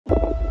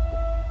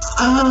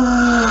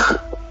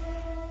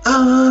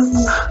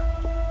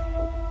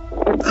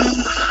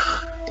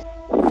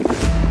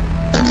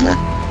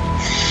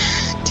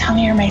Tell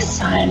me you're my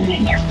son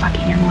and you're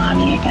fucking your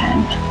mommy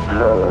again.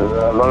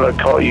 I'm gonna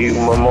call you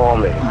my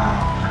mommy.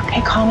 Oh,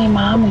 okay, call me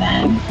mom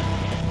then.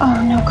 Oh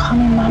no, call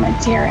me mama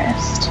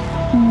dearest.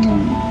 Call me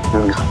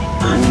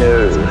mom.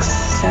 No.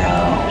 So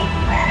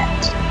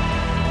wet.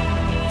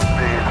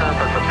 The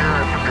surface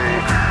appears to be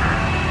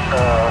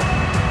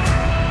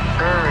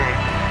very,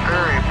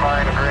 very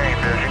fine grained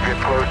as you get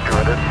close to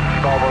it.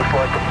 It's almost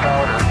like a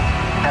powder.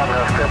 Having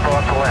to step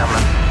off the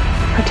lemon.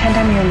 Pretend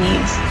I'm your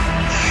niece.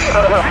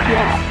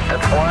 Yeah.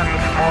 That's one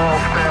small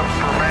step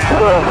for man.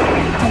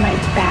 Oh my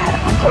bad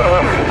uncle.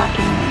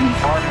 Fucking me.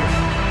 One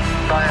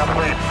giant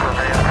leap for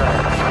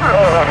mankind.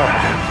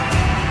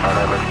 Oh,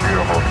 that looks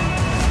beautiful.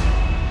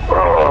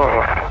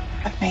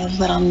 My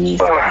little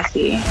niece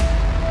pussy.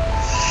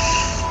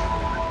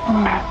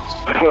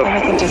 That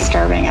wasn't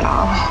disturbing at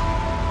all.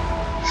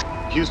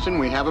 Houston,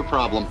 we have a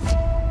problem.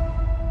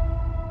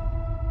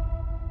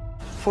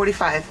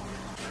 45.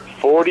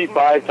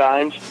 45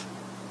 times?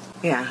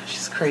 Yeah,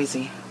 she's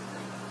crazy.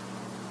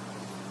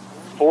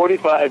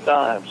 45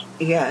 times.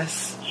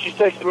 Yes. She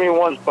texted me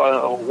one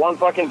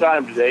fucking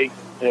time today,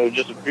 and it was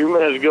just a few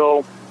minutes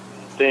ago,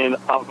 saying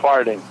I'm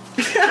farting.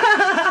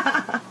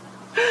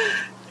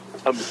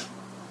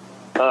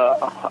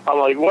 I'm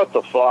like, what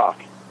the fuck?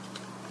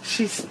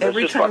 She's That's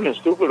every just time. fucking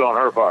stupid on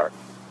her part.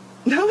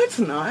 No, it's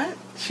not.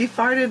 She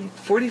farted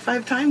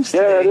 45 times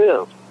Yeah, today. it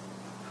is.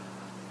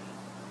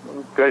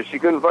 Because she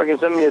couldn't fucking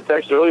send me a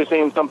text earlier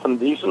saying something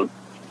decent.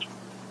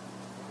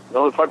 The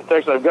only fucking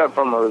text I've got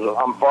from her is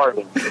I'm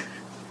farting.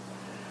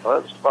 Well,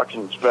 that's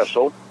fucking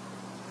special.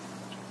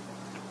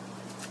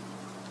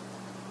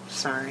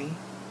 Sorry.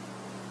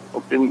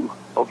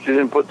 Hope she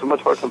didn't put too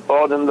much fucking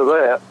thought into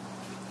that.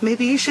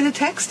 Maybe you should have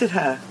texted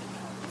her.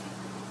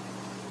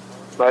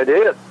 I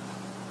did.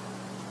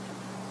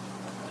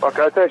 Fuck,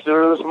 I texted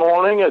her this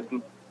morning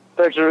and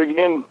texted her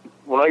again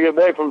when I get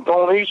back from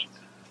Tony's.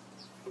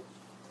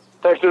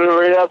 Texted her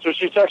right after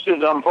she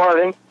texted I'm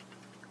farting.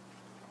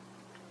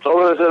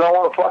 Told her I said I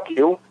want to fuck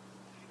you.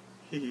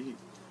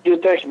 Get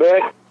a text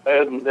back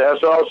and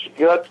that's all she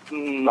got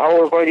and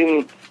how her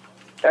fucking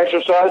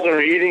exercise and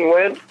her eating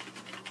went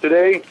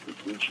today.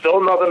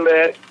 Still nothing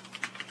back.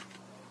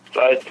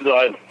 So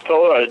I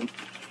told her,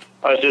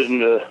 I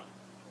said,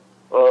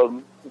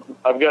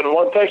 I've gotten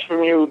one text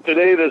from you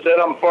today that said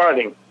I'm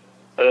farting.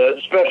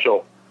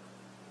 Special.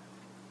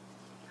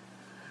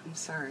 I'm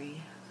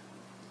sorry.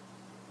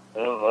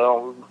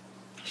 Well,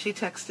 She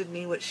texted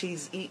me what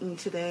she's eaten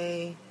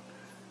today,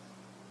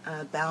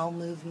 bowel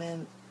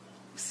movement,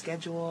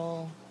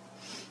 schedule,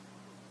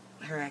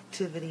 her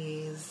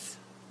activities.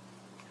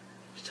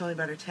 She told me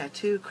about her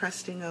tattoo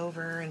crusting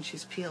over and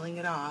she's peeling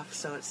it off,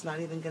 so it's not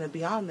even going to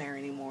be on there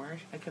anymore.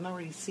 I can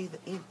already see the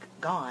ink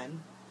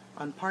gone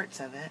on parts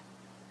of it.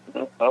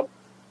 well,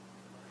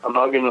 I'm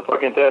not getting a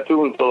fucking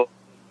tattoo until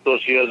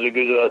she has a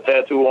good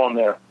tattoo on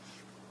there.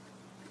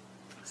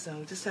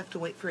 So just have to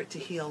wait for it to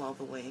heal all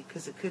the way,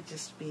 because it could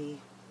just be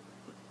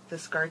the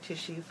scar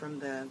tissue from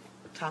the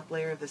top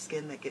layer of the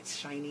skin that gets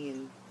shiny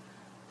and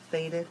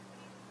faded.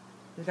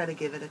 We've got to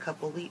give it a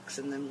couple weeks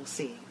and then we'll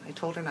see. I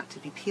told her not to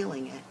be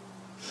peeling it.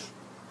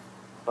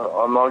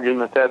 I'm not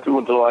getting a tattoo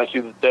until I see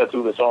the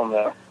tattoo that's on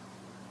there.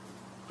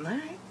 All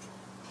right.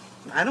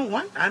 I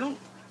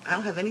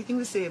don't have anything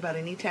to say about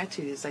any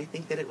tattoos. I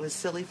think that it was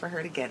silly for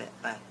her to get it,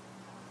 but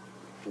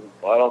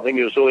I don't think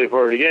it was silly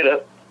for her to get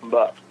it,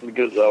 but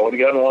because I would have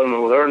gotten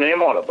one with her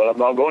name on it, but I'm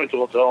not going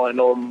to until I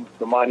know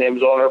that my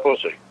name's on her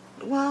pussy.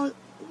 well,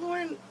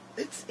 Lauren,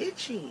 it's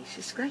itchy.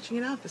 She's scratching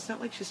it off. It's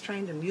not like she's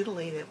trying to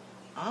mutilate it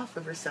off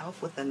of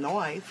herself with a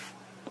knife.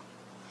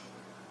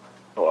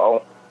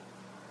 Well,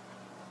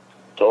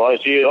 until I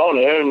see it on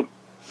there, and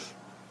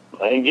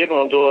I ain't getting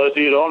one until I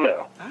see it on there.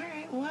 All right.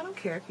 Well, I don't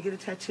care if you get a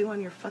tattoo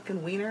on your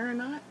fucking wiener or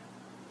not.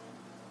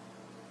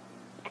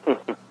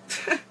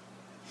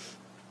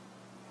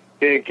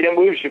 I can't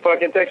believe she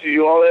fucking texted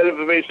you all that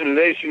information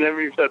today. She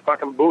never even said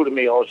fucking boo to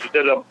me. All she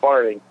said, I'm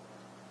farting.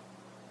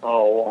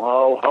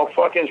 Oh, how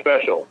fucking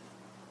special.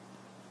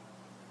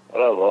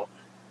 Whatever.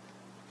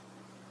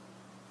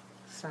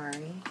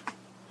 Sorry.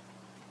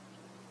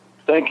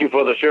 Thank you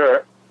for the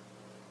shirt.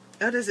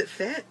 Oh, does it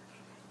fit?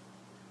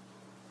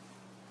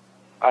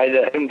 I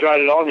haven't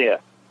tried it on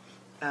yet.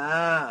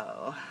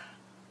 Oh.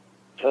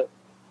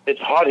 It's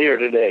hot here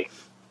today.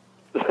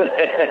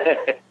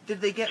 Did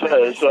they get so my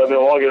message? I've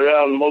been walking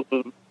around most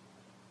of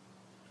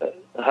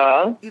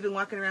huh? You've been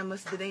walking around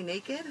most of the day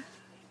naked?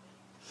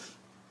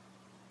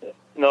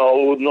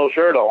 No, with no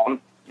shirt on.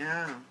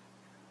 Oh.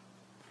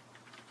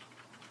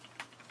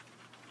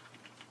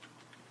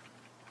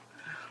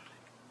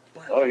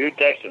 Oh, you're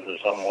texting to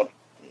someone.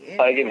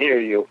 Yeah. I can hear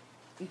you.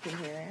 You can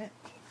hear it.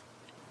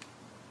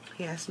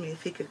 He asked me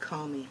if he could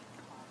call me.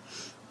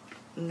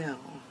 No,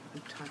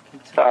 I'm talking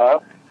to Huh?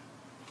 him.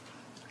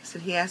 I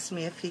said he asked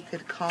me if he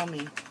could call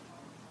me.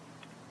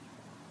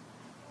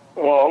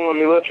 Well, let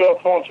me let you off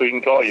the phone so he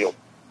can call you.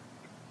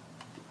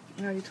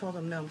 I already told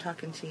him no, I'm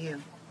talking to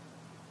you.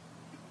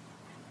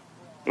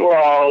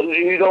 Well,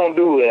 you don't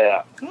do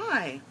that.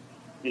 Why?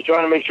 You're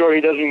trying to make sure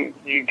he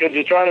doesn't, because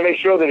you're trying to make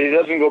sure that he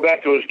doesn't go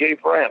back to his gay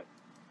friend.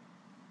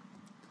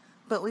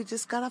 But we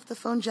just got off the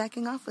phone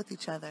jacking off with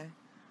each other.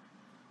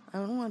 I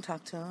don't want to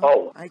talk to him.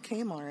 Oh. I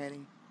came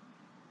already.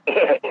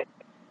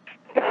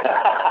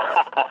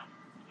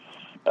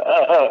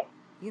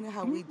 You know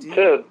how we do.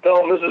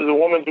 Tell him this is a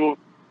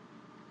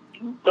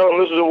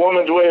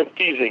woman's way of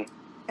teasing.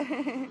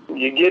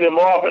 You get him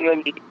off, and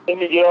then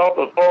you get off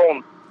the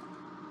phone.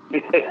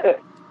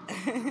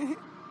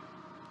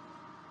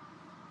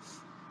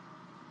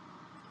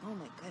 Oh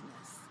my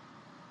goodness.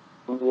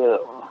 Yeah.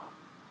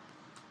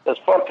 That's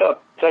fucked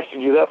up.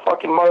 Texted you that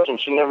fucking much, and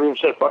she never even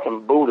said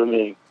fucking boo to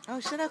me. Oh,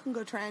 shut up and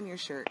go try on your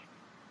shirt.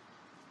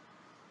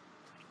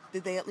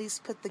 Did they at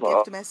least put the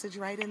gift message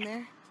right in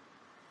there?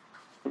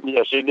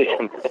 Yes, she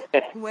did.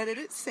 What did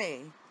it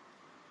say?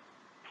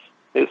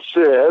 It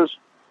says,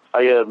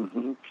 I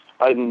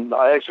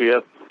actually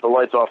have the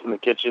lights off in the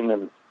kitchen,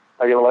 and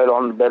I got a light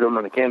on in the bedroom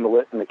and a candle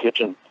lit in the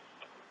kitchen.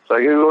 So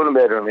I go in the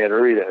bedroom and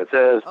read it. It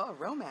says,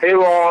 romance. Hey,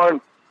 Lorne,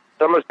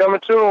 summer's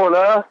coming soon,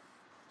 huh?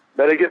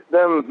 Better get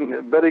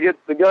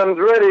the guns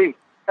ready.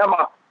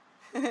 Emma.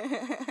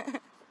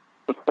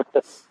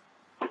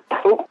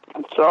 Oh,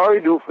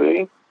 sorry,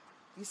 Doofy.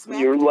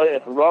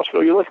 Roscoe,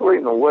 you're like right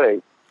in the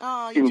way.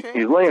 Oh, he's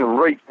laying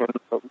right in,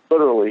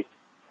 literally.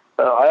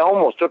 I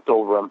almost tripped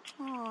over him.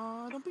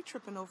 Oh, don't be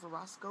tripping over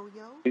Roscoe,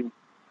 yo.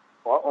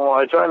 Well,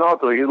 I try not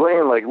to. He's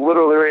laying like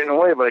literally right in the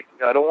way, but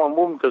I don't want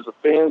to move him because the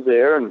fan's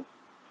there and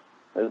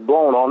it's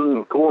blowing on him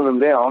and cooling him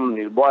down, and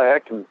he's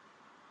black, and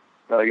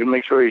I can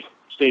make sure he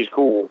stays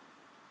cool.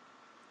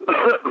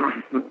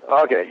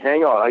 Okay,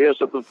 hang on. I gotta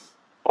set the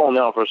phone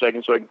down for a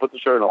second so I can put the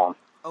shirt on.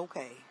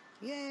 Okay.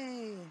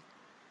 Yay.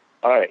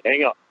 All right,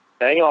 hang on.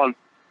 Hang on.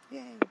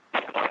 Yay.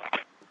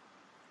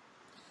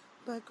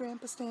 But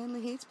Grandpa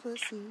Stanley hates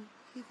pussy.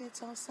 He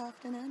gets all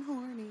soft and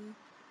horny.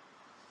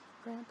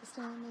 Grandpa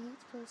Stanley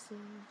hates pussy.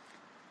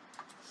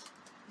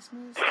 He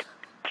smooths.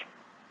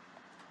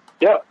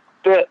 Yep,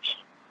 fits.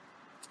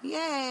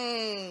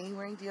 Yay! You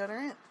wearing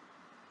deodorant?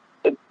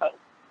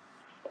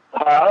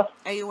 Huh?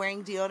 Are you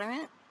wearing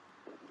deodorant?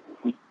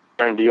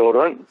 Wearing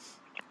deodorant.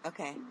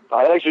 Okay.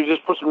 I actually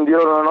just put some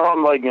deodorant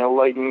on,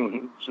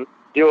 some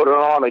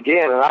deodorant on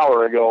again an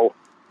hour ago.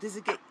 Does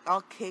it get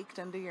all caked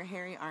under your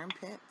hairy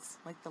armpits,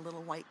 like the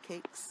little white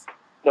cakes?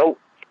 Nope.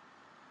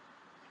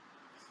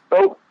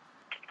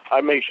 I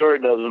make sure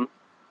it doesn't.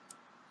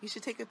 You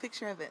should take a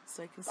picture of it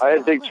so I can see. I had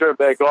to take the shirt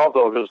back off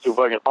though because it's too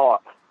fucking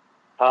hot.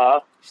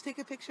 Huh? You should take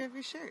a picture of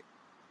your shirt.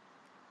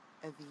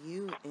 Of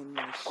you in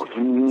your shirt.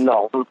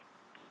 No,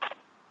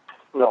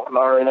 not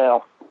right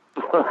now.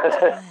 Do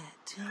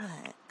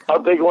it.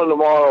 I'll take one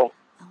tomorrow.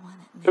 I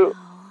want it now.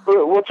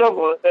 What's up?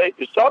 Hey,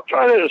 stop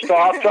trying to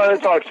talk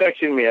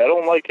sexy to me. I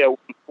don't like it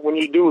when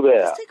you do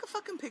that. Just take a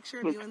fucking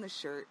picture of you in the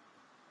shirt.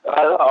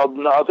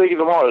 I'll take it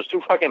tomorrow. It's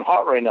too fucking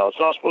hot right now. It's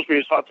not supposed to be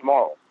as hot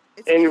tomorrow.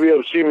 And you'll be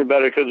able to see me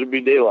better because it'll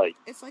be daylight.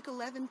 It's like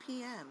 11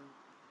 p.m.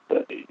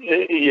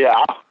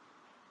 Yeah.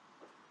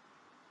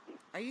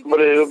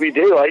 But it'll be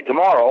daylight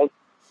tomorrow.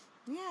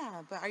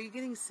 Yeah, but are you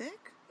getting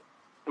sick?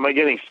 Am I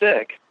getting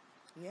sick?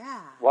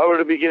 Yeah. Why would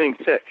I be getting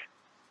sick?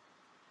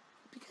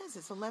 Because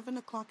it's 11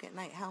 o'clock at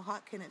night. How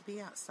hot can it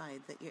be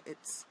outside that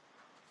it's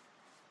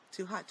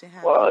too hot to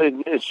have? Well,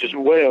 it's just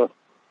when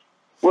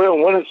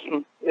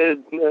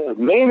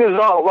Maine is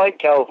not like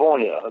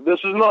California.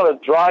 This is not a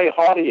dry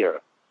hot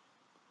here.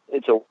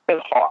 It's a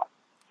wet hot.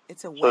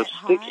 It's a wet so it's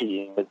hot?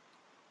 sticky.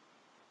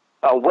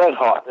 A wet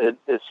hot.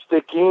 It's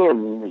sticky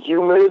and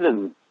humid,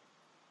 and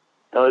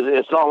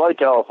it's not like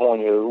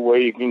California where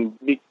you can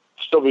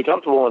still be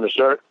comfortable in a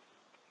shirt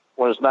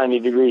when it's 90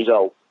 degrees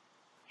out.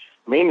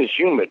 Maine is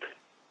humid.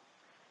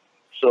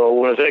 So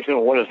when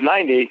it's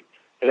 90,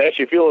 it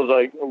actually feels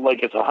like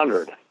it's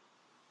 100.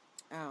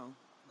 Oh,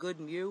 good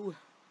and you.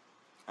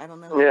 I don't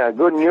know. Yeah,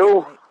 good and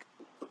you.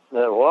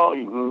 Like. Well,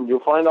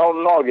 you'll find out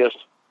in August.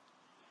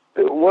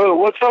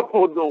 What's up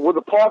with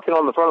the pocket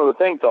on the front of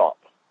the tank top?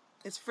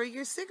 It's for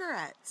your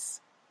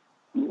cigarettes.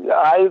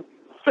 I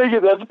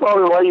figured that's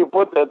probably why you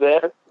put that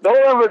there.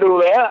 Don't ever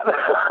do that.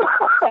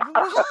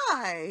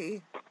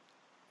 Why?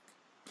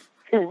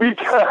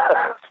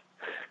 Because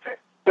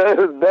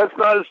that's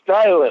not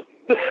styling.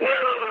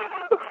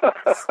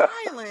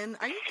 Styling?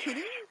 Are you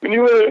kidding? When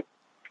you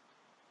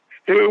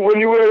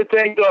wear a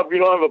tank top, you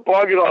don't have a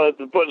pocket on it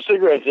to put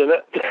cigarettes in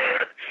it.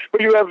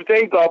 When you have a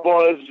tank top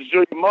on it to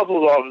show your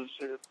muscles off,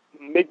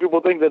 make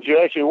people think that you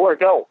actually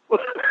work out.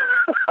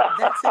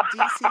 That's a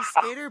DC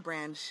Skater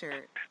brand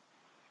shirt.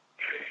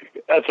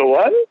 That's a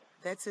what?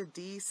 That's a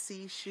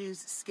DC Shoes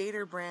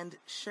Skater brand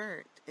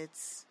shirt.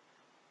 It's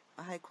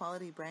a high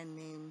quality brand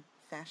name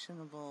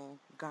fashionable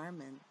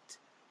garment.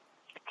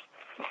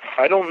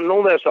 I don't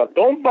know that stuff.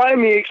 Don't buy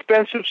me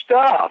expensive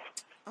stuff.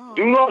 Oh.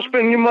 Do not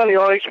spend your money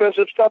on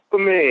expensive stuff for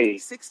me.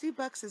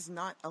 $60 is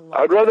not a lot.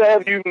 I'd rather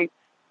have you.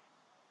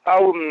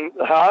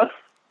 Huh?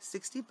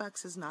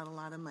 $60 is not a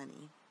lot of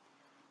money.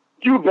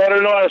 You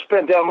better not have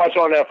spent that much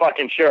on that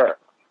fucking shirt.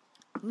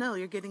 No,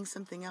 you're getting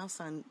something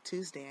else on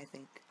Tuesday, I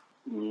think.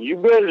 You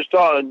better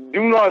start.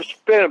 Do not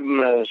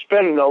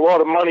spend a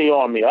lot of money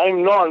on me.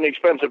 I'm not an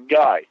expensive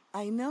guy.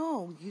 I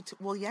know.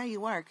 Well, yeah,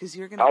 you are, because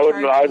you're going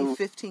to charge me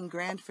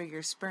 $15,000 for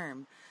your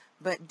sperm.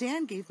 But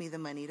Dan gave me the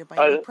money to buy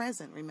you a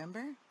present,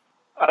 remember?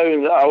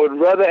 I would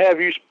rather have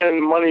you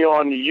spend money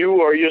on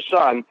you or your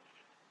son.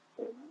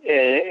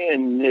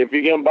 And if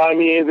you can buy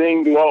me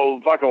anything,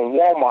 go fucking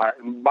Walmart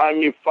and buy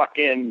me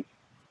fucking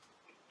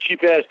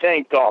cheap-ass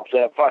tank tops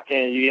that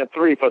fucking you get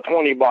 3 for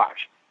 $20.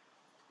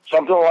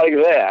 Something like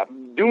that.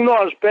 Do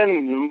not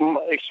spend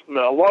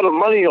a lot of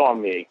money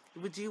on me.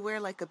 Would you wear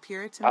like a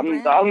Puritan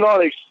brand? I'm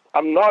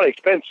not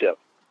expensive.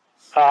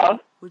 Huh?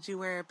 Would you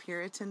wear a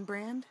Puritan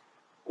brand?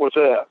 What's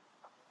that?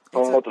 I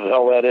don't know what the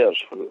hell that is.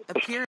 A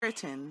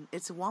Puritan.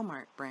 It's a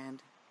Walmart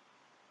brand.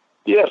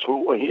 Yes,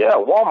 yeah,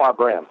 Walmart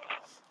brand.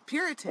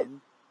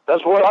 Puritan.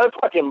 That's what I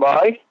fucking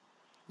buy.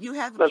 You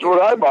have. That's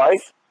what I buy.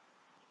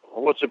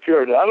 What's a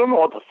Puritan? I don't know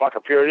what the fuck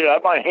a Puritan is. I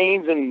buy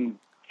Hanes and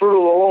Fruit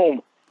of the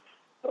Loom.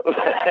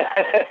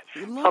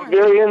 I'm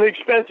very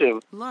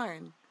inexpensive.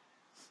 Lorne.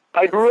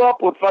 I grew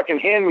up with fucking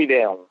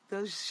hand-me-down.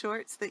 Those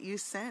shorts that you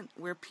sent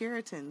were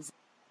Puritans.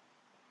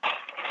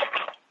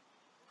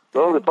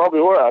 No, they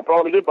probably were. I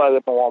probably did buy them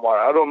at Walmart.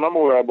 I don't remember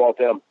where I bought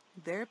them.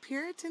 They're a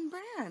Puritan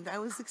brand. I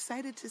was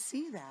excited to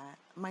see that.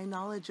 My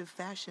knowledge of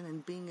fashion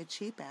and being a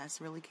cheap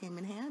ass really came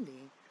in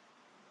handy.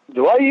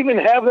 Do I even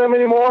have them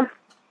anymore?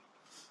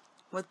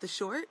 What, the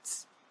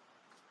shorts?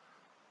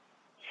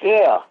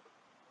 Yeah.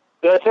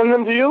 Did I send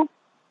them to you?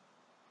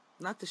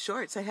 Not the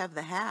shorts. I have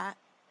the hat.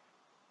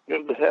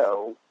 What the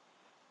hell?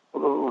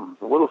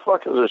 Where the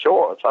fuck is the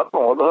shorts? I don't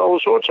know where the hell the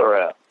shorts are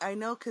at. I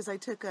know, because I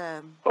took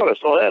a... Oh, I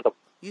still had them.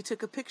 You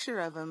took a picture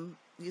of them.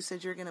 You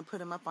said you were going to put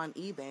them up on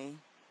eBay.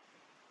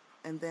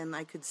 And then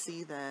I could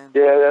see the...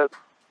 Yeah,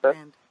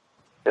 brand.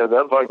 Yeah,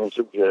 that fucking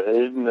shit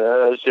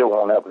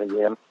won't happen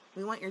again.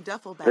 We want your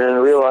duffel bag. I didn't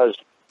realize...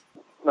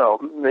 No,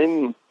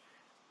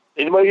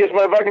 anybody gets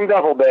my fucking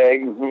duffel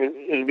bag,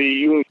 it'll be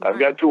you. Lorne. I've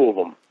got 2 of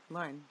them.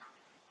 Lorne.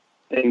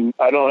 And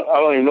I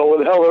don't even know where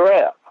the hell they're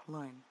at.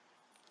 Lorne.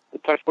 They're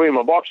tucked away in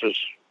my boxes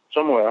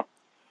somewhere.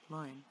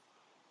 Lorne.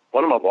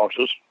 One of my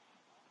boxes.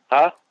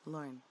 Huh?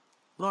 Lorne.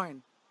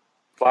 Lorne.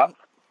 What?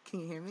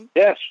 Can you hear me?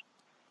 Yes.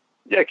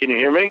 Yeah, can you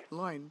hear me?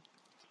 Lorne.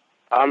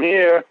 I'm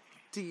here.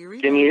 Do you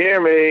remember? Can you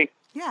hear me?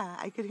 Yeah,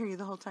 I could hear you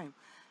the whole time.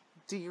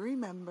 Do you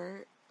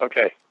remember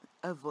Okay.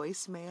 a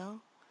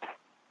voicemail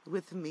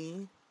with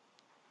me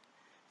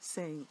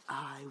saying,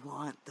 I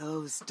want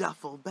those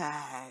duffel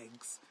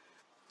bags?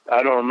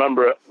 I don't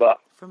remember it, but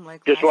from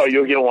like guess what?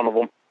 You'll get one of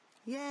them.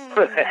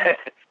 Yay!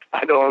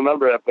 I don't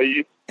remember it, but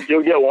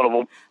you'll get one of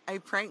them. I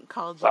prank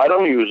called you. I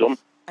don't use them.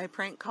 I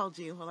prank called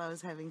you while I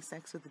was having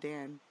sex with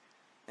Dan,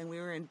 and we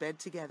were in bed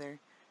together,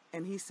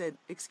 and he said,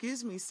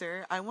 excuse me,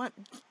 sir, I want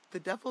the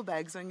duffel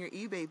bags on your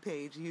eBay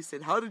page. You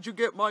said, how did you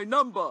get my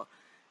number?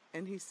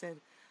 And he said,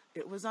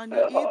 it was on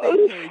your eBay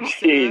page,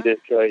 sir. Jesus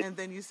Christ. And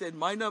then you said,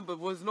 my number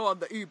was not on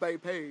the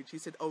eBay page. He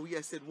said, oh,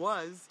 yes, it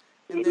was.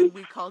 And then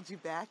we called you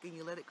back, and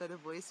you let it go to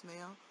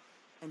voicemail.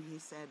 And he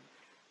said,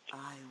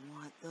 I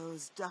want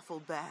those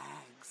duffel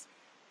bags.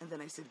 And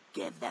then I said,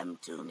 give them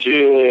to me.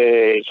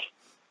 Jeez.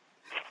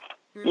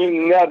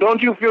 Now,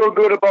 don't you feel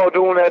good about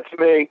doing that to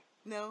me?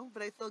 No,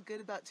 but I feel good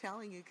about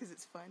telling you because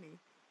it's funny.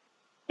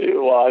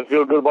 Well, I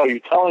feel good about you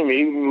telling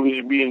me,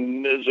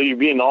 so you're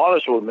being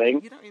honest with me.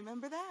 You don't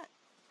remember that?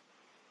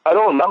 I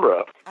don't remember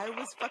it. I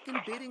was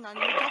fucking bidding on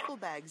your duffel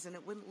bags, and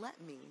it wouldn't let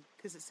me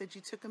because it said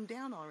you took them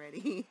down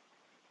already.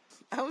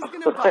 I was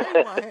going to buy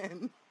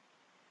one.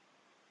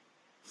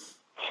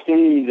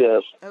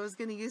 Jesus. I was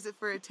going to use it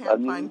for a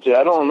tampon.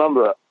 I don't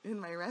remember it. In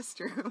my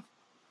restroom.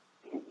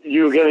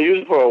 You were going to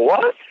use it for a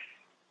what?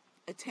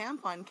 A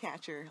tampon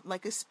catcher,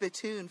 like a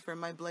spittoon for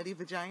my bloody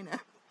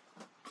vagina.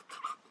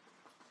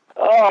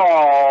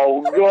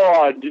 Oh,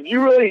 God. Did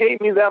you really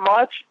hate me that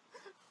much?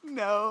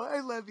 No,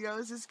 I love you. I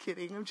was just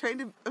kidding. I'm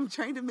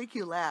trying to make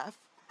you laugh.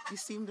 You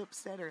seemed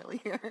upset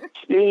earlier.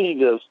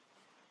 Jesus.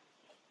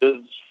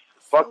 It's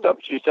fucked up.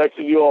 She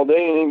texted you all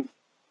day, and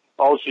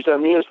all she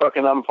sent me is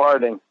fucking, I'm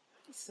farting.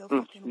 So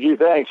fucking gee,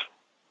 thanks.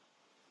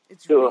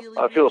 It's really,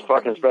 I feel really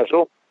fucking windy.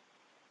 special.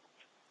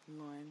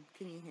 Lorne,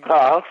 can you hear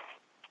Huh?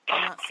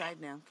 I'm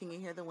outside now. Can you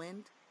hear the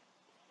wind?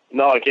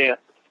 No, I can't.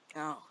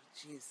 Oh,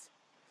 jeez.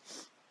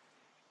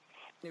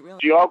 It really.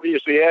 She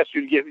obviously asked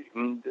you to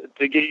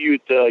get you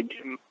to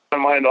get my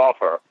mind off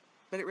her.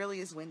 But it really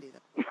is windy,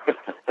 though.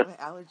 My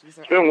allergies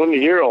are. It's been windy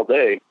here all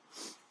day.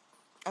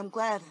 I'm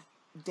glad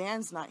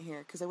Dan's not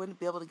here because I wouldn't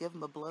be able to give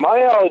him a blow. My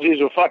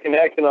allergies are fucking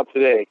acting up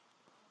today.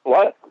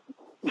 What?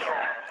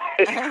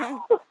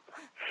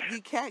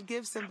 You can't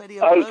give somebody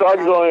a I was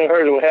talking to only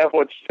heard half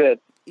what she said.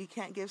 You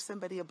can't give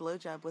somebody a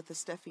blowjob with a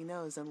stuffy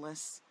nose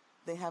unless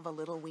they have a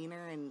little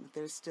wiener and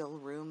there's still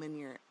room in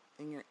your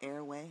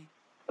airway.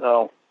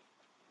 No.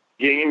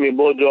 You can't give me a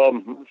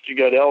blowjob. She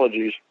got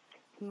allergies.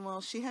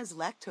 Well, she has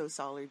lactose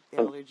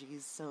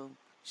allergies, so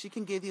she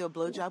can give you a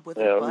blowjob with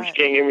Yeah, her butt. she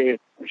can't give me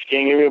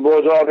a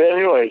blowjob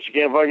anyway. She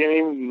can't fucking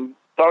even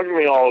talk to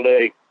me all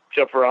day,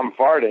 except for I'm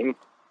farting.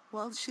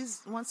 Well, she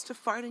wants to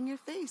fart in your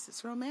face.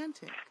 It's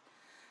romantic.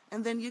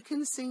 And then you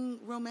can sing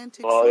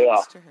romantic Oh, songs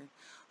yeah. to her.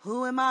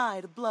 Who am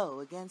I to blow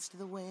against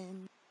the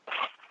wind?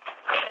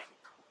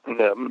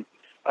 Yeah.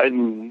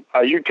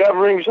 Are you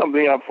covering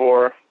something up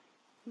for her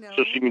No.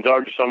 so she can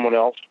talk to someone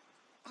else?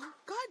 Oh,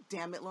 God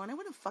damn it, Lorne. I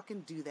wouldn't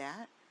fucking do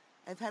that.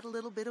 I've had a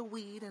little bit of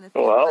weed and a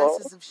few Well,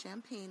 glasses of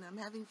champagne. I'm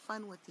having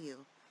fun with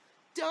you.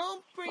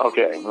 Don't bring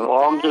okay. me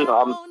Well,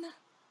 down.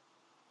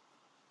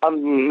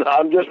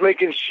 I'm just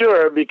making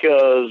sure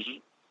because,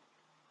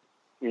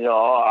 you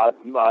know,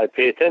 I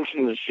pay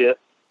attention to shit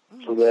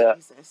so that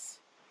Jesus.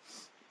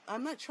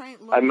 I'm not trying...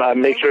 I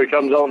make sure it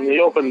comes out in the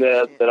open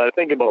that I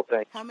think about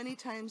things. How many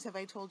times have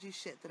I told you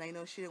shit that I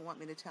know she didn't want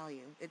me to tell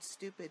you? It's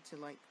stupid to,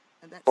 like...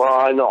 That's Well,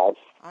 I know.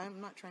 I'm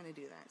not trying to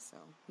do that, so...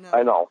 No.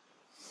 I know.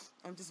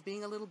 I'm just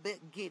being a little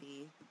bit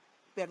giddy.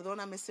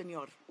 Perdóname,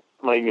 señor.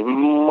 My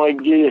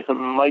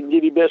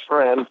giddy best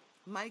friend.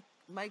 Mike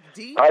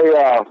D?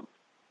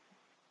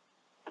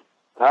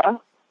 Huh?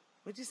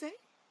 What'd you say?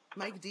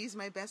 Mike D's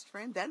my best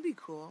friend? That'd be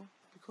cool.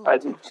 I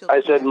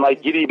said my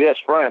giddy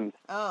best friend.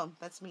 Oh,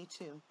 that's me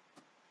too.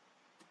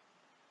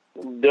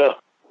 Duh.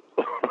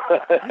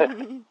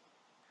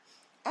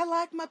 I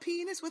like my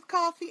penis with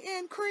coffee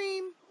and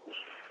cream.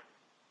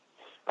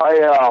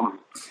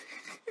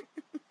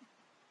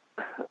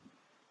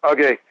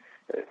 Okay.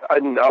 I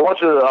want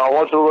you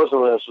to listen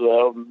to this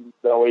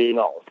that way you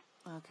know.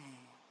 Okay.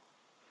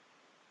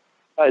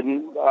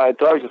 I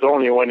talked to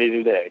Tony and Wendy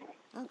today.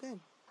 Oh, good.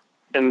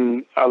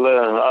 And I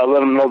let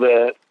them know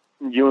that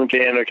you and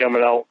Ken are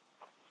coming out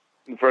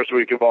the first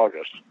week of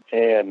August.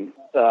 And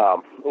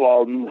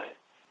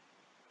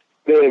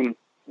they're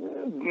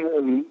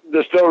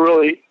still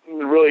really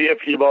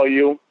iffy about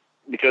you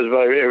because of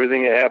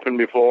everything that happened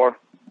before.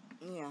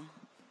 Yeah.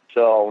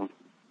 So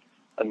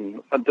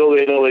until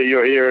they know that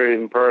you're here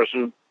in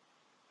person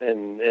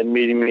and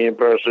meeting me in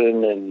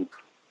person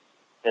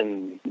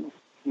and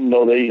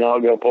know that you're not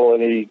going to pull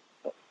any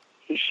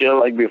shit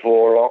like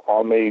before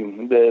on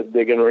me, they're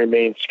going to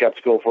remain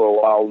skeptical for a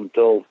while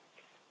until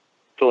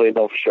they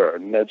know for sure.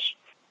 And that's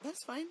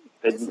fine.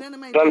 It's none of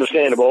my business.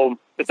 Understandable.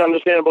 It's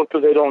understandable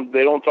because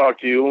they don't talk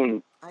to you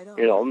and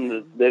they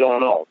don't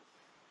know.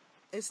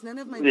 It's none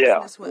of my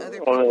business what other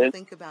people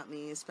think about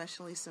me,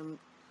 especially some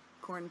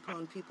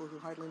corn-pone people who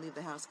hardly leave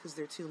the house because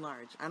they're too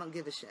large. I don't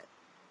give a shit.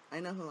 I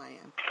know who I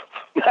am.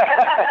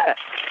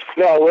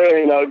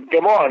 No,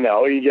 come on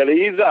now. You got to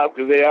ease up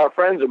because they are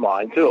friends of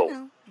mine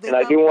too. And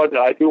I do want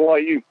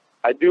you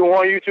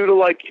two to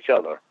like each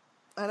other.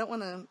 I don't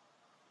want to.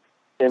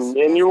 And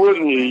you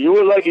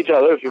would like each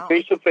other if you're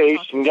face to face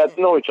and got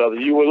to know each other.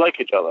 You would like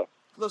each other.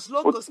 Los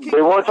locos kick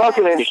they weren't your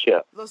talking ass. any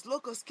shit. Los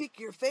locos kick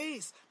your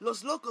face.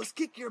 Los locos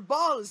kick your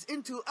balls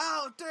into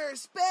outer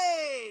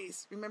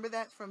space. Remember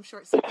that from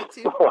Short Circuit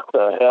 2? What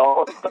the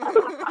hell?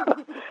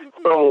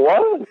 From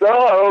what? No,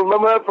 I don't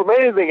remember that from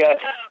anything.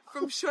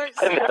 From Short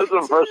Circuit 2. That's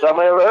the first time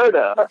I ever heard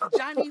that.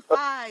 Johnny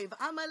Five,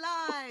 I'm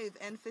alive,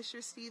 and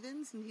Fisher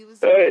Stevens, and he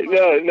was. Hey,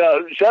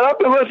 no, shut up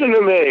and listen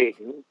to me.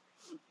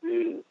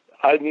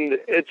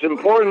 It's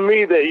important to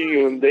me that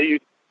you.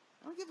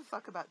 I don't give a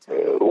fuck about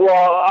telling.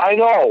 Well, I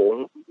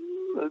know.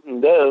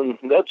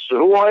 That's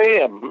who I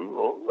am.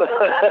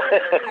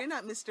 You're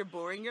not Mr.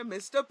 Boring, you're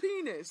Mr.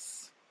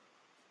 Penis.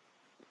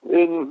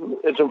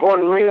 It's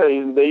important to me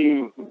that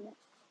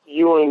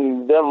you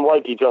and them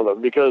like each other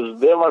because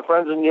they're my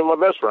friends and you're my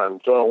best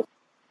friend. So.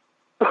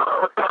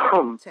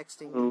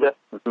 Texting.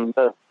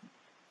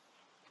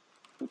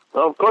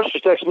 Well, of course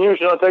she's texting you.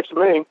 She's not texting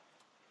me.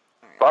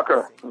 Right, fuck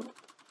her.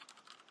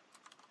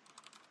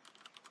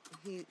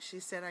 She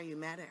said, "Are you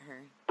mad at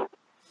her?"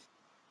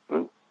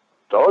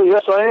 Oh,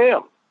 yes, I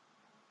am.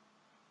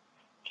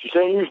 She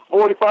sent you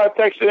 45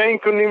 texts today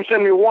and couldn't even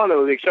send me one,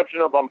 with the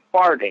exception of I'm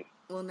farting.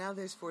 Well, now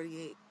there's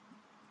 48.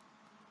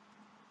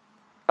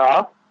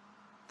 Huh?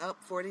 Oh,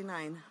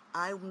 49.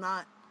 I'm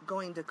not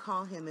going to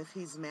call him if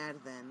he's mad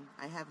then.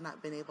 I have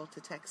not been able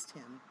to text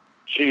him.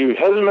 She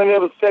hasn't been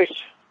able to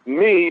text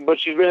me, but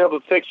she's been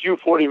able to text you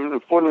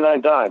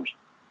 49 times.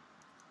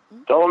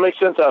 Don't make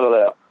sense out of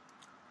that.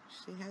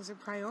 She has her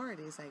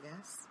priorities, I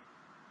guess.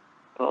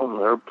 Well,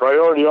 her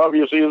priority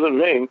obviously isn't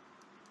me.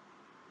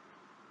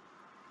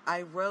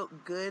 I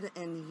wrote "good"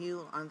 and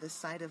 "you" on the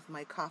side of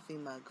my coffee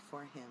mug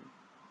for him.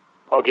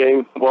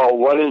 Okay, well,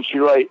 why didn't she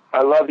write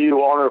 "I love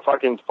you" on her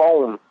fucking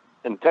phone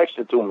and text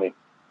it to me?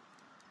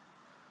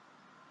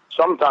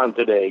 Sometime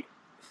today.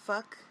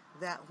 Fuck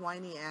that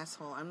whiny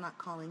asshole. I'm not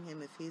calling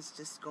him if he's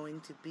just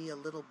going to be a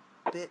little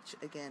bitch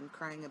again,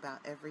 crying about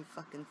every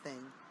fucking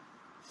thing.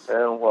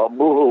 And, well,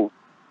 boo-hoo.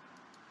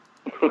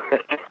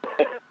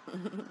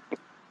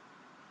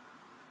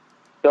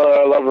 Tell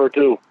her I love her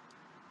too.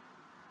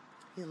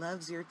 He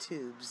loves your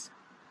tubes.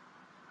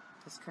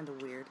 That's kind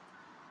of weird.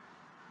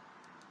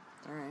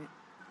 Alright.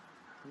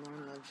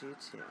 Lorne loves you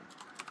too.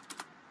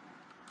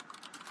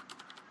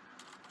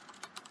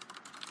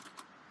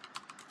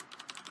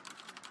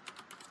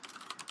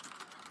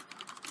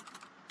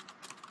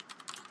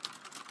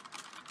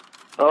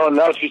 Oh,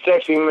 now she's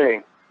texting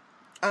me.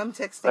 I'm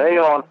texting. Hang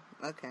on.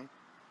 Okay.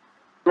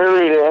 Let me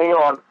read it. Hang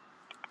on.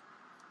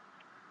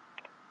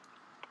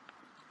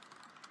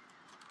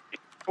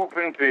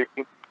 pooping pig.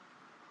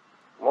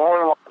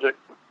 Lorne logic.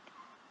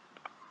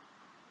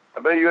 I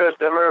bet you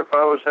asked Emma if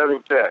I was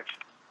having sex.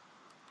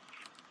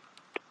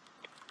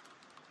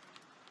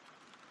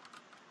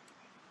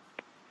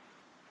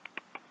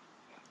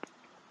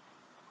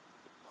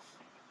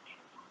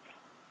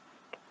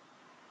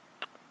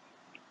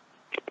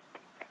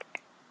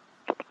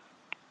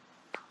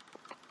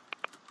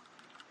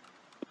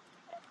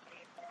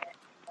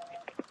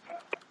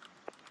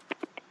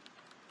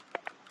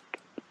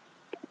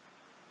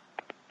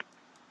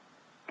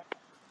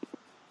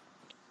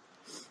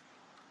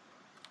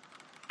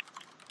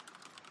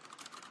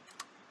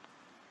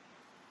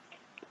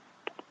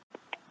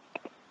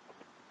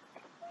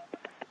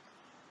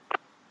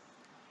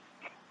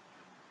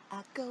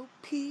 I go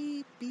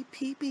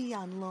pee-pee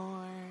on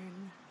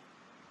Lorne.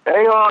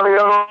 Hang on, I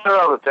got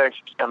another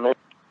text coming.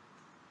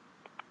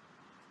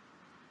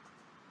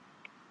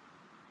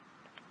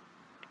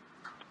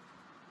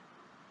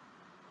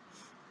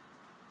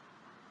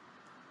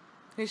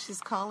 Here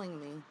she's calling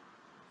me.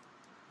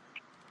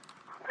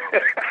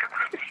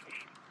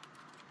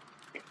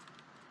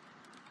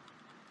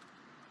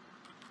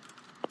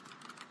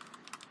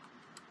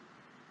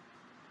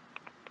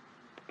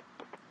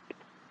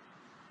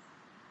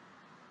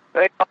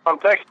 Hang on, I'm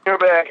texting her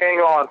back. Hang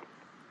on.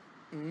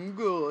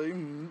 Good.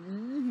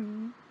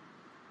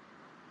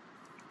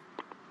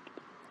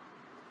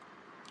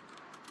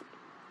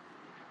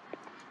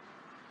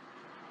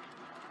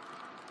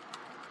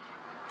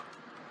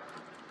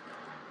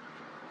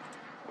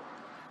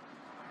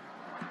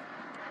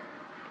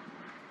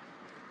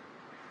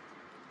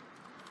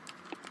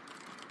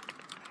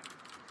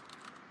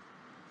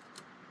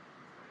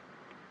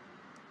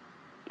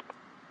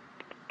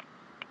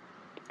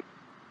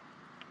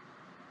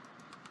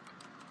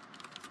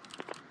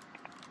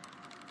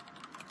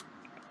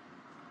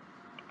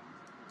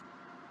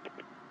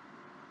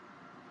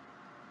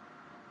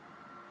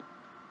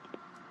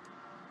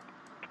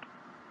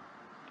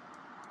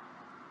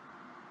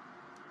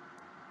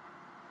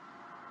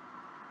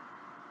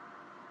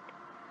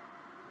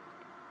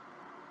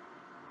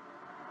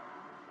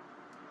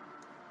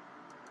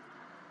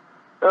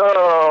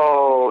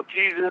 Oh,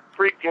 Jesus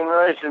freaking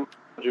rice and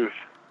juice.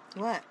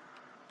 What?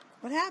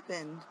 What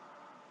happened?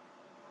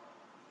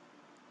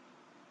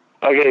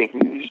 Okay,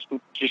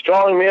 she's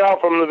calling me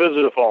out from the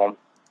visitor phone.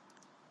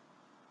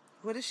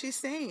 What is she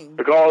saying?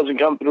 The call hasn't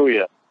come through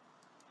yet.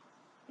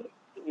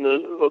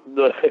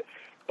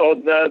 The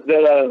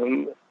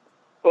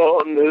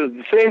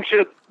same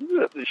shit.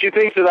 She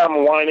thinks that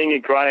I'm whining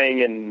and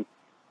crying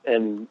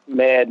and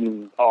mad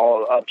and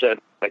all upset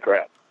like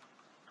crap.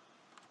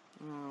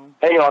 Oh.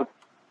 Hang on.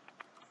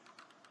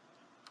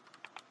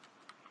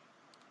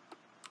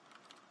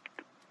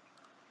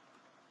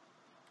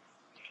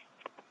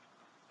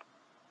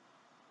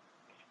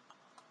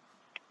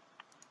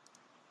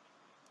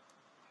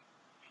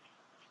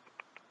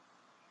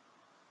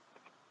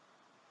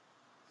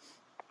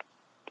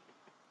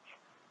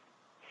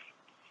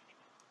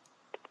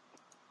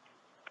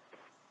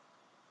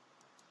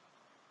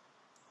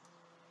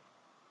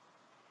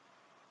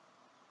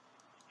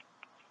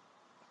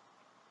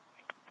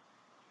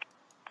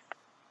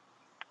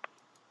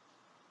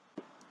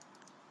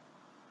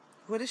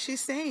 What is she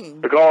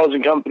saying? The call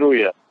hasn't come through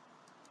yet.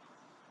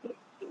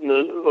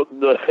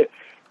 The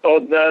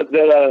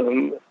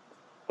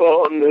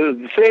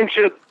same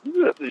shit.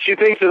 She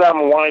thinks that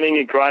I'm whining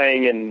and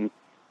crying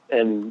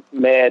and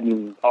mad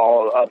and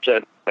all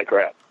upset like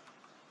crap.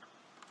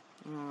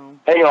 Oh.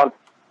 Hang on.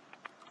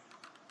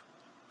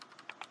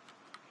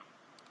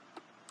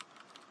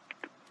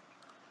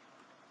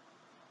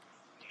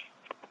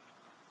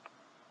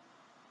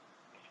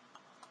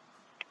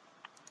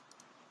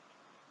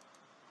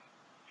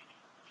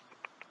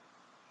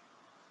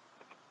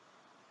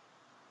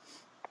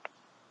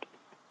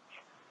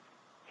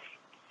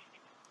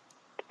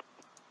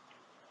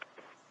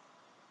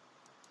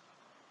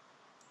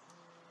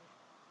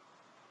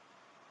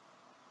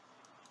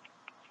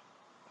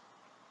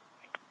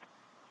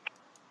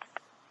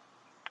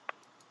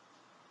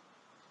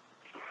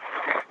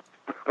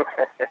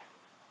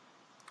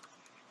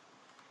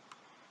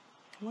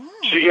 Wow.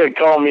 She gonna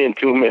call me in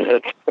 2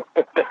 minutes.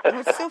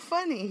 What's so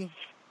funny?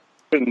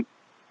 She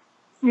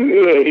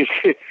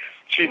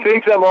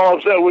thinks I'm all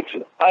upset, which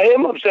I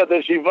am upset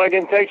that she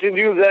fucking texted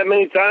you that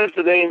many times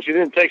today and she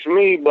didn't text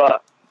me,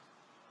 but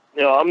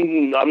you know,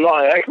 I'm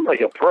not acting like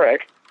a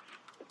prick.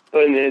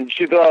 And then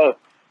she thought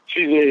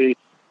she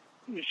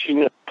damn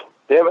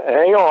it,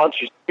 hang on,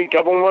 she's a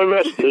couple more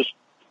messages.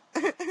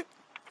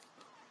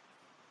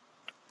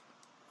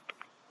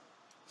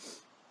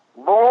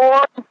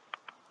 Lorne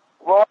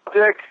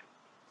logic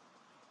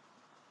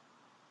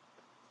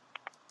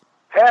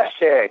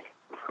hashtag.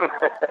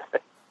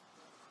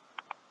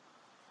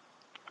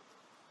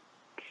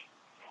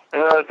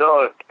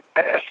 So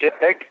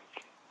hashtag.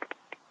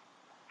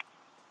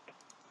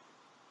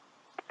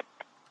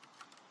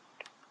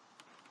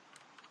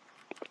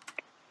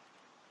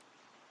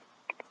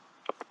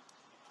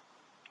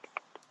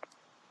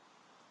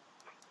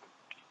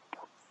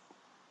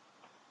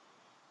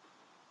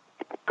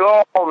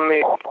 called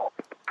me.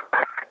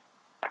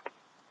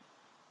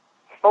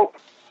 Oh,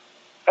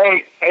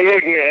 hey,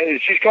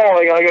 she's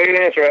calling. I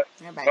gotta answer it.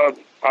 Yeah, bye.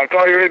 I'll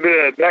call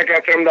you back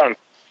after I'm done.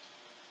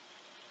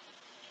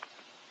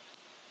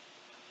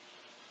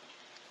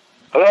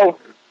 Hello?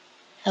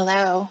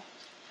 Hello.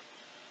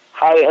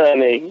 Hi,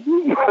 honey.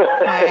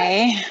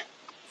 Hi.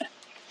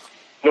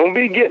 Don't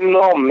be getting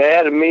all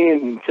mad at me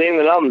and saying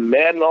that I'm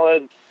mad and all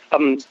that.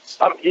 I'm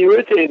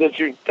irritated that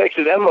you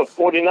texted Emma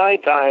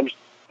 49 times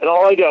and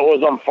all I got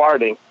was I'm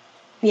farting.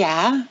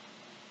 Yeah.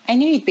 I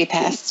knew you'd be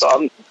pissed.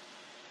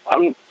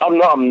 I'm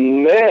not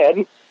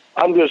mad.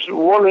 I'm just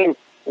wondering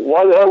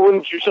why the hell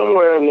wouldn't you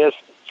somewhere in this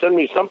send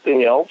me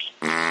something else?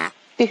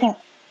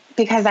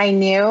 Because I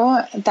knew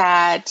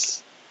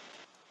that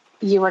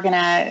you were going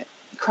to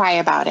cry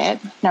about it,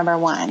 number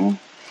one.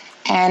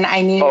 And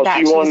I knew that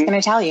she was going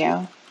to tell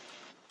you.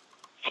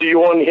 So you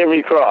want to hear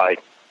me cry?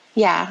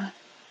 Yeah.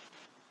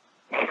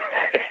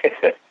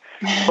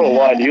 So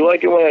why? Do you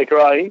like it when I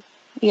cry?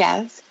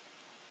 Yes.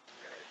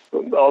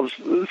 So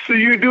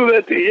you do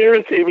that to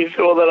irritate me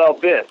so that I'll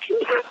bitch.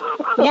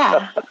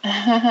 Yeah.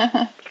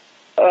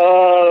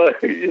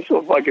 You're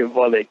so fucking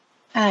funny.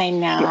 I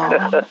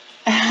know.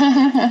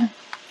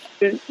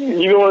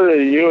 You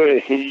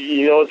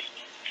know what's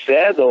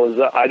sad though is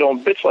that I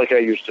don't bitch like I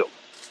used to.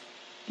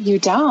 You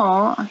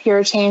don't? You're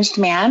a changed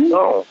man?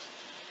 No.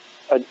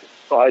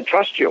 I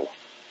trust you.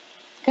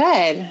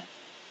 Good.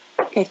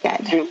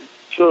 Good.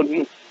 So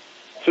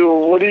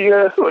what are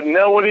you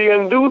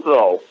gonna do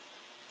though?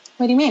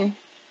 What do you mean?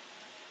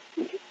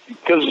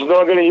 Because it's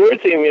not gonna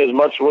irritate me as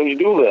much when you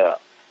do that.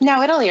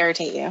 No, it'll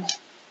irritate you.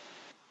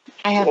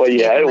 I have to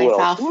it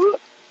myself. Will.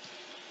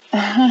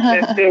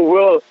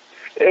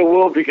 It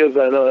will because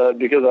I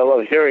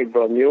love hearing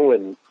from you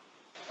and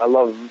I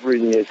love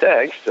reading your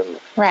text and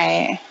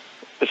right.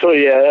 So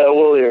yeah, it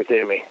will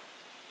irritate me.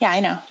 Yeah, I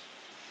know.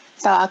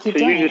 So I'll keep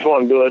doing it. So you just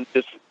want to do it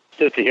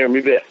just to hear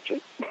me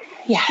bitch.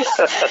 Yes,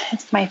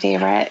 it's my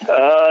favorite.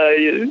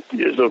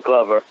 You're so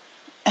clever.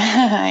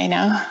 I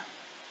know.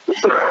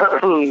 So.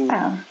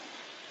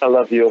 I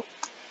love you.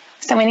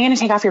 So when are you going to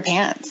take off your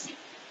pants?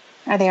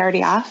 Are they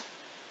already off?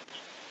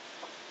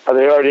 Are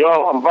they already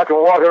off? I'm fucking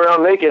walking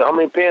around naked. How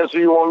many pants do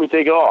you want me to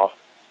take off?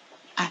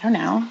 I don't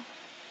know.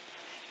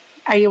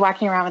 Are you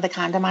walking around with a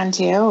condom on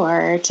too,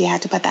 or do you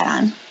have to put that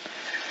on?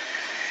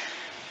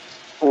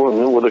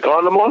 With a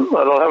condom on?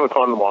 I don't have a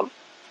condom on.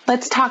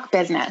 Let's talk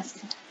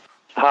business.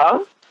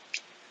 Huh?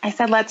 I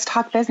said let's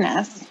talk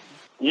business.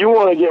 You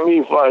want to get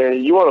me fired?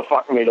 You want to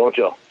fuck me, don't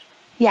you?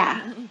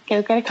 Yeah.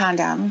 Go get a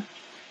condom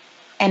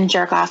and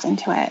jerk off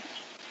into it.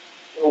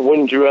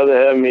 Wouldn't you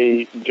rather have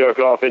me jerk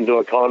off into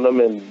a condom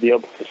and be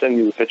able to send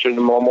you the picture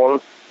tomorrow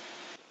morning?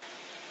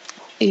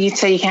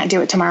 So you can't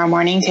do it tomorrow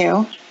morning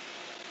too?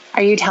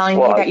 Are you telling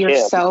me that you're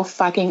so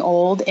fucking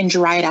old and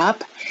dried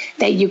up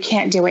that you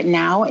can't do it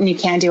now and you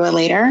can't do it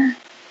later?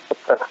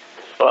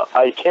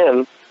 I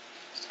can.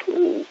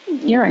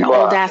 You're an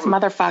old-ass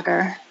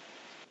motherfucker.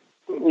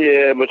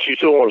 Yeah, but you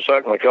still want to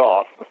suck my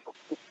cock.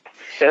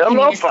 And I'm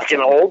not fucking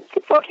old. What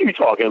the fuck are you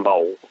talking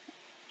about?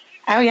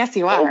 Oh, yes,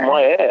 you are. Old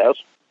my ass.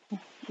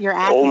 Your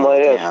ass is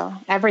old,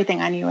 too.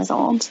 Everything on you is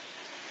old.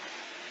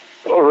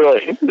 Oh,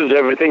 really? Does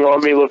everything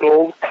on me look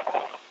old?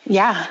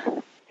 Yeah.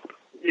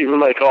 Even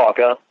my cock,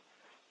 huh?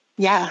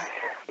 Yeah.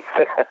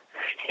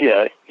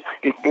 Yeah.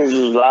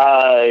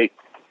 I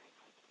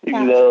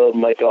love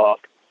my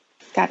cock.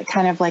 It's got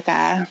kind of like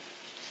a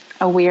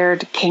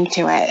weird kink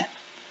to it.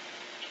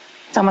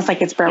 It's almost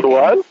like it's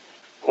broken.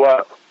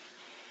 What?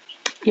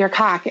 Your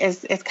cock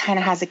it kind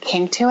of has a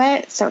kink to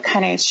it, so it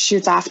kind of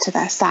shoots off to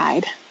the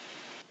side.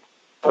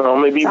 Well,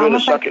 maybe you better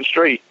suck it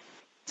straight.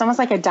 It's almost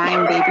like a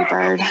dying baby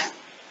bird.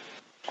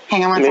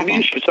 Hang on one second. Maybe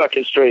you should suck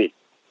it straight.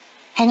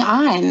 Hang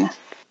on.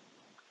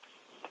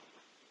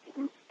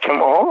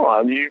 Come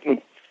on,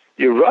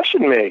 you're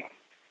rushing me.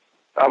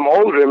 I'm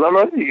old,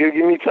 remember? You gotta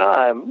give me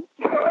time.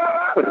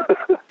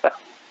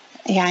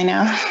 Yeah, I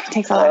know. It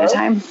takes a lot of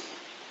time.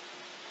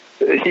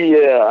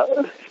 Yeah.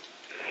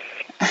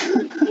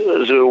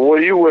 So what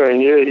are you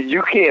wearing?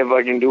 You can't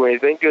fucking do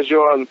anything because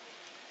you're on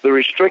the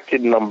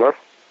restricted number.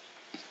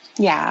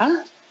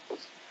 Yeah.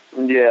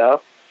 Yeah.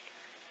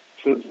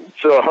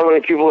 So how many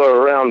people are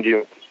around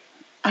you?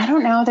 I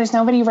don't know. There's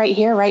nobody right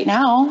here right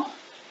now.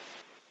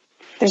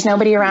 There's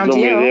nobody around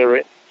you. There,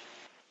 right?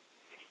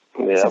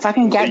 Yeah. So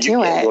fucking get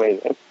to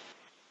it.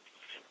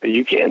 But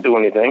you can't do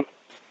anything.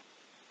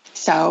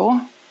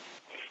 So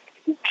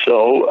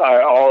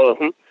are all of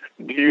them?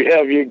 Do you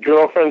have your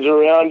girlfriends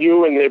around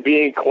you and they're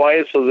being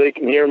quiet so they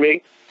can hear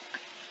me?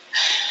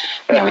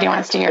 Nobody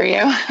wants to hear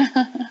you.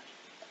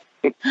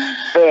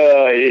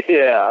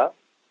 Yeah.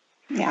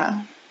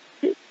 Yeah.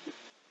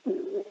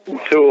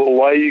 So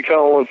why are you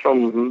calling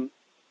from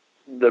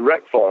the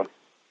rec phone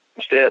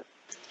instead?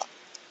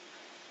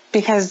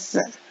 Because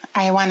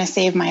I want to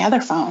save my other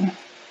phone.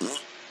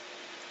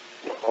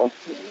 Well,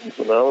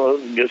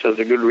 I guess that's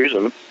a good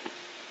reason.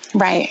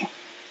 Right.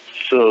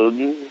 So,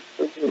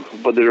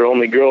 but there are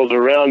only girls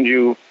around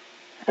you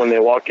when they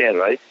walk in,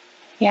 right?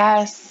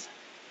 Yes.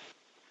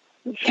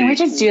 Can we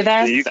just do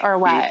this or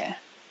what?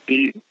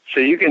 So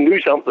you can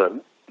do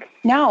something.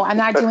 No, I'm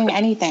not doing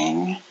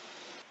anything.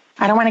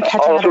 I don't want to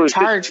catch another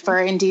charge for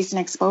indecent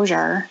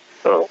exposure.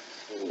 Oh,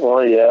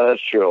 well, yeah,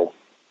 that's true.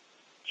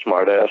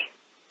 Smart ass.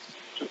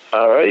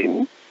 All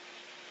right.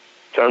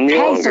 Turn me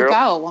on, girl.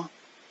 Go.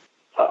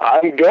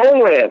 I'm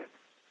going.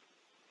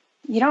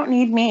 You don't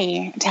need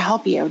me to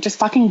help you. Just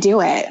fucking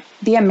do it.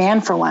 Be a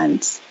man for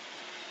once.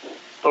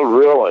 Oh,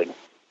 really?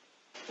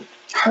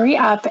 Hurry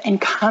up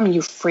and come,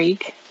 you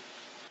freak.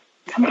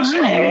 Come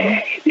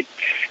on.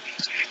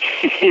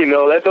 You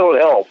know, that don't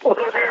help.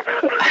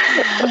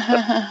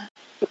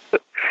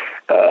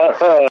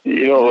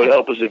 You know, it would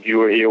help us if you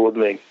were here with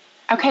me.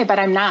 Okay, but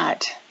I'm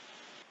not.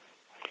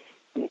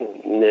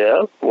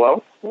 Yeah,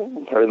 well,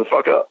 hurry the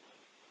fuck up.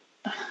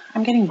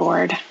 I'm getting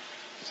bored.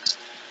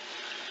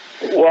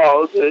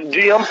 Well,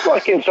 gee, I'm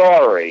fucking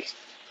sorry.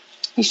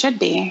 You should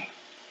be.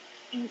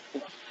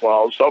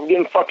 Well, stop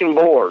getting fucking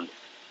bored.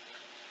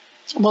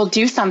 We'll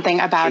do something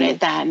about it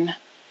then.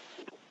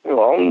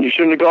 Well, you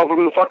shouldn't have called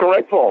from the fucking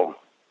rec phone.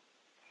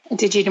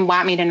 Did you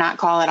want me to not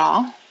call at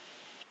all?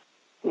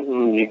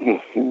 You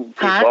can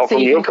huh? So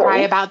you can cry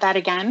about that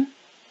again?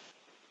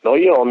 No,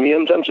 you know me,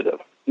 I'm sensitive.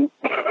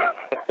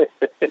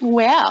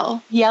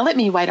 Well, yell at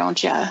me, why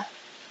don't you?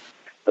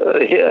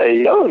 Yeah,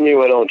 yell at me,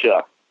 why don't you?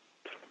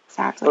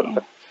 Exactly.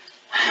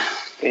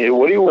 Hey,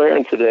 what are you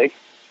wearing today?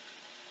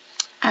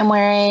 I'm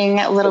wearing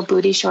little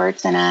booty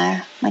shorts and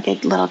a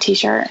little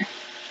t-shirt.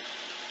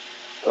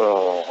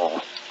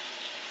 Oh.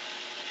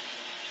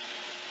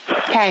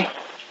 Okay.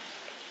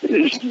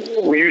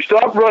 Will you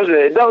stop rushing?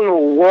 It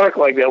doesn't work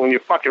like that when you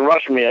fucking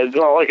rush me. It's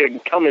not like I can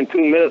come in 2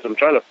 minutes. I'm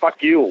trying to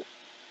fuck you.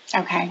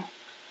 Okay.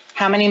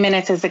 How many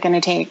minutes is it going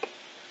to take?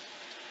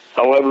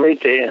 However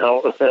it takes.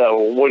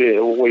 What do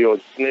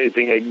you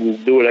think I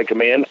can do it at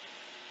command?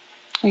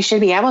 You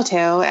should be able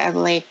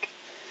to.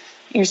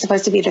 You're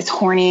supposed to be this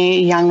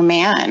horny young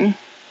man,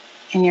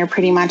 and you're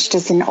pretty much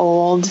just an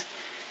old,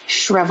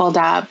 shriveled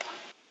up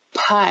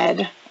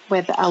pud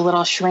with a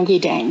little shrinky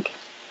dink.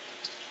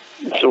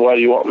 So why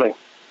do you want me?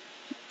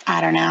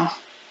 I don't know.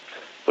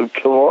 Well,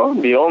 come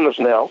on, be honest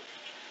now.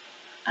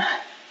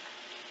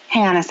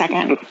 Hang on a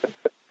second.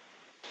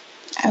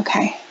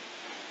 Okay.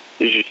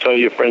 Did you tell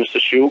your friends to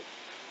shoot?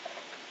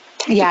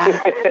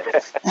 Yeah.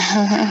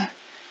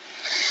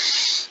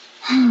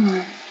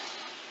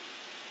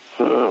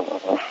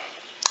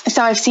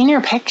 So I've seen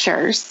your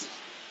pictures.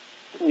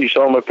 You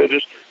saw my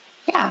pictures?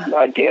 Yeah.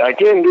 I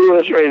can't do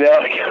this right now.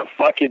 I can't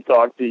fucking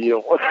talk to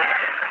you.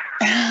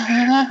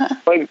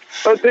 I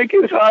think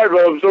it's hard,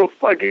 but I'm so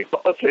fucking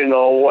frustrated,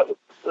 what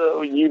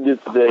you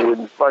did today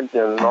and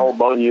fucking all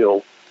about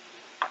you.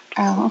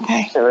 Oh,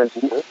 okay. And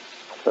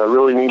I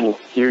really need to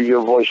hear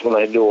your voice when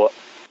I do it.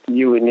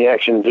 You in the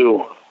action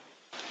too.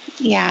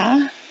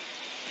 Yeah.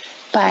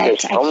 But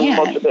tell me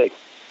about today.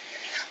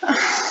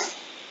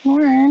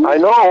 Lorne. I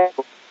know.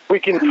 We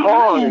can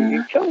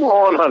talk. Come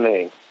on,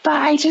 honey. But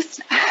I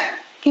just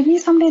give me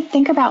something to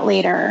think about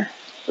later.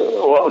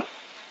 Well,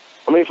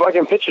 how many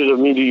fucking pictures of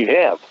me do you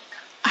have?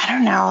 I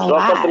don't know. It's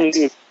not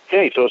something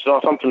okay, so it's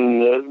not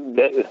something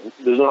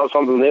there's not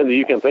something there that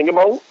you can think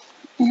about?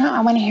 No,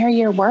 I want to hear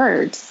your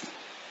words.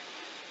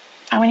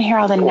 I want to hear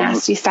all the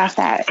nasty stuff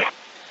that you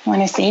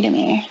want to say to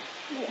me.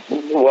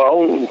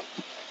 Well,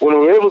 when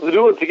we're able to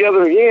do it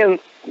together again,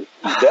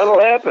 that'll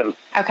happen.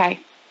 Okay.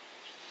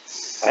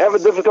 I have a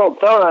difficult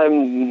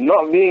time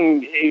not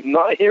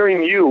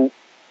hearing you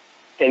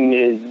and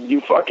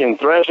you fucking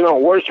thrashing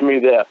out words to me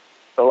that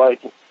are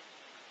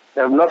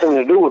have nothing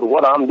to do with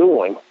what I'm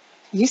doing.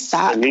 You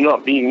suck. And me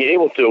not being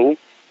able to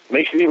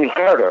makes it even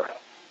harder.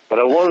 But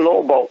I want to know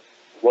about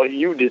what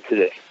you did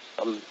today.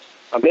 I'm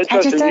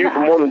interested in you for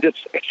more than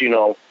just sex,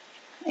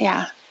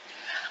 Yeah.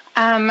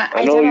 I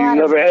know you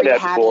never had that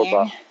before,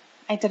 but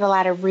I did a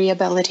lot of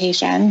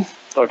rehabilitation.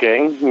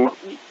 Okay.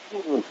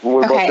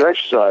 What about your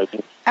exercise?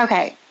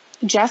 Okay.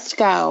 Just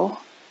go.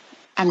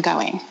 I'm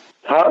going.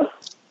 Huh?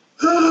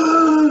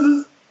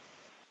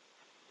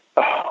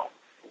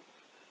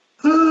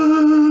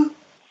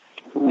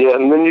 Yeah,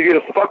 and then you get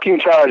a fucking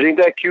charge. Ain't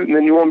that cute? And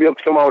then you won't be able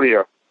to come out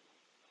here.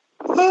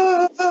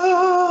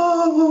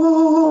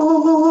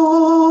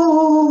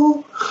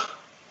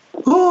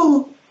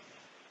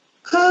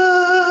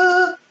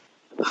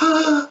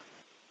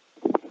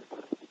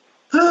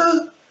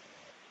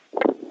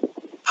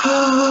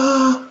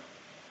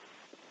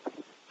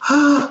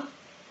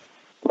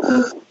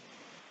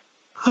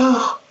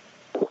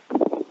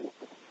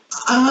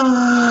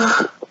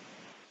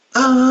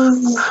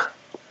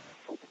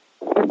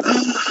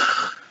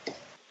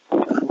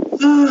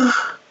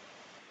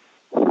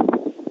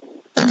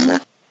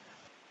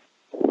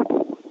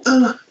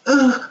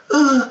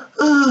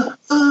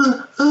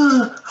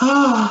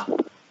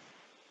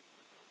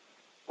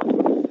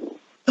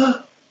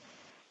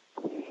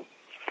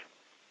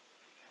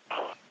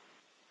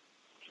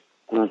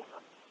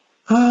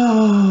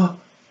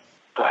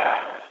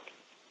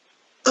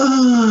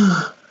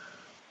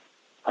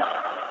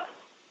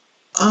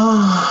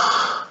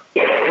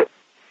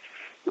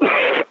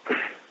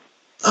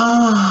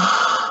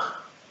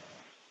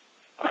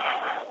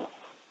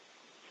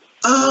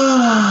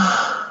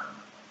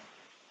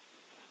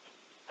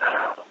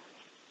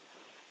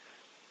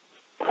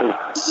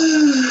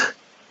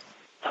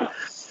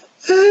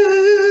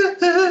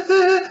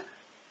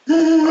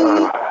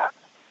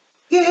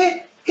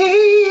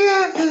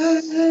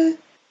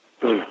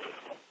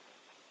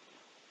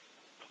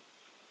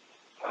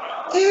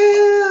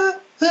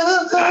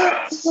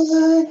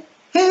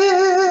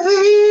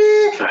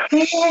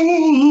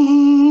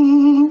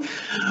 Ooh.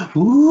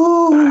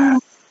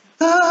 Ooh.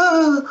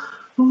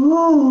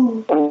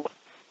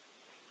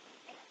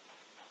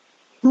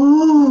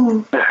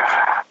 Ooh.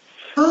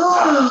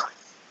 Oh.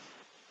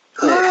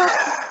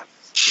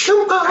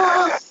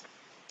 Shuma.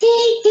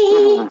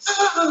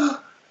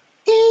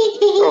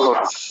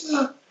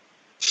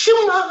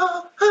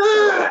 Shuma.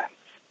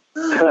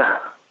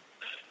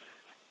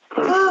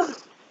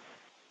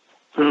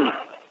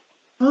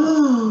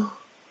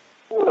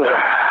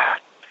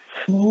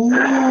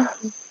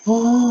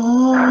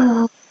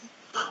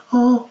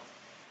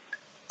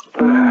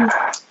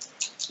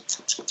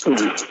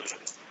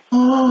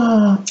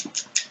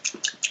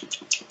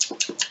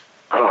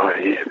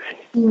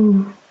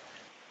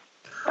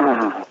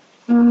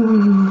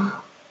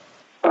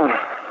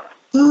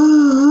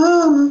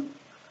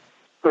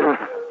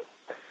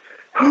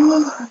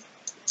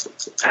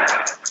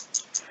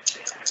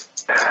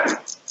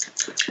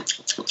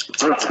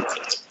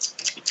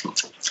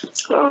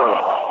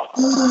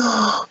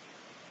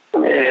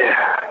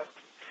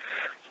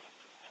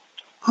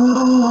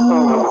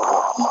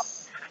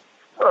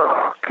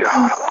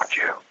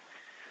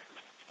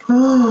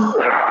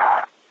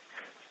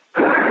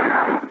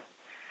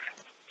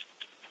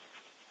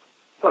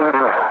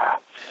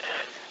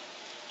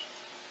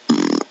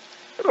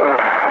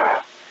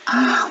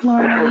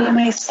 Lorne, are you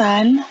my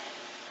son?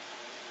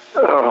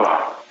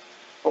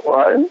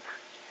 What?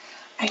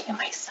 Are you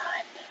my son?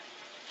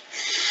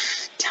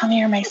 Tell me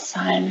you're my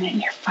son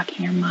and you're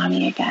fucking your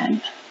mommy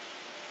again.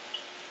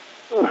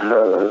 I'm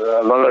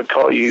not going to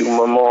call you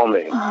my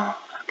mommy. Oh,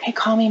 okay,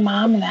 call me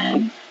mom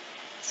then.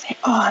 Say,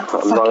 oh, I'm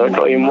not going to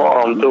call you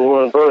mom to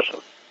one person.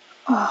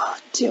 Oh,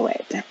 do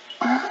it.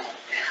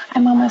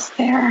 I'm almost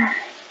there.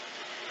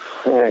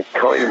 Yeah,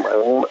 call you my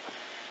woman.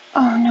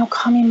 Oh, no,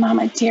 call me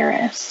Mama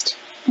Dearest.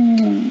 Call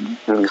me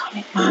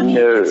Mommy.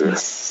 No. It makes me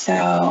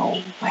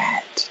so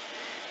wet.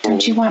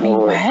 Don't you want me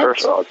wet?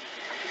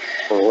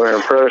 When we're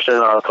in person,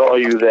 I'll call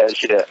you that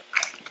shit.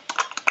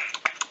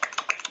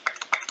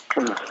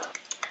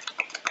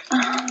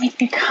 Oh, make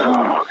me come.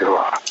 Oh,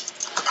 God.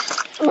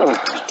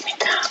 Make me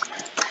come.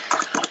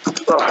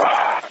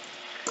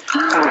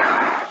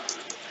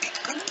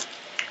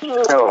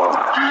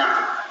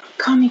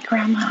 Call me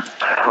Grandma.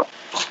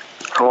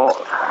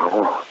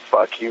 Oh,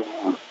 fuck you,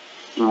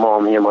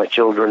 Mommy of my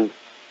children.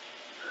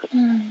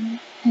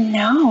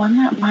 No, I'm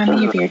not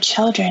Mommy of your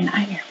children.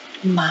 I'm your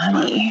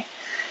Mommy.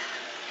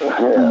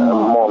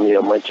 Mommy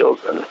of my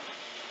children.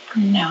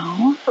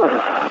 No.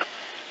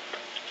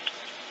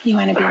 You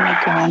want to be my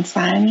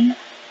grandson?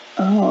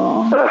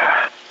 Oh,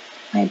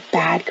 my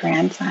bad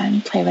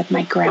grandson. Play with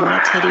my grandma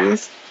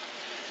titties.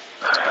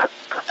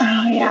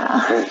 Oh,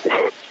 yeah.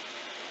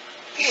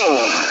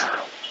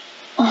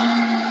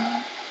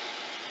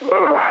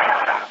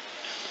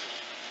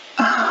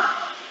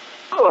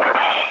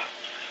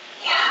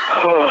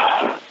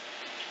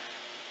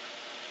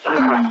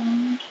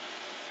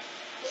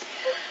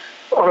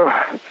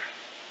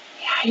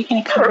 Yeah, you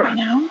gonna come right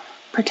now?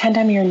 Pretend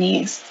I'm your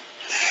niece.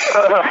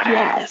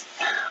 Yes.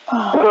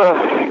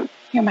 Oh,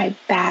 you're my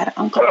bad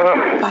uncle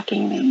for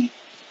fucking me.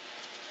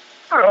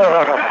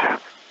 Yeah.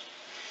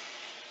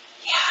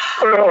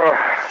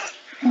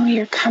 Oh,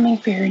 you're coming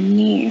for your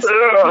niece.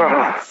 Oh,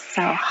 that's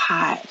so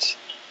hot.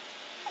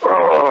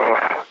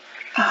 Oh,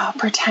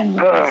 pretend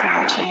Willie's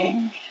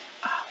watching.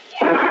 Oh,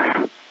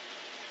 yeah.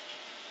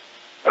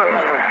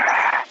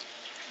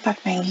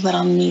 Fuck my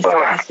little niece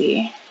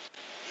pussy.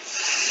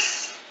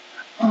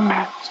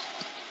 Oh.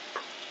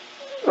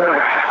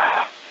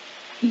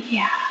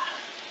 Yeah.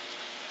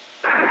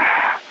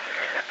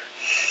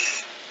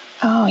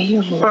 Oh,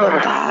 you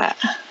love that.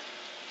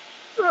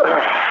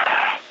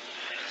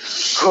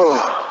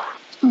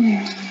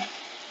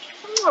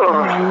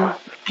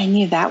 I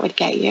knew that would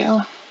get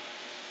you.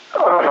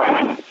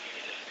 Oh.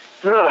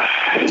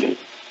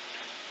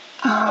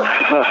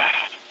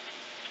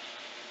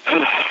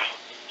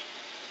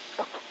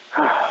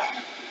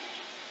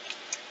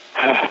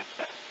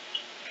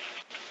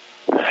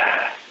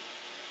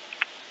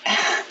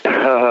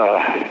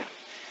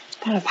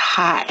 That was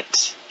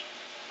hot.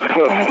 That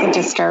wasn't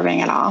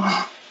disturbing at all.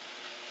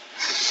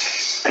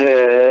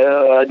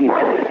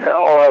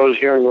 All I was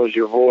hearing was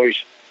your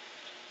voice.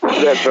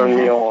 That turned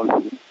me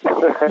on.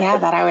 Yeah,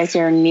 that I was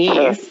your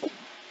niece.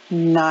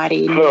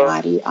 Naughty,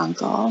 naughty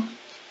uncle.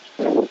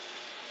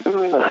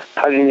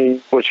 I didn't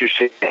know what you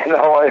said.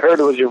 All I heard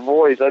was your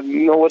voice. I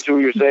didn't know what you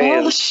were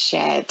saying.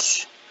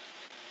 Bullshit.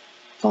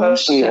 I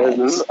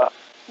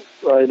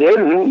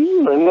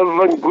didn't. I never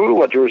fucking clue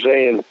what you were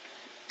saying.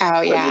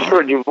 Oh, yeah. I just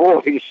heard your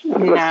voice.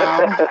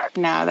 No,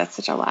 that's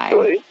such a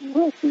lie.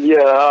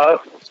 Yeah.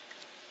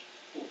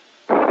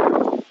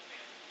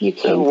 You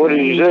came. What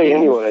did you say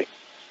anyway?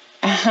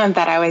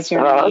 That I was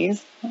your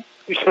niece.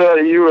 You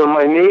said you were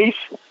my niece?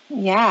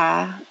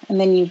 Yeah, and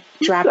then you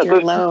dropped your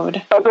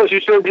load. I thought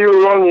you said you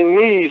were on your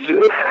knees.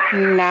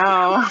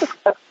 No.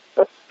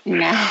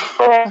 No.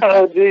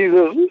 Oh,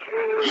 Jesus.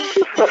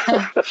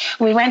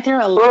 We went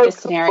through a lot of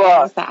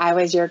scenarios that I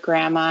was your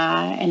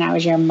grandma and I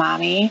was your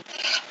mommy.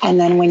 And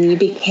then when you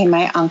became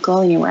my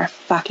uncle and you were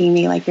fucking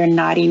me like your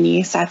naughty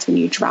niece, that's when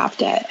you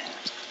dropped it.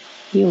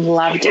 You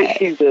loved it.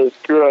 Jesus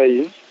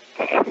Christ.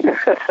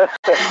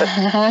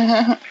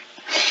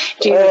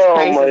 Jesus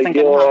Christ my isn't going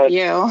to help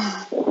you.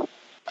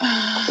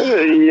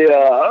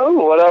 Yeah,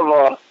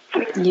 whatever.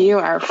 You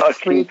are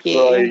Fucking freaky.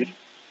 Christ.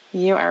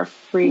 You are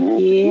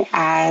freaky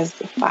as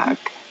fuck.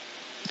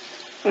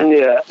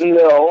 Yeah,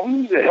 no,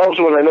 it helps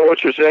when I know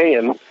what you're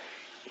saying.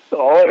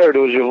 All I heard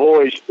was your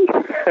voice.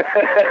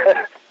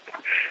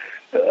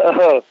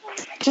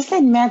 Just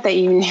admit that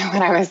you knew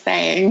what I was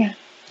saying.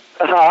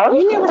 Huh?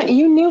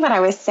 You knew what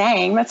I was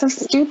saying. That's so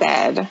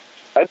stupid.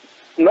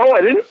 No,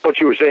 I didn't know what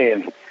you were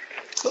saying.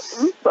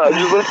 I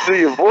just listened to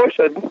your voice.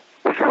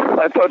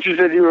 I thought you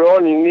said you were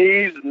on your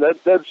knees, and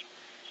that's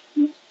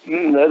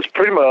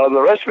pretty much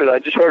the rest of it. I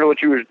just heard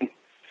what you were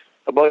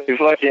about your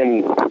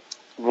fucking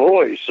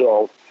voice,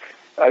 so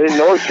I didn't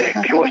know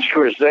exactly what you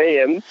were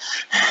saying.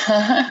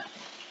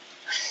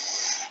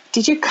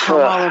 Did you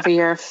come all over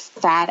your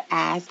fat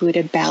ass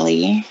booted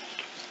belly?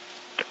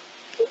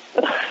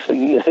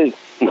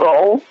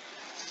 No.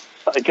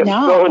 I kept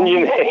spelling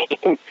your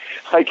name.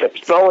 I kept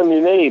spelling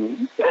your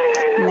name.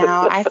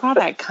 No, I saw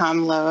that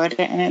cum load,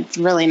 and it's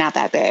really not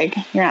that big.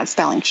 You're not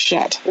spelling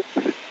shit.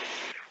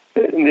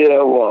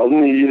 Yeah, well,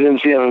 you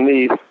didn't see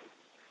underneath.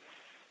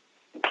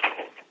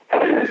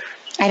 I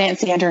didn't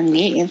see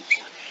underneath.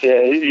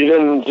 Yeah, you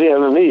didn't see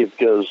underneath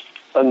because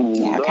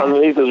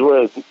underneath is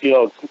where,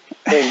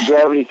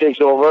 gravity takes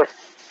over.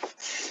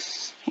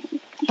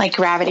 Like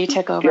gravity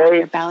took over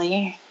your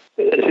belly?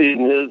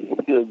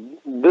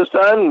 This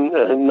time,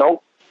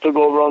 nope, took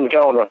over on the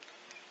counter.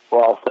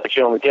 Well,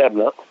 actually on the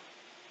cabinet.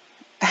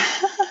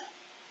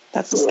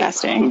 That's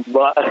disgusting.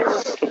 But,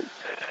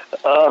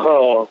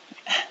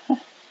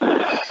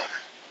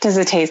 does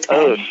it taste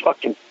good?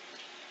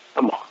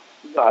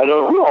 I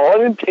don't know. I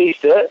didn't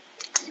taste it.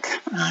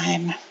 Come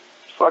on.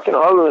 It's fucking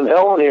hotter than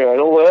hell in here. I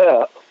know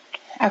that.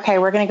 Okay,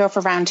 we're going to go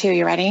for round 2.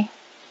 You ready?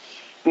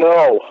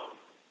 No.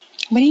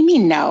 What do you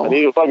mean, no? I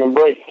need a fucking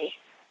break.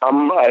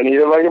 I need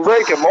a fucking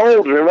break. I'm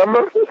old,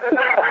 remember?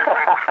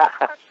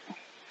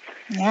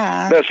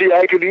 Yeah. Now, see,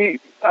 I could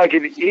eat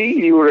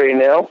you right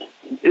now.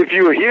 If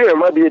you were here, it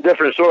might be a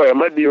different story. I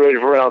might be ready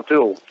for round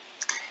 2.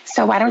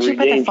 So why don't you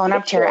put the phone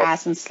up to your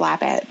ass and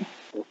slap it?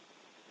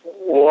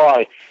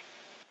 Why?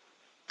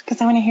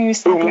 Because I want to hear you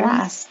slap your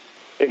ass.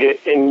 Okay,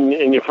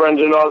 and your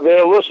friends are not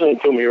there listening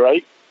to me,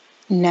 right?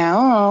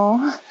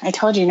 No. I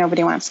told you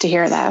nobody wants to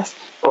hear this.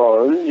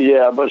 Oh,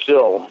 yeah, but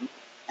still.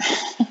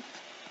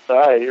 All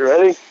right, you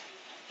ready?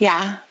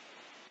 Yeah.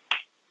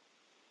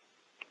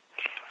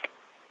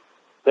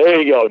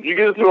 There you go. Did you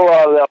get through a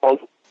lot of that one?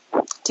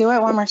 Do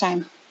it one more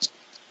time.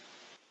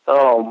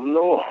 Oh,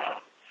 no.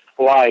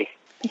 Why?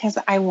 Because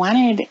I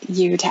wanted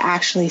you to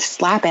actually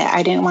slap it.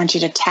 I didn't want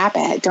you to tap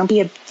it. Don't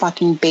be a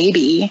fucking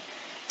baby.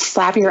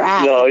 Slap your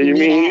ass. No, you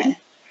mean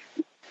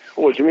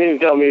what you mean to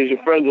tell me is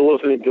your friends are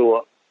listening to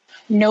it.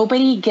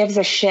 Nobody gives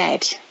a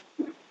shit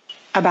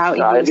about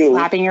you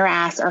slapping your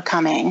ass or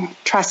coming.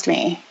 Trust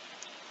me.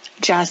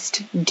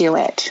 Just do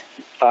it.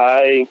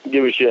 I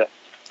give a shit.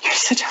 You're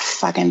such a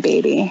fucking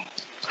baby.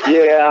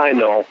 Yeah, I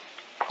know.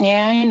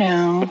 Yeah, I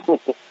know.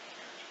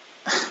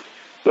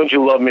 Don't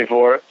you love me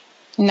for it?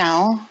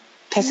 No.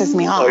 Pisses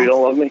me off. Oh, you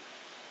don't love me?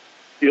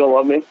 You don't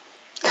love me?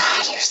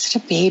 God, you're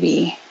such a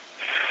baby.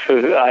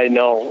 I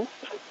know.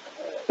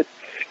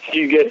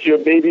 You get your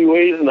baby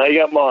ways and I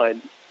got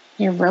mine.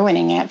 You're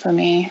ruining it for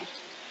me.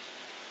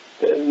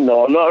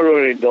 No, I'm not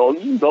ruining it.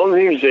 Don't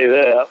even say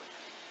that.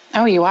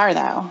 Oh, you are,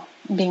 though.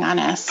 I'm being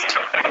honest.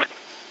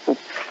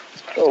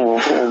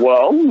 Oh,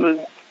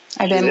 well.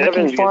 I've been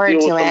looking forward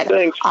to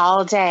it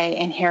all day,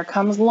 and here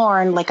comes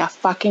Lorne like a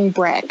fucking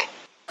brick.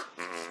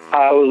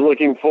 I was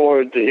looking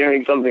forward to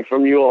hearing something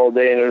from you all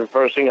day, and the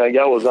first thing I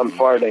got was I'm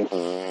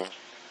farting.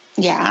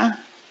 Yeah.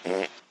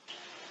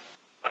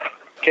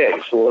 Okay,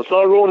 so let's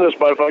not ruin this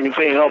by fucking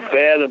saying how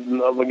bad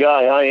of a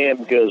guy I am,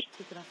 because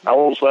I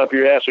won't slap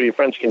your ass so your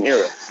friends can hear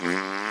it.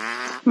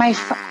 Like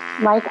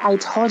I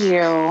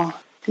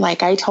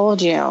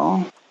told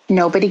you,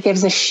 nobody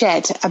gives a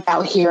shit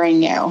about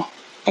hearing you,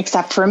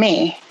 except for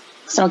me.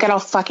 So don't get all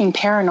fucking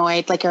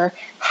paranoid like your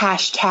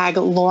hashtag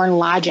Lorne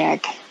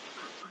logic.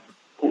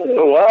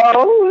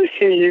 Well,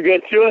 you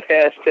get your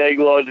hashtag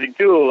logic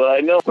too, I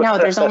know. No,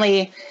 there's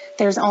only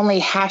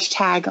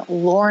hashtag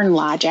Lorne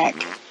logic.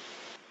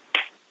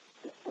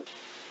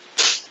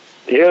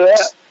 You hear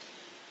that?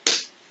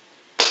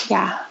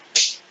 Yeah.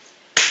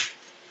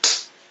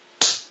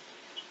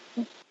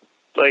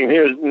 So I can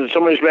hear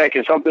somebody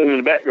smacking something in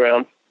the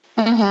background.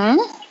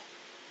 Mm-hmm.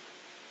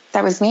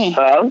 That was me.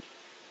 Huh?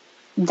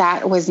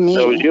 That was me.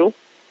 That was you?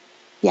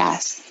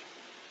 Yes.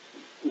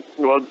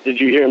 Well, did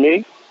you hear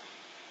me?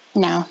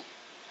 No.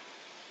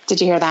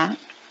 Did you hear that?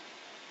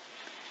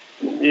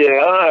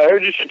 Yeah, I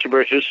heard you shit your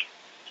britches.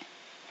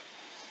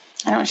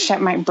 I don't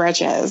shit my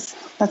britches.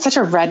 That's such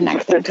a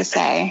redneck thing to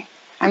say.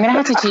 I'm going to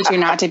have to teach you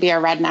not to be a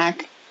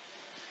redneck.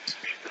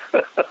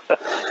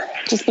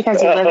 Just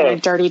because you live in a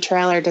dirty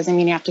trailer doesn't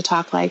mean you have to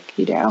talk like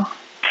you do.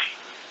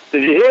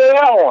 Did you hear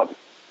that one?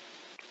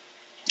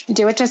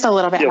 Do it just a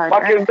little bit You harder.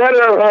 fucking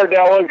better have heard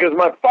that one because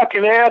my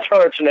fucking ass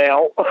hurts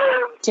now.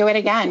 Do it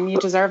again. You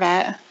deserve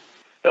it.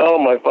 Oh,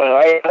 my fucking...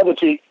 I have a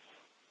cheek.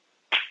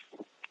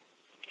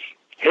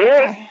 Hear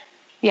it? Okay.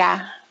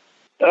 Yeah.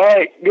 All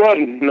right, good.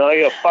 Now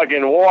I gotta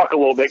fucking walk a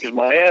little bit because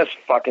my ass is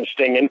fucking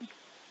stinging.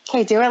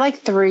 Okay, do it like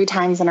 3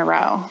 times in a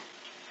row.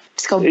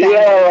 Just go bang,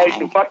 Yeah, bang,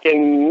 bang.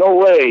 fucking no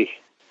way.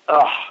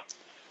 Ugh.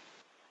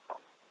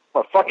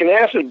 My fucking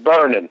ass is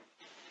burning.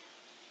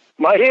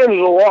 My hand is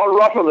a lot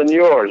rougher than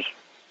yours.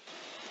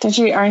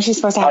 Aren't you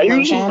supposed to have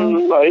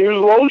lotion? I use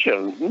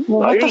lotion.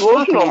 Well, I what the use fuck,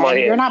 lotion on my man?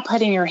 hands. You're not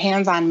putting your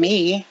hands on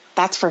me.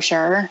 That's for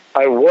sure.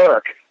 I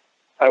work.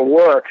 Did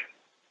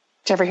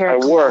you ever hear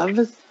of work.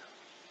 gloves?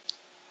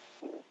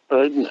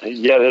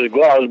 Yeah, there's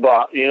gloves,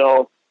 but, you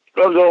know,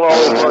 gloves don't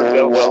always work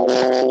that well.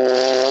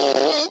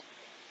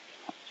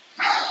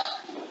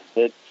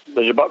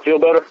 Does your butt feel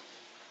better?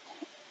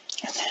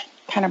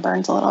 Kind of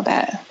burns a little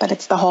bit, but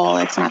it's the hole.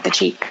 It's not the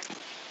cheek.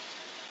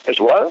 It's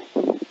what?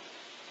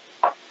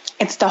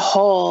 It's the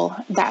hole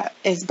that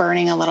is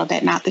burning a little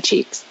bit, not the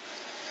cheeks.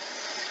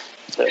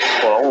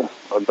 Well,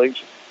 I'd like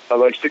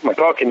to stick my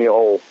cock in the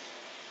hole.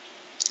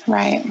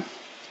 Right.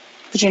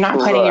 But you're not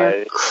putting your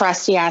Right.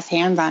 crusty ass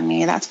hands on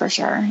me, that's for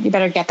sure. You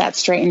better get that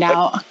straightened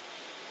out.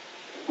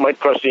 My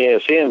crusty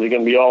ass hands are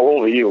going to be all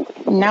over you.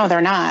 No,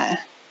 they're not.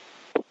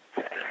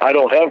 I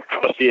don't have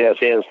crusty ass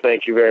hands,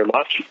 thank you very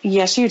much.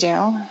 Yes, you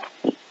do.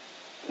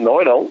 No,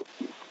 I don't.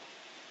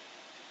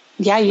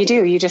 Yeah, you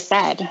do. You just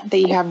said that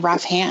you have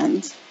rough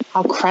hands,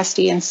 all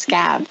crusty and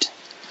scabbed.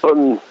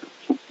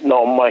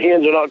 No, my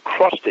hands are not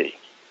crusty.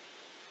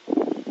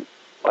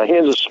 My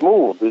hands are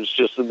smooth. It's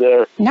just that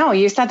they're No,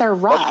 you said they're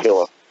rough.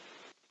 muscular.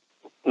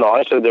 No,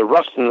 I said they're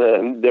rough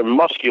and they're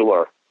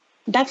muscular.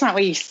 That's not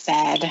what you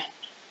said.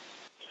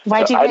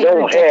 Why'd you I get your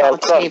don't dick all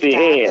have crusty taped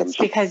up? hands. It's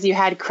because you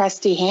had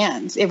crusty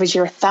hands. It was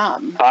your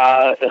thumb.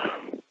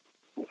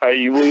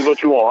 You believe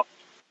what you want.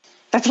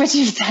 That's what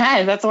you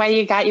said. That's why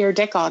you got your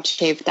dick all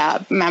shaved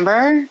up.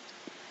 Remember?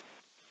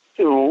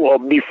 Well,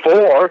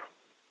 before,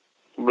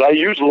 but I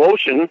use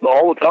lotion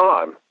all the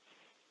time.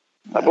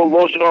 I put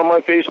lotion on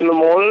my face in the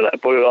morning. I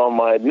put it on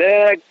my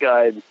neck.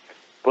 I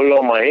put it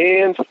on my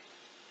hands.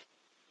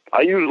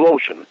 I use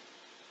lotion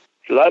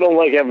because I don't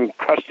like having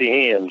crusty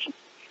hands.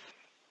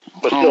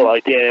 But still,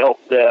 I can't help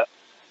that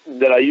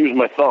I use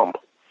my thumb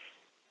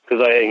because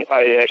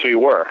I actually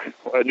work.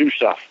 I do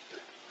stuff.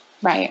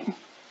 Right.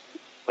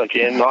 I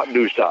can't not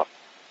do stuff.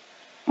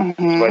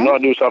 Mm-hmm. If I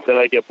not do stuff, then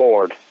I get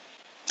bored.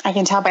 I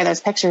can tell by those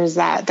pictures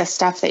that the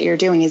stuff that you're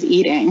doing is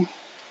eating.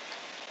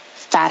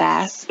 Fat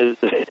ass.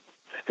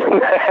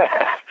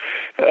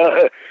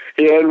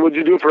 Yeah, and what'd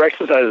you do for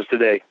exercises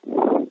today?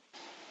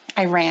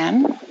 I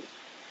ran.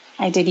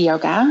 I did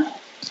yoga.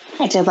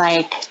 I did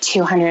like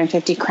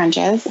 250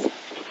 crunches.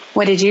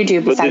 What did you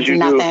do besides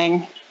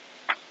nothing?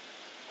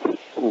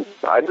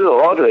 I did a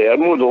lot today. I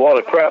moved a lot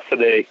of crap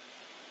today.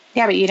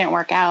 Yeah, but you didn't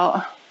work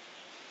out.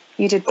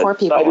 You did poor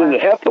people I didn't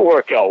have to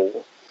work out.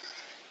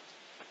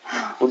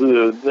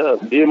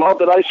 The amount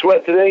that I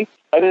sweat today,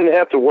 I didn't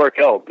have to work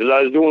out because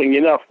I was doing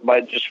enough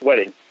by just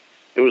sweating.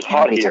 It was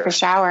hot You here. took a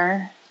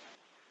shower.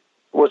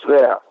 What's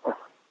that?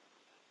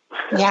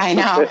 Yeah, I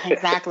know.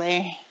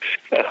 Exactly.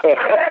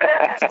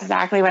 That's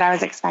exactly what I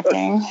was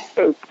expecting.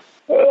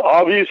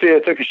 Obviously, I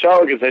took a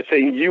shower because I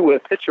sent you a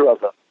picture of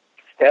them,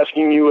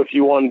 asking you if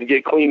you wanted to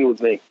get clean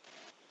with me.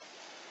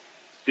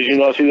 Did you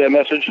not see that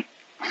message?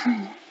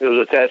 It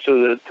was attached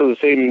to the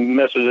same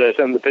message that I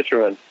sent the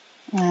picture in.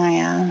 Oh,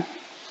 yeah.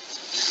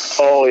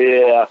 Oh,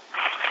 yeah.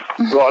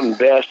 Rotten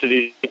bastard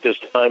he ate this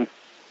time.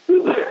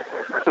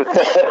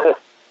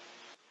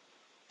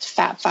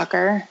 Fat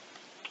fucker.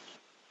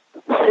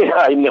 Yeah,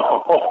 I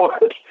know.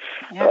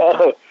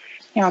 Yeah.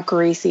 You're all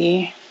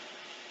greasy.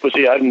 But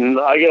see, I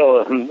get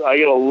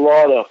a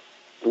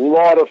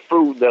lot of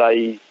fruit that I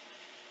eat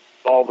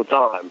all the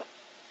time,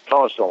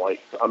 constantly.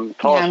 I'm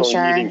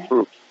constantly eating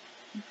fruit.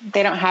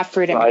 They don't have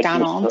fruit at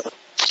McDonald's.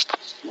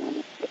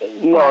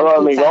 No, not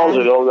at McDonald's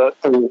at all.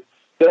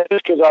 That's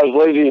just because I was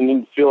lazy and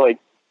didn't feel like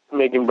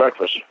making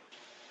breakfast.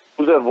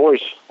 Who's that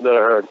voice that I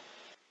heard?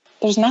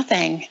 There's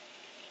nothing.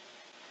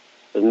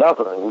 There's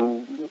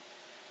nothing.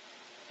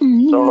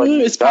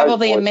 It's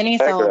probably a mini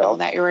syllable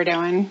that you were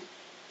doing.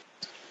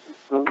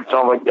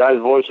 Sound like guy's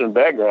voice in the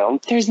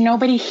background. There's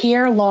nobody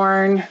here,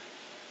 Lorne.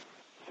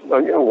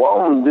 Okay,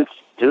 well, it's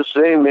just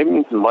saying maybe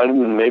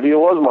it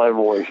was my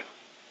voice.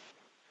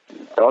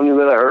 Telling you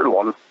that I heard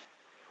one.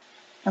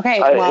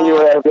 Okay,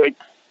 Anyway,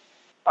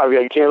 I've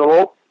got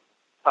cantaloupe,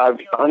 I've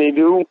got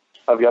honeydew,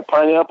 I've got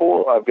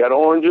pineapple, I've got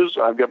oranges,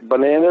 I've got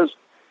bananas,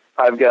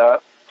 I've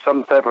got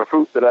some type of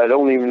fruit that I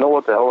don't even know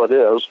what the hell it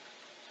is.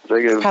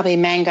 It's probably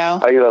mango.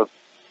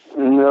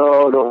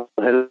 No,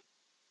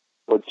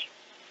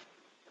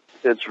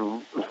 it's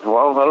well,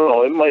 I don't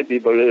know, it might be,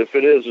 but if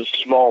it is, it's a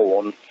small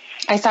one.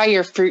 I saw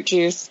your fruit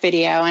juice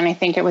video, and I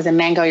think it was a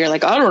mango. You're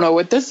like, I don't know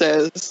what this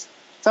is.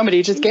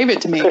 Somebody just gave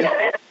it to me.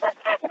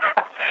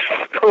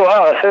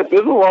 Wow,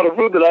 there's a lot of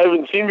food that I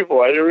haven't seen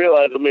before. I didn't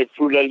realize they make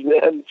food I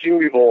hadn't seen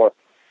before.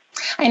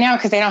 I know,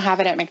 because they don't have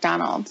it at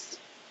McDonald's.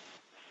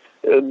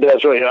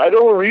 That's right. I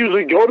don't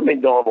usually go to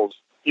McDonald's.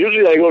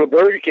 Usually I go to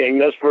Burger King.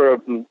 That's for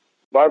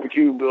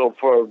barbecue,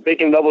 for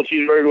bacon double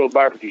cheeseburger with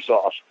barbecue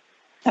sauce.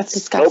 That's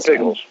disgusting. No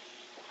pickles.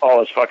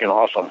 Oh, it's fucking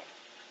awesome.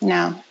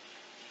 No.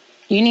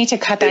 You need to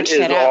cut that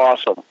shit out. It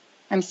is awesome.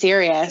 I'm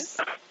serious.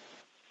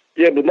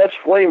 Yeah, but that's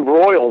flame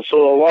broiled,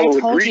 so a lot of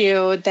the grease. I told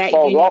you that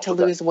you need to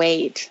lose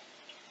weight.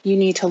 You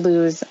need to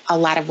lose a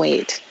lot of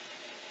weight.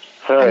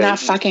 Right. I'm not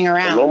fucking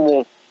around.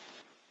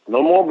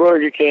 No more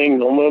Burger King,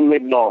 no more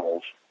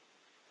McDonald's.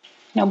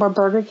 No more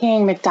Burger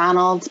King,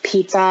 McDonald's,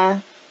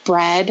 pizza,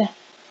 bread.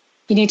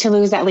 You need to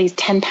lose at least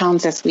 10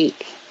 pounds this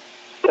week.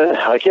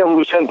 I can't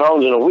lose 10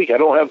 pounds in a week. I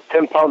don't have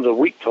 10 pounds a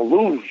week to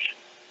lose.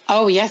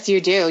 Oh, yes, you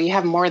do. You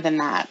have more than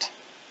that.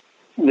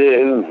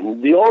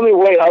 The only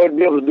way I would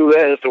be able to do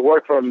that is to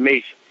work for a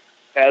mason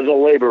as a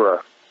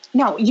laborer.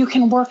 No, you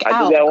can work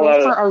out.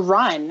 Go for a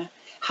run.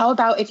 How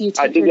about if you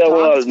take your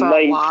dogs for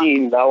a walk? I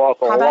did that when I was 19. I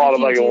lost a lot of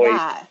fucking weight.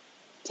 That?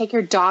 Take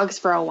your dogs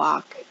for a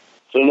walk.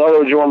 So in other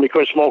words, you want me to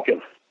quit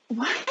smoking?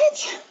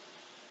 What?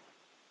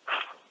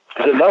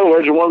 In other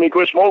words, you want me to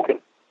quit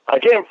smoking? I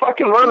can't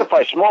fucking run if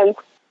I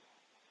smoke.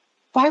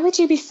 Why would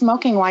you be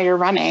smoking while you're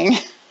running?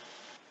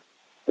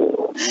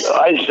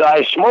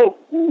 I smoke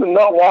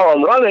not while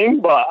I'm running,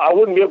 but I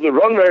wouldn't be able to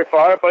run very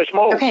far if I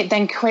smoked. Okay,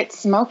 then quit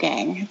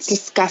smoking. It's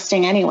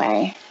disgusting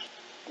anyway.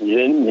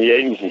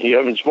 You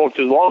haven't smoked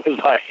as long as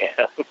I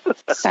have.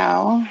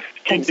 So,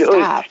 then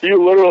stop.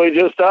 You literally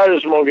just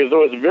started smoking,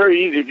 so it's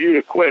very easy for you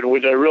to quit,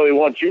 which I really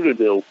want you to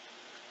do.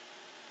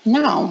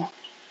 No.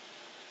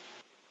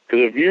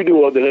 Because if you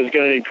do it, then it's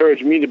going to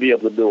encourage me to be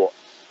able to do it.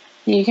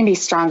 You can be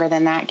stronger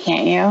than that,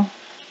 can't you?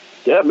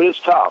 Yeah, but it's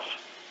tough.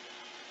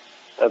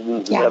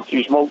 After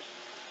you smoke,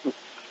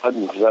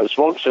 I've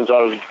smoked since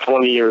I was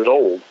 20 years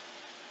old,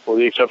 with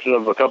the exception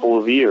of a couple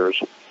of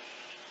years.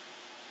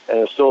 And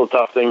it's still a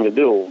tough thing to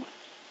do.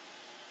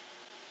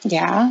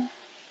 Yeah.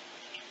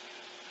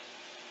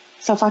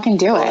 So fucking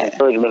do it.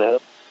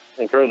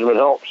 Encouragement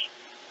helps.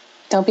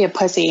 Don't be a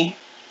pussy.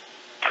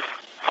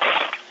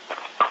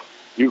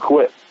 You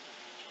quit.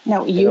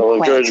 No, you quit.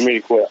 Encourage me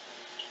to quit.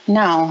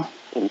 No.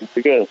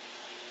 Because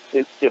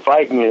if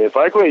I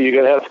quit, you're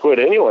gonna have to quit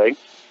anyway.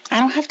 I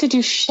don't have to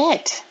do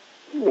shit.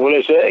 What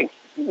I say?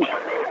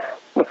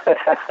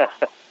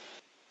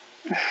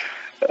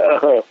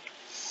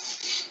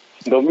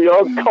 Don't be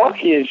all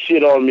cocky and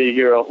shit on me,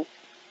 girl.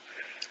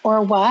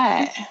 Or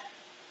what?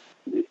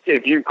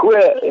 If you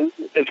quit,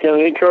 it's going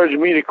to encourage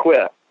me to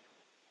quit.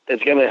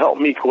 It's going to help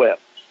me quit.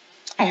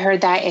 I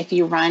heard that if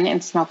you run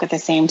and smoke at the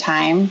same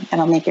time,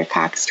 it'll make your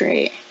cock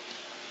straight.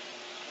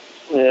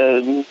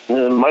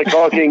 My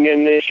cock ain't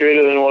getting any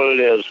straighter than what it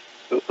is.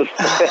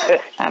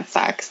 That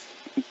sucks.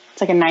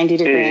 It's like a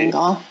 90-degree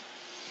angle.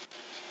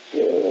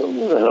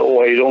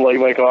 Why, you don't like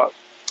my cock?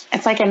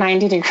 It's like a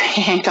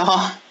 90-degree angle.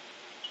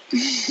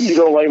 You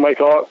don't like my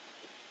cock?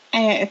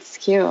 It's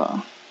cute.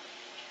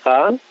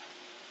 Huh?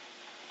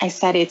 I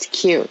said it's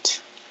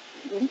cute.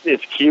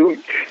 It's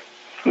cute?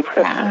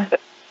 Yeah.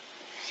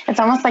 It's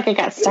almost like it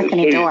got stuck in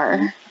a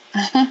door.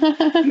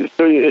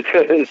 So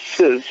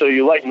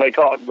you like my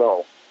cock,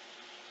 though?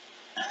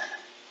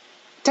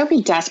 Don't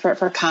be desperate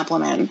for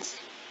compliments.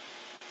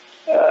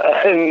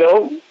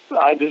 No,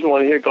 I just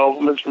want to hear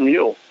compliments from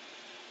you.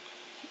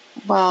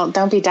 Well,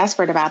 don't be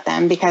desperate about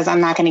them because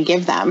I'm not going to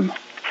give them.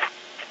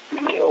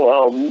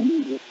 Well,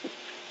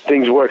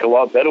 things work a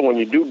lot better when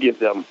you do give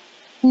them.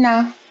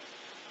 No.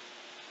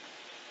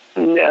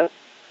 Yeah.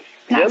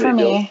 Not for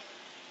me.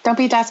 Don't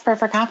be desperate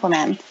for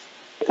compliments.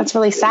 That's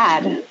really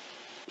sad.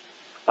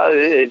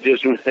 It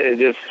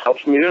just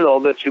helps me to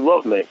know that you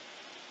love me.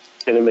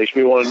 And it makes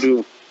me want to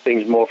do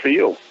things more for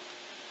you.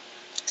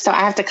 So I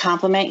have to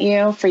compliment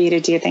you for you to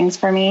do things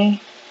for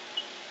me?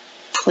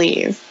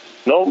 Please.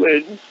 No,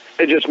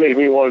 it just makes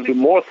me want to do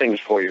more things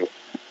for you.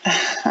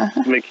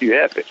 To make you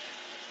happy.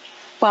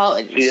 Well,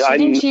 see, I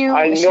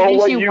know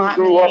what you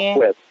grew up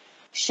with.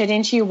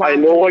 Shouldn't you want I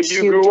know what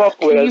you grew up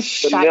with,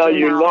 but now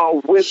you're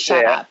not with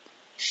that. Up.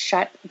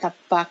 Shut the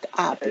fuck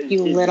up,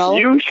 you little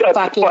you shut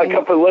fucking the fuck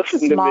up and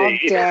listen to small me.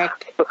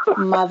 dick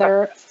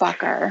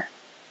motherfucker.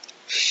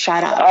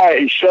 Shut up. All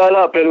right, shut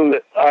up. All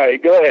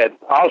right, go ahead.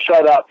 I'll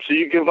shut up so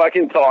you can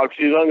fucking talk.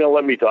 So you're not going to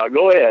let me talk.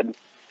 Go ahead.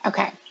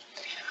 Okay.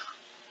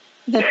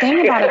 The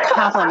thing about a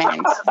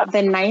compliment,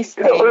 the nice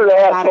thing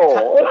about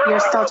you're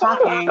still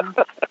talking.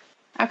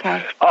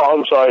 Okay. Oh,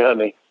 I'm sorry,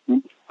 honey.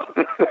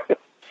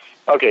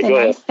 Okay, go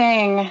ahead. The nice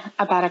thing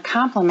about a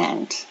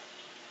compliment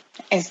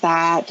is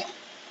that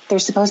they're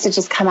supposed to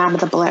just come out of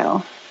the blue.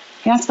 You're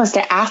not supposed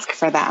to ask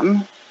for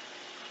them.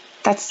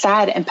 That's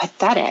sad and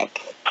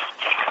pathetic.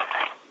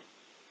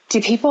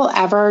 Do people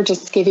ever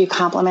just give you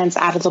compliments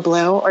out of the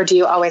blue, or do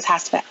you always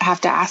have to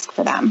ask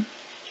for them?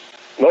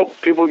 Nope,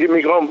 people give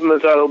me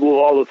compliments out of the blue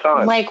all the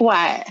time. Like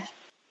what?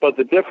 But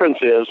the difference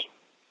is,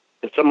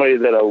 somebody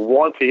that I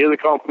want to hear the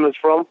compliments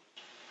from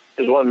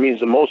is what means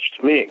the most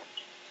to me.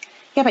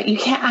 Yeah, but you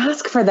can't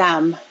ask for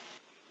them.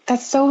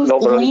 That's so No,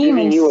 but I'm lame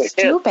giving and you a hint.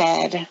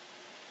 stupid.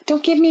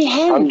 Don't give me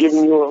hints.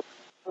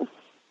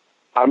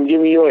 I'm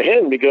giving you a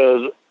hint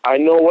because I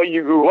know what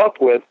you grew up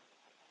with,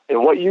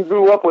 and what you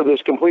grew up with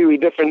is completely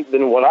different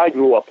than what I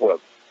grew up with.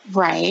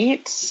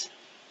 Right.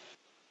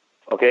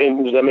 Okay,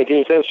 does that make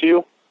any sense to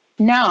you?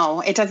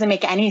 No, it doesn't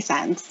make any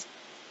sense.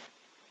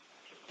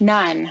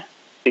 None.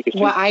 Because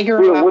What I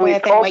grew up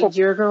with and what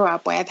you grew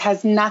up with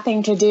has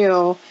nothing to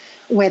do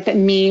with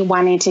me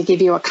wanting to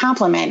give you a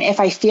compliment. If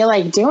I feel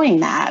like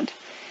doing that,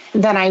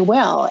 then I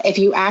will. If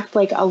you act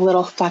like a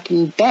little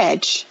fucking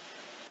bitch,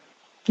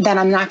 then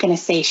I'm not going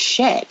to say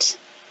shit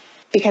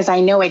because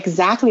I know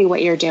exactly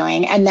what you're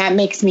doing and that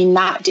makes me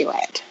not do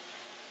it.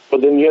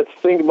 But then you have to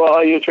think about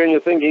how your train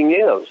of thinking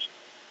is.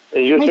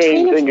 Is your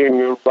train of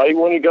thinking right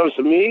when it comes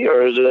to me,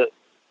 or is it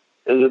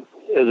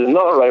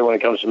not right when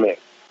it comes to me?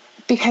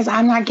 Because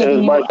I'm not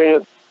giving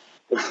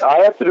I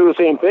have to do the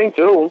same thing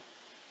too.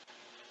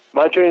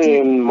 My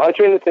train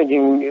of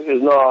thinking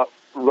is not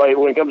right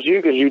when it comes to you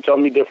because you tell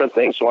me different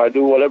things. So I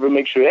do whatever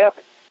makes you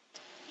happy.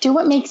 Do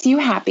what makes you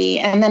happy,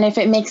 and then if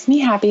it makes me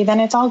happy, then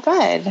it's all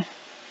good.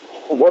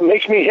 What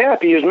makes me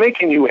happy is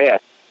making you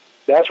happy.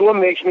 That's what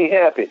makes me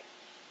happy.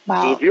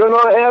 Wow. If you're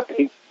not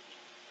happy,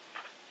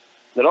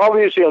 then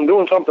obviously I'm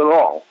doing something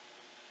wrong.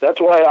 That's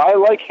why I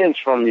like hints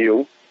from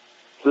you.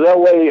 So that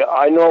way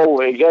I know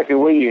exactly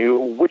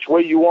which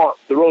way you want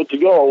the road to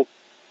go,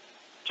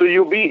 so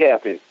you'll be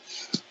happy.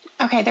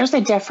 Okay, there's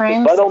a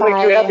difference. If I don't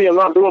make you happy, I'm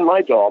not doing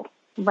my job.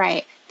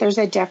 Right. There's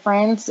a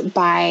difference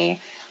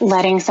by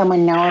letting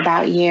someone know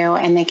about you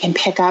and they can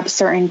pick up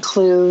certain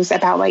clues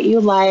about what you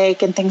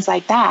like and things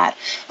like that.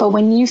 But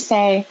when you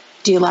say,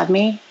 do you love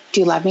me?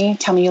 Do you love me?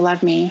 Tell me you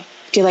love me.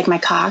 Do you like my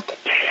cock?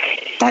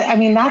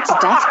 That's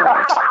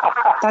desperate.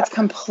 That's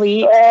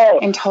complete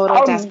and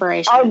total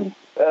desperation.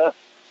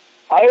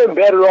 I am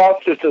better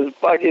off just to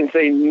fucking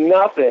say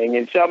nothing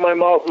and shut my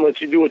mouth and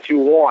let you do what you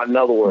want, in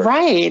other words.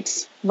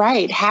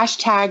 Right.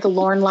 Hashtag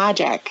Lorne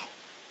Logic.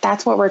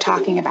 That's what we're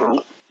talking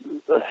about.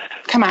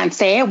 Come on,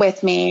 say it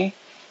with me.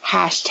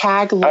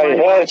 Hashtag Lorne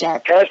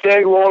Logic.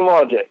 Hashtag Lorne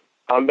Logic.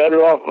 I'm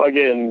better off,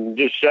 again,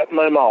 just shutting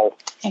my mouth.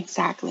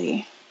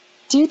 Exactly.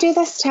 Do you do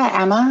this to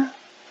Emma?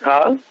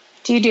 Huh?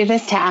 Do you do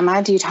this to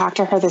Emma? Do you talk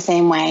to her the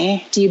same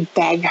way? Do you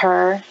beg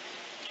her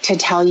to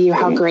tell you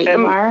how great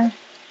you are?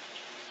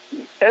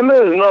 Emma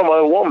is not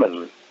my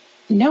woman.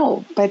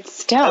 No, but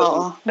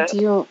still,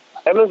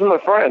 Emma's my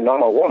friend, not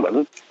my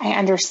woman. I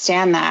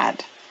understand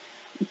that,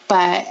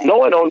 but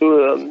no, I don't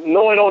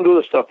do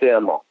the stuff to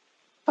Emma.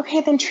 Okay,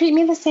 then treat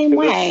me the same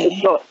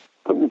way.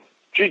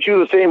 Treat you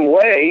the same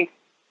way.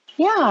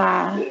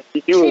 Yeah.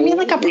 Treat me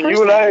like a person.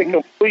 You and I are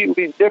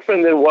completely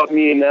different than what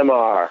me and Emma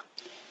are.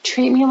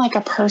 Treat me like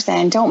a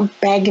person. Don't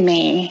beg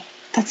me.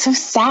 That's so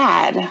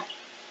sad.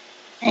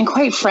 And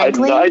quite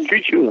frankly, I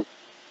treat you.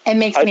 It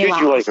makes me laugh. I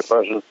treat you like a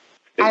person.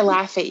 I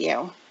laugh at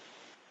you.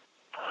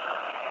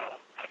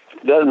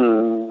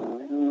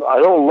 I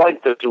don't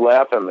like that you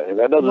laugh at me.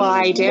 That doesn't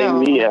I do.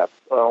 make me happy.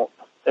 Well,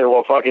 and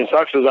what fucking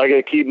sucks is I got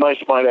to keep my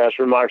smart ass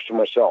remarks to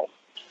myself.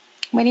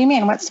 What do you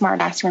mean? What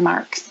smart ass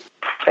remarks?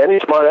 Any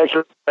smart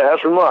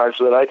ass remarks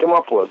that I come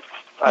up with,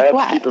 I have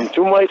to keep them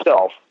to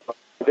myself.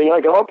 Anything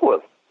I come up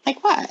with.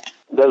 Like what?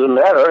 Doesn't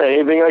matter.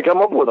 Anything I come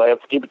up with, I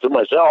have to keep it to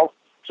myself.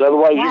 Because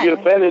otherwise you get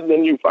offended, and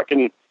then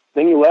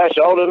you lash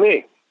out at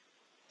me.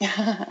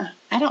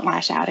 I don't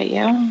lash out at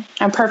you.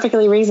 I'm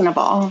perfectly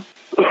reasonable.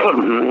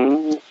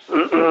 The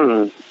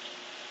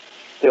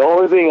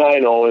only thing I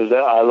know is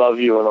that I love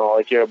you and all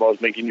I care about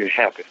is making you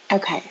happy.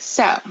 Okay,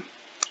 so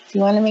if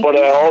you want to make me happy.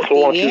 But I also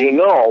want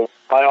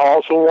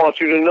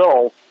you to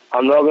know,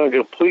 I'm not going to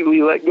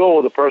completely let go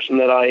of the person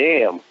that I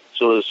am.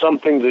 So there's some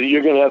things that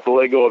you're going to have to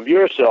let go of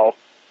yourself.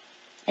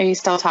 Are you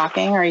still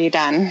talking or are you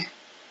done?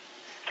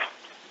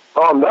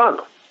 Oh, I'm done.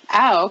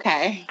 Oh,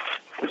 okay.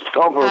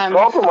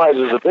 Compromise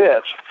is a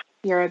bitch.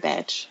 You're a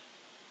bitch.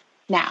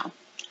 Now,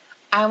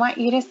 I want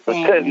you to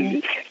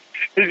sing.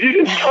 Did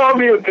you just call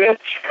me a bitch?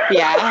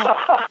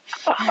 Yeah.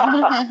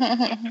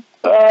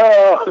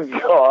 Oh,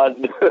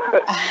 God.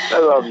 I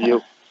love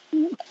you.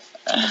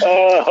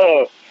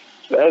 Oh,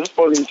 that's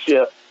funny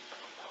shit.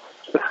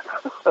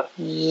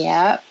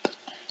 Yep.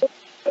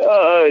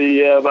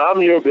 Yeah, but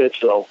I'm your bitch,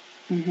 though.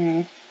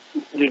 Mm-hmm.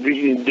 Just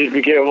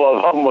be careful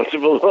of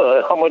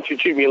how much you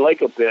treat me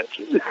like a bitch.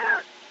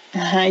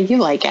 You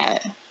like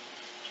it.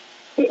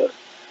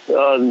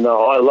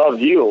 No, I love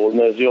you, and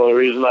that's the only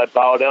reason I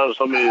bow down to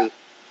some of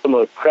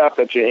the crap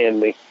that you hand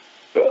me.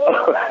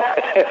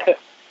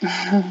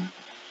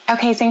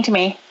 Okay, sing to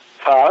me.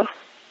 Huh?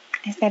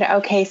 I said,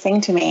 okay,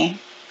 sing to me.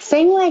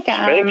 Sing like,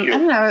 Thank you. I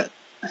don't know.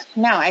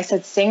 No, I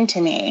said sing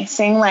to me.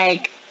 Sing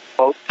like,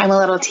 I'm a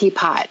little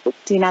teapot.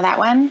 Do you know that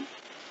one?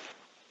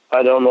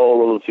 I don't know a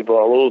little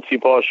teapot. A little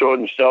teapot, short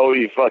and stout.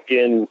 You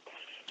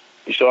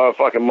saw a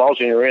fucking mouse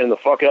and you ran the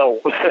fuck out.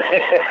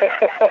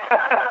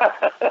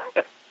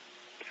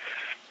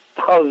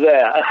 How's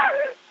that?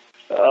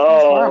 That's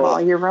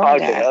horrible. You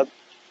ruined it.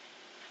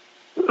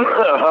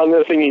 I'm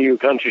going to sing you a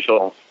country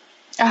song.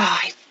 Oh,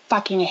 I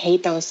fucking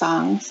hate those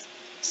songs.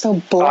 So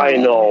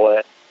boring. I know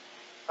it.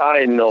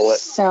 I know it.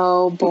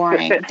 So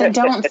boring. Then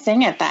don't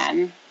sing it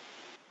then.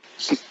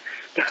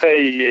 Yeah,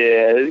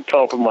 it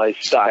compromise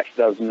stocks,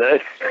 doesn't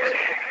it?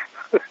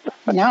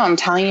 No, I'm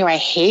telling you, I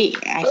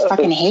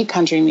fucking hate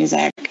country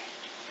music.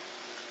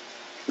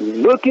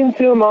 Look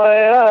into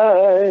my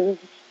eyes,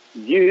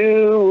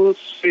 you will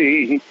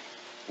see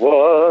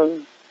what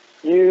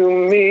you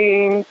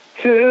mean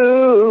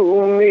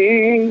to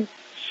me.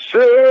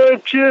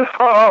 Search your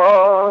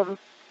heart,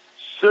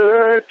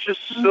 search your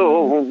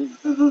soul.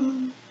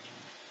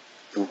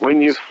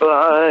 When you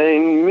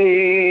find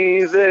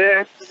me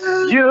there,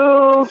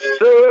 you'll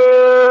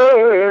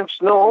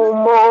search no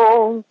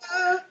more.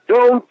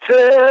 Don't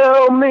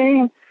tell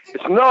me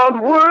it's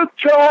not worth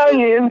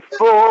trying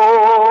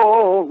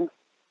for.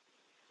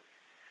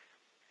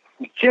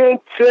 You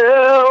can't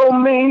tell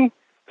me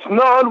it's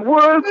not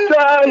worth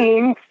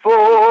dying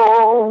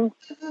for.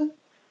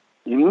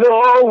 You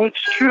know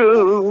it's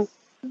true.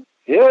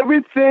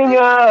 Everything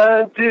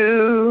I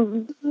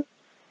do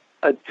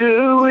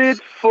it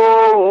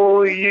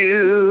for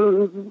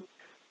you.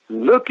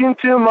 Look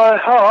into my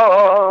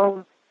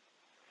heart,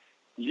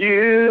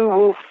 you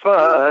will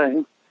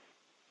find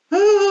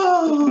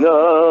there's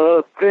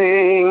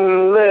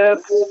nothing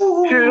left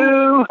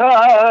to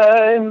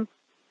hide.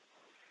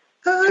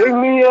 Take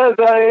me as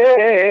I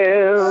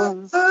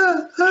am,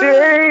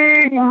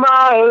 take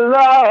my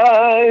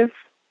life.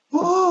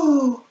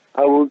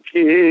 I will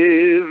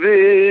give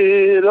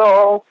it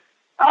all.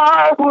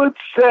 I would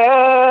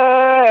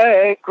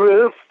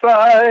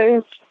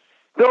sacrifice.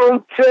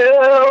 Don't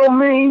tell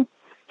me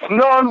it's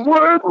not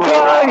worth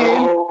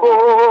dying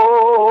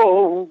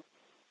for.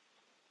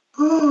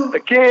 I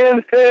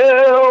can't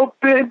help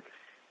it.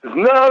 There's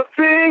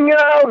nothing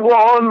I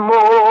want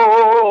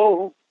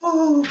more.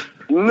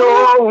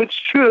 No, it's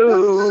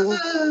true.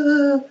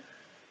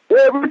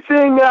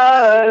 Everything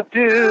I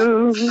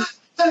do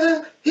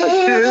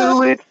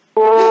it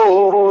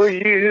for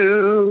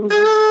you.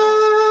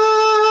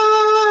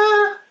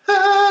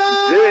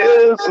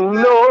 There's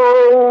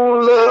no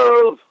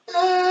love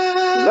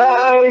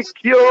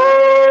like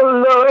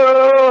your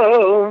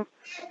love,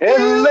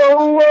 and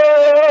no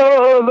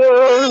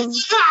other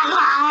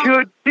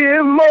could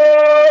give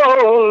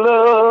more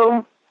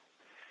love.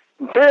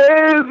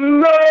 There's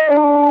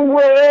no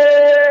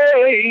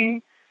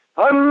way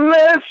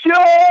unless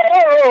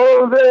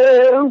you're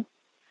there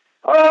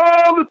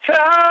all the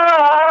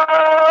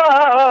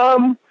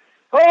time,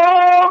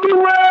 all the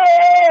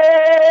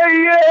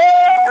way,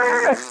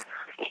 yeah.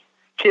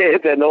 Can't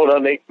hit that note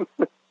on me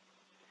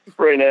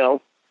right now.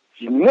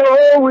 You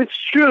know it's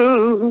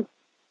true.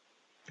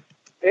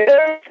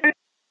 Everything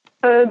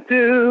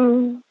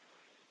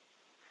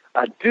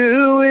I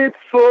do it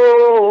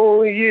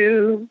for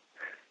you.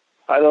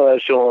 I know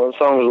that song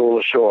is a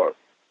little short.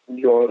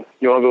 You want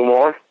to go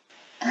more?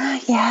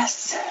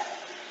 Yes.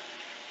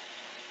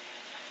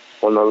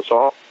 Want another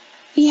song?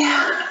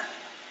 Yeah.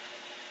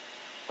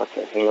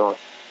 Okay, hang on.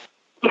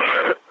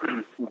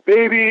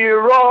 Baby,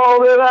 you're all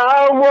that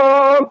I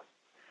want.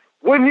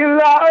 When you're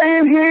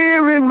lying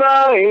here in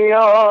my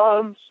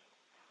arms,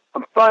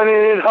 I'm finding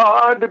it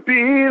hard to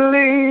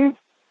believe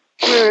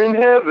we're in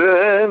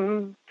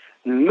heaven.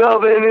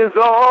 Loving is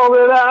all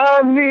that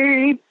I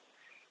need.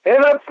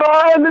 And I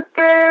find it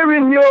there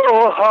in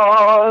your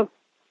heart.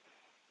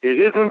 It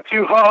isn't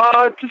too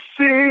hard to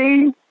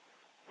see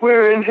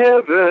we're in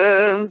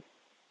heaven.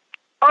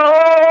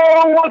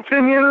 Oh, once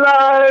in your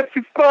life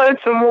you find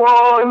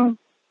someone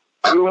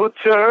who will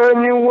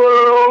turn your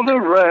world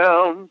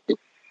around,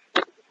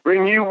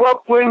 bring you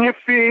up when you're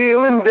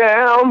feeling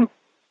down.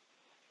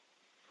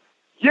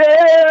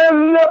 Yeah,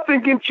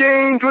 nothing can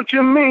change what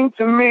you mean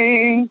to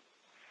me.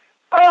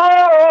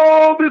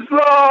 Oh, there's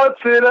lots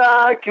that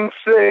I can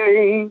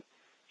say.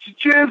 You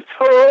just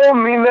hold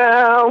me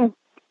now.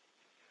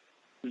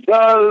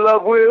 Our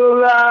love will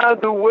light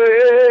the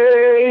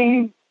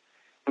way.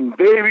 And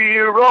baby,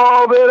 you're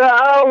all that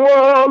I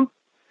want.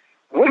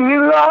 When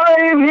you're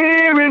lying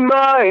here in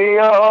my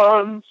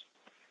arms,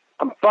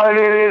 I'm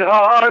finding it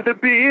hard to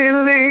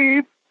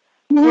believe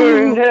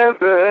we're in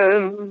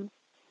heaven.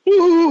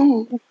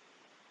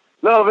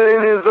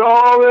 Loving is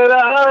all that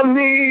I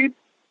need.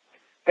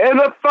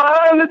 And I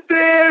find it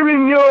there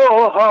in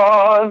your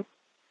heart.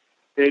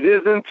 It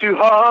isn't too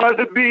hard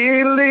to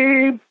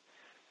believe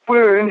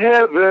we're in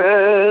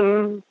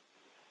heaven.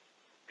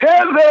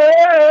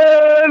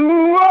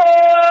 Heaven!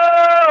 Whoa!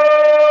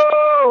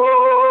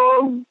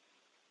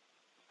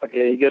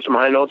 Okay, you get some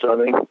high notes, I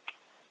think.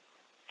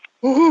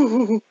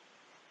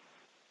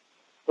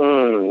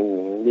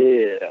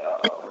 Yeah.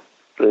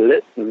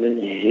 Let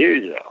me hear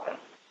you.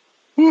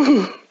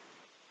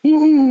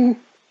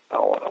 I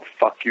want to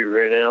fuck you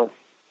right now.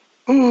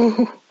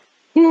 Oh,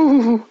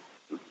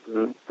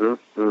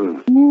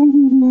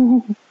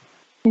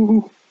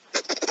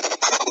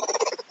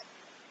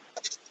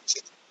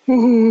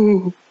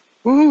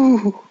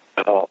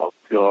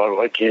 God,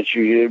 why can't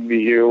you be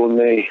here with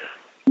me?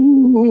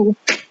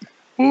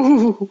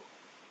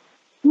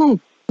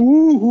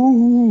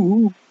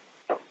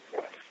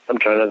 I'm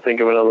trying to think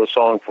of another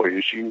song for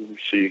you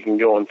so you can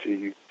go until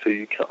you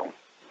come.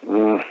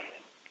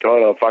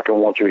 God, I fucking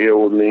want you here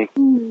with me.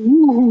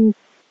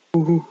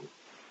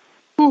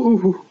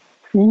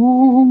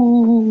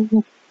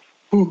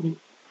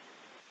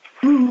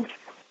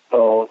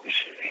 Oh,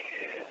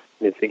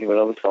 let me think of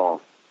another song.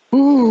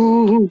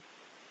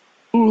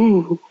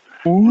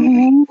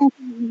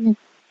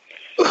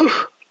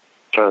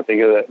 Trying to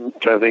think of that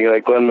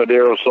Glenn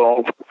Medeiros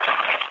song.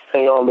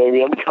 Hang on,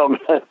 baby, I'm coming.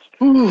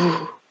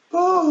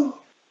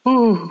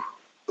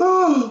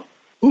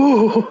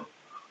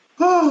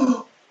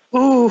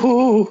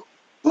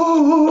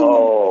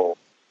 Oh,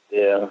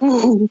 yeah.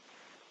 Come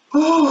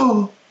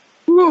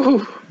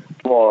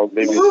on,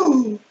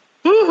 baby.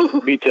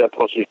 Beat that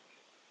pussy.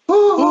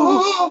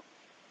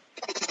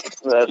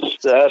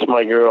 That's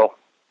my girl.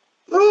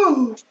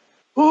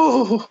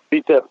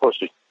 Beat that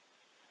pussy.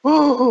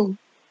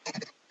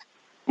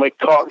 My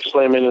cock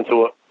slamming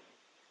into it.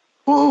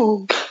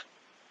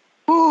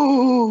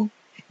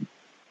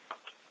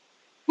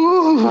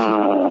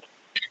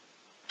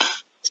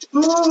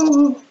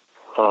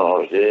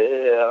 Oh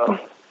yeah.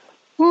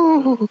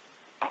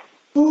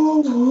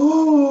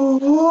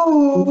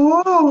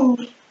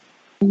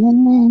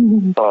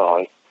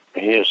 Oh,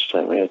 he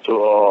sent me into.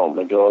 Oh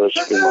my God, that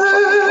should be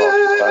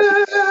my fucking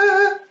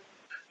cock.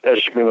 That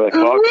should be my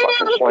cock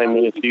fucking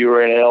slamming into you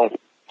right now.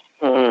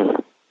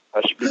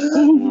 That should be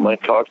my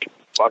cock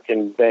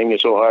fucking banging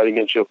so hard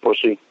against your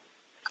pussy.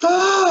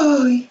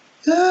 Oh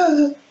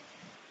yeah.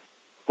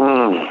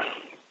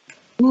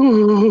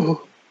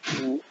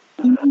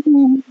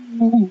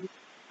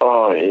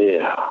 Oh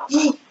yeah.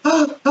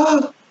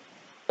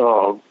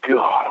 Oh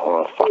God, I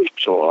want to fuck you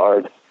so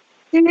hard.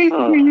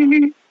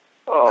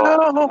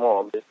 Oh, come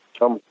on, baby.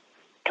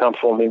 Come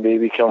for me,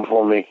 baby. Come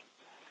for me.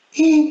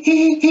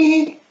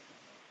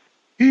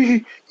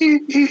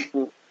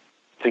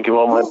 Think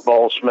about my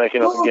balls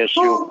smacking up against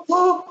you.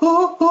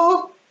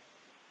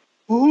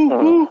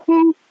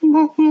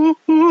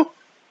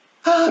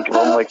 Think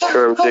about my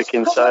curved dick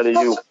inside of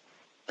you.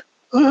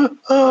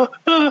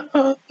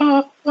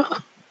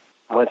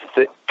 My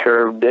thick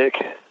curved dick.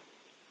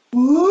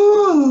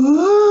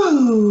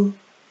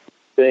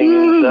 Thing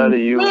inside of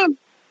you.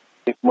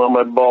 Think about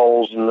my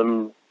balls and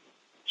them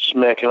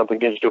smacking up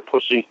against your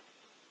pussy.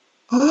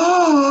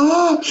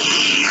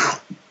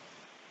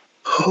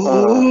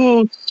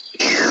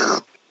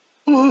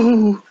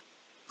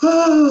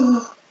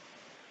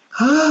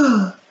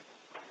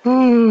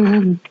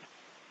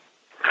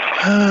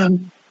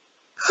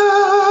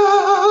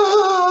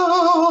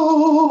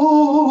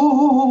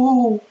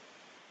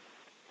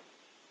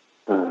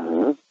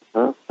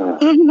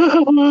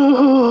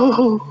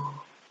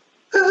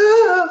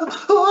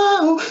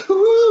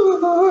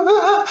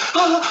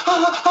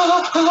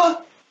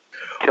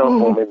 Come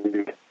for me,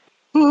 baby.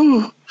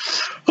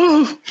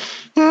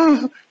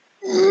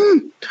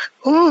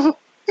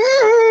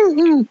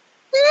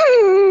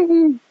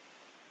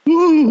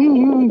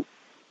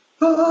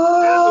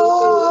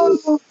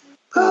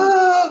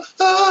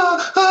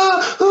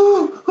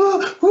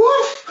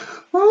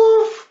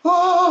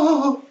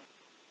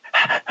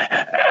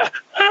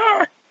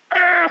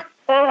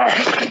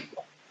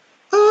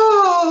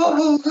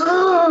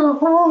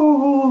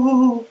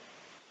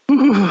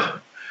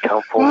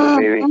 Come for me,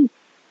 baby.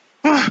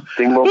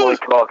 Think about my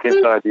cock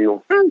inside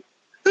you.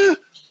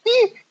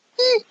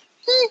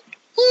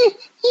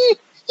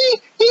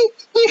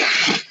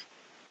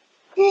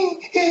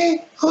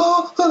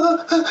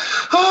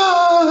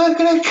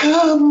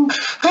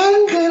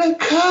 I'm gonna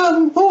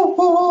come.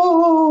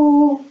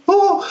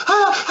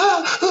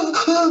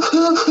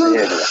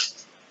 Yeah.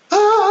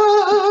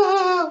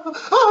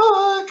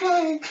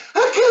 Okay.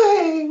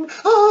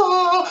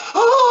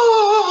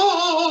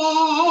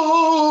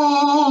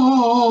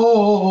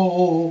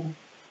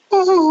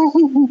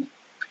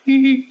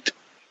 Pete.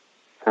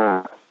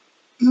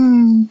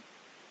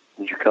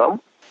 Did you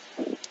come?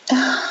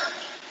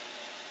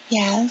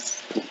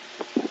 Yes.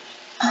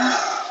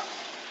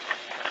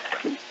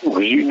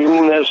 Was you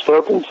doing that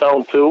slurping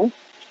sound too?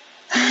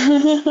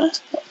 I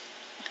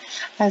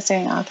was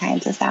doing all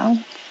kinds of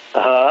sound.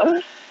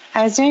 Huh?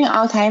 I was doing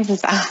all kinds of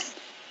sound.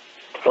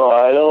 Oh,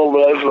 I know,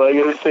 but like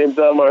at the same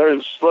time I heard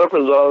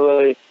slurping, so I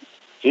was like,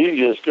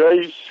 Jesus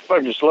Christ,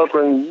 fucking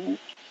slurping.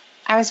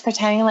 I was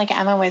pretending like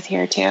Emma was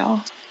here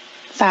too.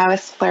 So I was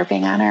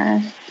slurping on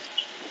her.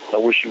 I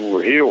wish you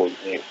were here with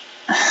me.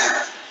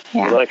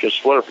 Yeah. And I could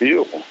slurp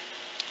you.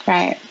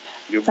 Right.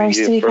 First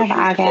week of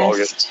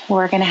August,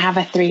 we're going to have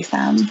a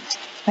threesome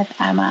with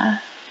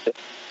Emma.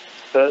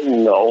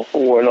 No,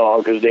 we're not,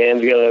 because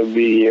Dan's going to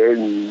be here,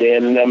 and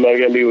Dan and Emma are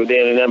going to be with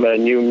Dan and Emma,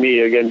 and you and me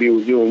are going to be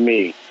with you and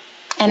me.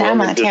 And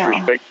Emma, too.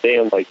 Disrespect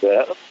Dan like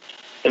that.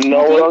 And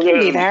no, Dan we're not can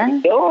going be there.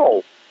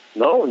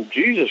 No,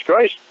 Jesus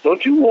Christ.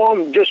 Don't you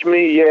want just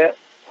me yet?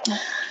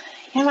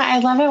 Yeah, but I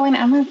love it when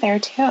Emma's there,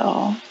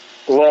 too.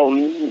 Well,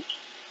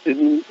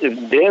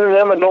 if Dan and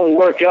Emma don't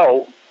work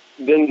out,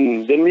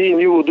 then me and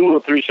you will do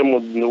a threesome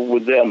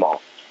with Emma.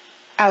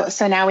 Oh,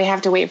 so now we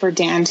have to wait for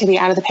Dan to be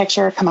out of the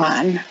picture? Come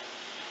on.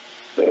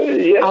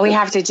 Yeah. All we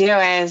have to do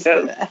is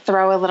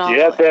throw a little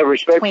You have to have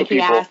respect for Twinkie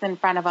people. ass in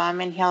front of him,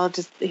 and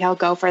he'll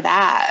go for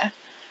that.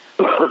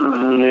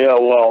 Yeah,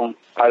 well,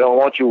 I don't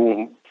want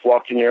you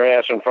flocking your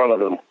ass in front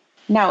of him.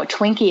 No,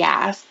 Twinkie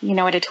ass. You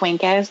know what a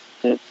twink is?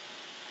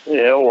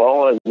 Yeah,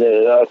 well,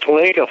 a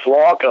twink, a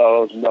flock,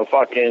 a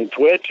fucking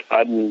twitch.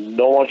 I don't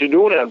want you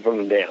doing that in front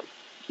of Dan.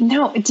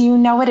 No, do you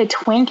know what a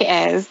twink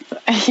is?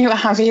 You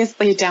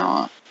obviously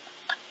don't.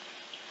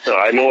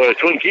 I know what a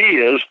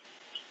Twinkie is.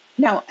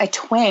 No, a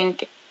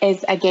twink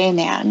is a gay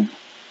man,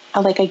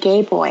 like a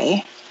gay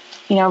boy.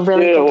 You know,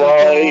 really good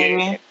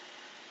looking.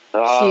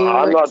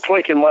 I'm not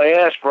twinking my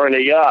ass for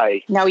any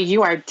guy. No,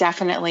 you are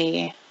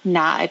definitely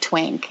not a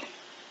twink.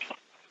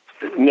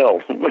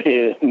 No,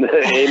 amen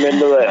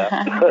to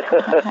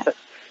that.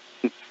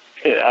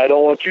 I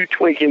don't want you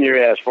twinking your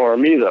ass for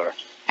him either.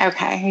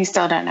 Okay, you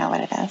still don't know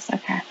what it is.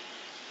 Okay.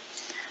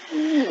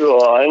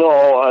 Well, I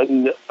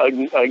know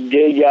a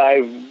gay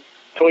guy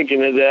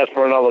twinking his ass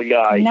for another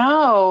guy.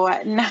 No.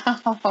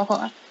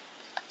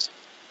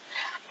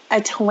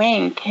 A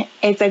twink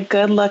is a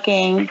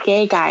good-looking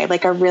gay guy,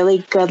 like a really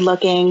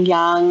good-looking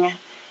young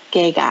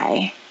gay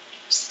guy.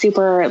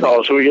 Super.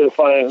 Oh, so we gotta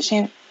find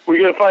Dan.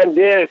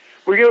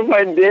 We're gonna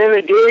find Dan,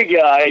 a gay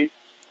guy,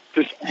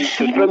 to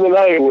spend the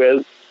night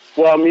with.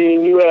 While me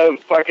and you have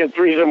fucking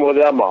threesome with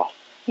Emma.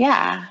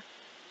 Yeah.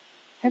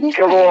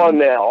 Come on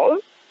now.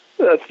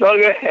 That's not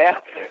gonna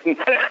happen.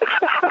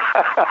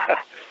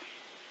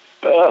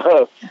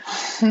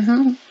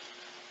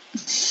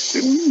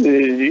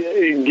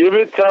 Give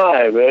it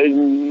time.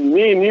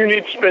 Me and you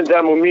need to spend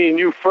time with me and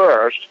you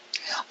first.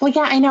 Well,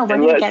 yeah, I know. We're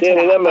and gonna let get Dan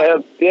to and that. Emma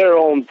have their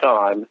own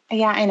time.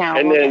 Yeah, I know.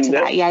 And we'll then, get to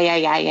that. Yeah.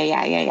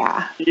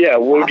 Yeah,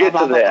 we'll get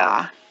to that.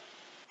 Blah.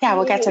 Yeah,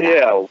 we'll get to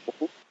that.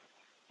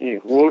 Yeah,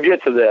 we'll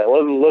get to that.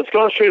 Let's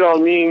go straight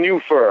on me and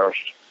you first.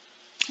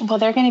 Well,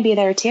 they're going to be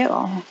there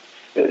too.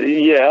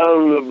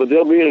 Yeah, but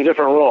they'll be in a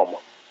different room.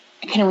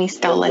 Can we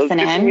still listen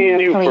in? Can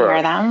we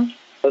hear them?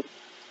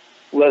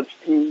 Let's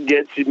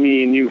get to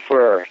me and you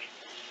first.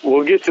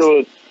 We'll get to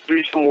a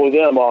threesome with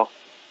Emma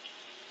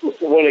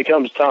when it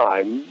comes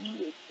time.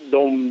 I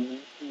don't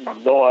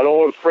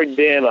want to freak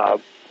Dan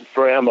out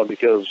for Emma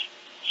because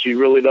she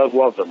really does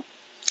love them.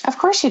 Of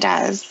course she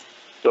does.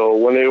 So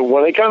when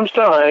it comes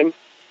time,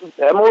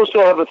 Emma will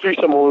still have a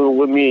threesome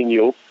with me and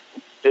you.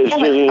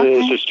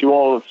 It's just she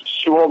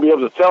won't be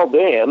able to tell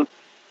Dan.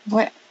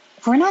 What?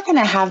 We're not going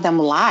to have them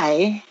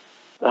lie.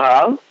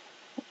 Huh?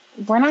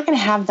 We're not going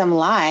to have them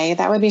lie.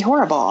 That would be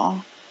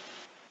horrible.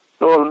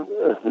 No,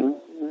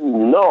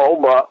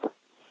 but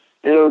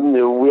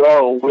we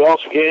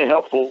also can't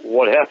help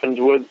what happens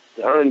with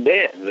her and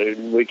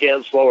Dan. We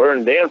can't slow her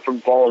and Dan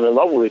from falling in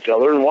love with each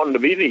other and wanting to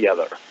be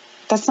together.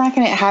 That's not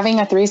going to. Having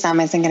a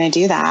threesome isn't going to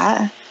do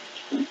that.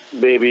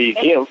 Baby, you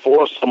can't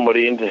force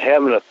somebody into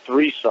having a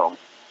threesome.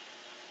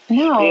 No.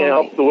 You can't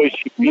help the way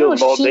she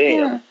feels about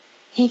Dan.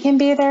 He can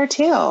be there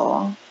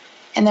too.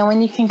 And then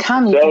when you can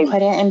come, you can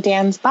put it in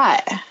Dan's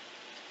butt.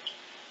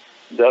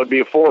 That would be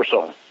a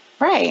foursome.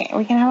 Right.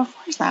 We can have a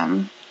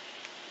foursome.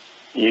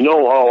 You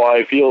know how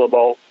I feel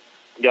about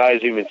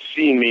guys even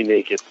seeing me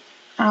naked.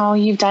 Oh,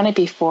 you've done it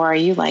before.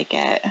 You like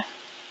it.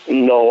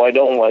 No, I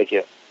don't like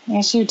it.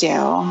 Yes, you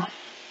do.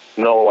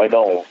 No, I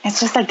don't. It's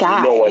just a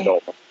guy. No, I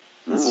don't.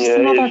 It's just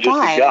another it's just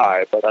guy. A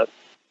guy, but that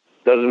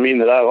doesn't mean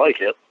that I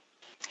like it.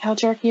 He'll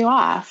jerk you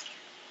off.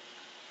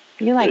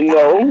 You like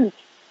that.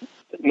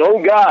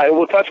 No guy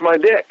will touch my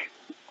dick,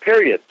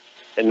 period.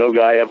 And no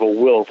guy ever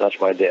will touch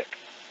my dick.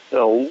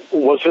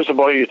 What's this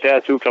about your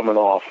tattoo coming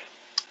off?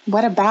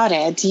 What about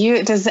it?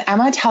 Does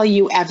Emma tell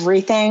you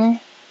everything?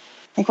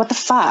 Like, what the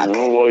fuck?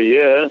 Well,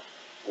 yeah.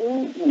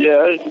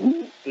 Yeah,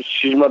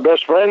 she's my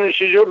best friend and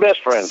she's your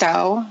best friend.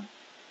 So?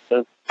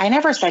 I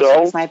never said she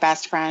was my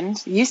best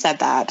friend. You said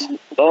that.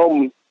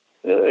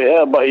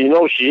 Yeah, but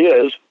she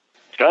is.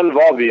 It's kind of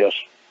obvious.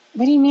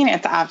 What do you mean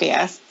it's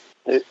obvious?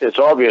 It's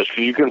obvious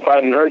because you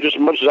confide in her just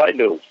as much as I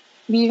do.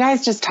 You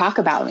guys just talk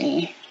about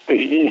me.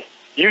 You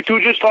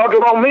two just talk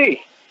about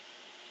me.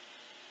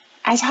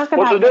 I talk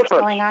about what's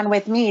going on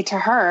with me to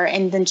her,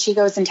 and then she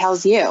goes and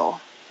tells you.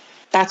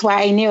 That's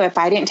why I knew if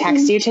I didn't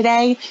text you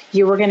today,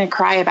 you were going to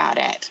cry about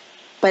it.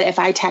 But if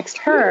I text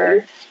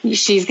her,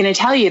 she's going to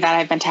tell you that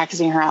I've been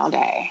texting her all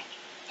day.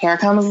 Here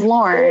comes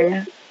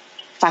Lorne,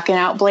 fucking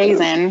out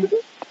blazing.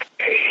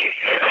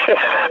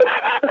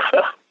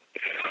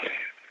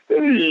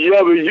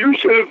 Yeah, but you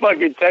should have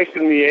fucking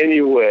texted me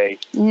anyway.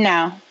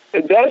 No.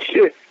 That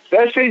shit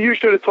you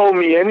should have told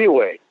me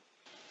anyway.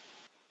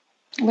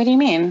 What do you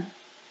mean?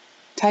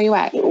 Tell you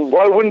what?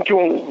 Why wouldn't you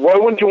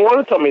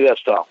want to tell me that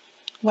stuff?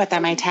 What,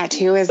 that my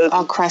tattoo is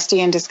all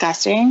crusty and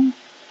disgusting?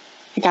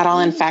 It got all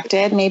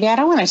infected? Maybe I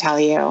don't want to tell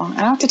you. I don't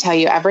have to tell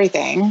you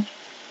everything.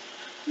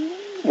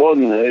 Well, I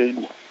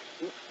mean,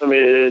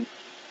 it's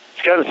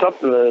kind of stuff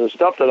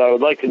that I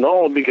would like to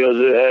know because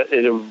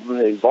it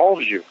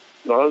involves you.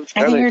 I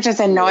think you're just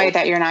annoyed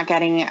that you're not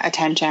getting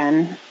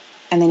attention,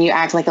 and then you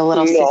act like a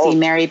little sissy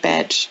Mary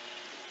bitch.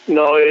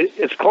 No,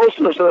 it's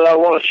closeness that I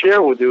want to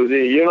share with you.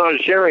 You're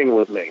not sharing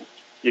with me.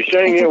 You're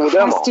sharing It's it a with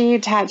Emma. crusty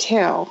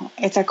tattoo.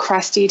 It's a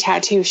crusty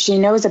tattoo. She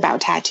knows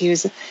about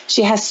tattoos.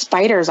 She has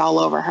spiders all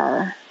over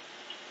her.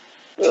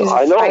 She's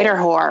I a know. spider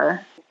whore.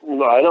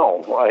 I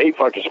know. I hate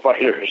fucking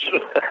spiders.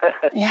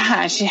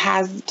 Yeah, she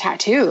has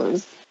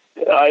tattoos.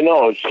 I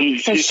know. So She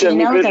she sent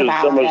me knows pictures.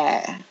 about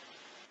it.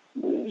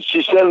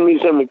 She sent me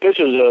some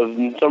pictures of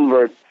some of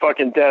her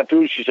fucking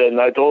tattoos. She said,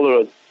 and I told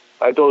her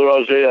I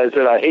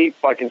said I hate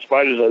fucking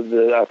spiders.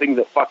 I think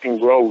they're fucking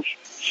gross.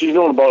 She's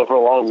known about it for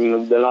a long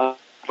time. They're not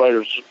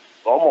spiders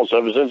almost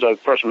ever since I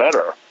first met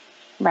her.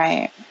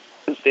 Right.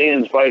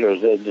 Stand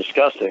spiders. They're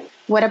disgusting.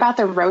 What about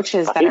the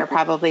roaches that are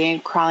probably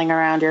crawling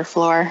around your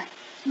floor?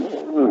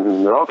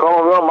 They're all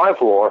crawling around my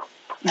floor.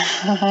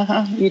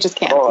 You just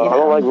can't see them. I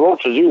don't like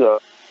roaches either.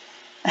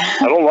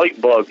 I don't like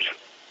bugs.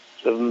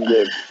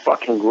 They're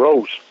fucking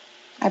gross.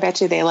 I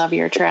bet you they love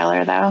your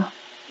trailer, though.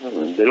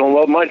 They don't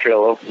love my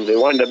trailer. They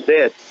wind up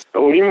dead.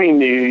 But what do you mean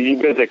you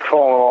bet they're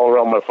crawling all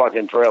around my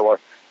fucking trailer?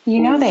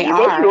 You know they you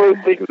are.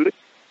 Must really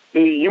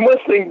you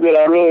must think that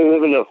I really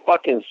live in a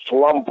fucking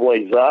slum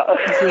place, huh?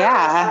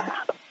 Yeah.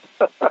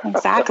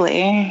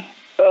 Exactly.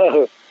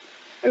 Well,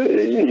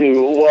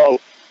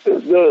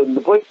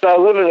 the place I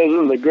live in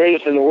isn't the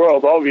greatest in the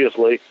world,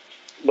 obviously.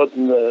 But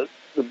the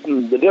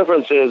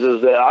difference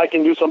is that I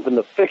can do something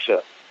to fix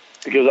it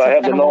because I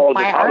have the knowledge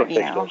of how to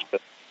fix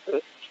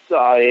it.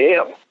 I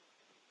am.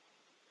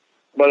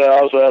 But I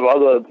also have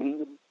other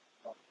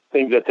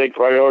things that take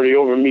priority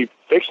over me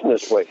fixing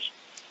this place.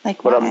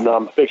 Like but what?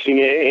 I'm fixing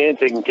it and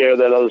taking care of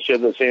that other shit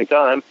at the same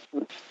time.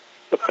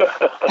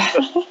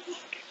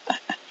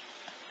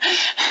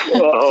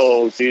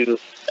 Oh,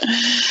 Jesus.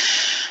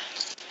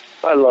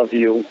 I love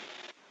you.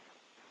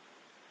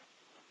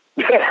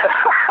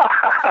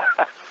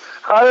 I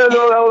didn't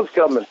know that was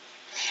coming.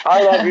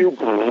 I love you.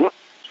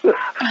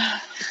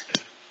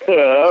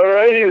 All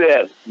righty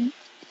then.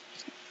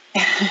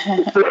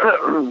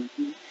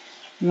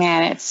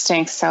 Man, it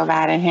stinks so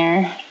bad in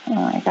here. Oh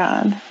my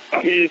God.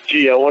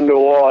 Gee, I wonder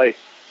why.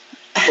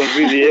 Must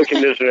be the air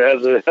conditioner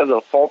has a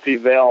faulty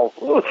valve.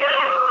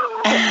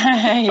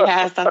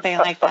 Yeah, something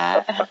like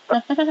that.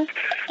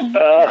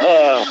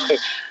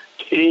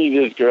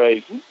 Jesus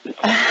Christ.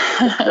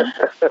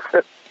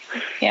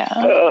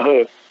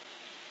 Yeah.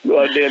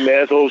 Goddamn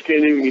assholes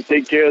can't even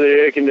take care of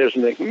their air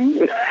conditioning.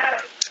 What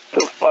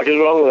the fuck is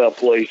wrong with that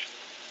place?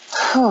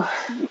 Oh,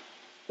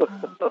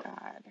 God.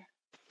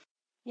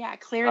 Yeah,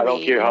 clearly I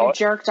don't care how you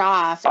jerked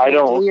off. I do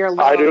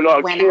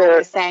not care. I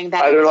was saying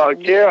that I do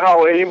not care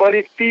how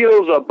anybody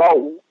feels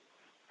about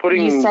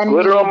putting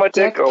glitter on my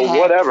dick or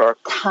whatever.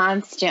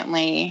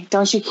 Constantly.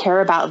 Don't you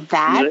care about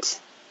that?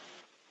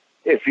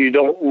 If you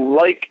don't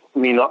like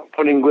me not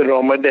putting glitter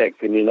on my dick,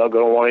 then you're not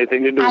going to want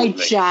anything to do with me. I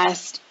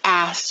just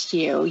asked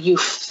you, you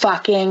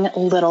fucking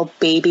little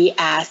baby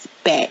ass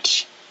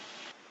bitch.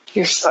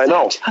 You're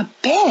such a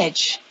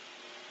bitch.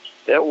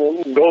 That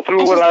will go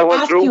through what I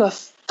went through. You a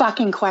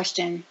fucking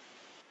question.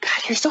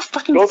 God, you're so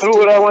fucking Go through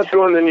stupid. what I went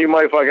through, and then you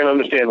might fucking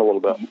understand a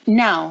little bit.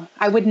 No,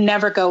 I would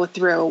never go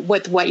through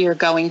with what you're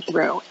going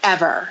through,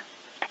 ever.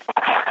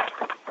 Yeah,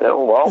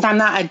 well, because I'm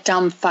not a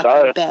dumb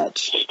fucking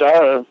bitch.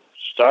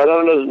 Start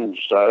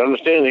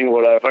understanding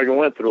what I fucking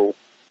went through.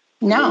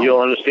 No. And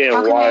you'll understand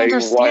why I'll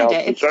do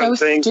certain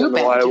things and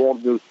why I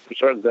won't do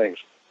certain things.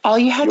 All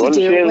you had to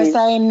do was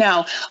say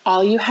no.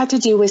 All you had to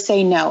do was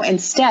say no.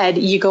 Instead,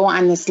 you go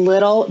on this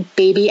little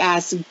baby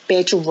ass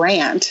bitch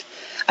rant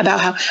about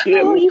how, you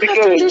have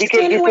to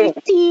understand how I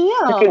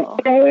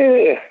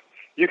feel.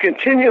 You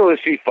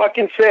continuously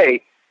fucking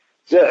say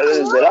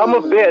that I'm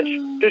a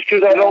bitch just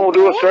because I don't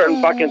do a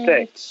certain fucking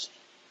thing.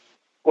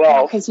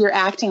 Well, because you're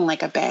acting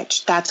like a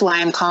bitch. That's why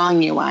I'm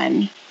calling you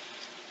one.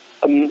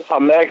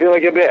 I'm acting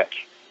like a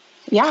bitch.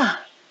 Yeah.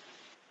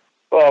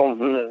 Well,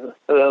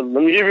 let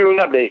me give you an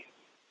update.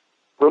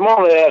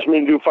 Ramona asked me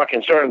to do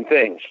fucking certain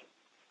things.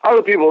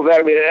 Other people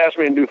have asked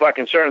me to do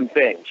fucking certain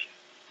things.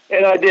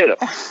 And I did them.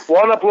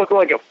 Wound up looking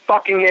like a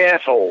fucking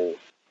asshole.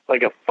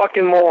 Like a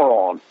fucking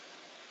moron.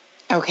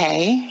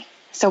 Okay.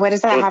 So what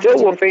does that have to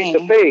do with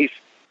me?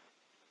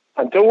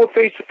 Until we're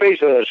face to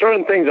face, there are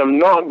certain things I'm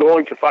not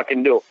going to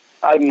fucking do.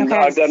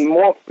 I've done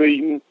more for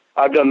you.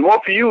 I've done more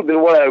for you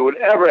than what I would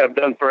ever have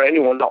done for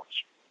anyone else.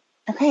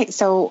 Okay,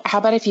 so how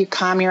about if you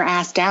calm your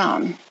ass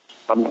down?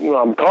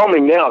 I'm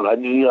calming down. I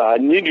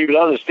need you to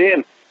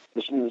understand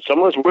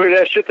some of this weird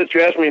ass shit that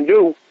you asked me to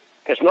do.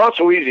 It's not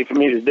so easy for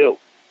me to do.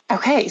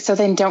 Okay, so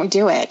then don't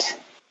do it.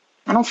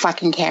 I don't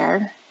fucking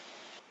care.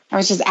 I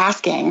was just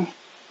asking.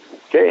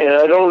 Okay, and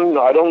I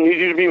don't need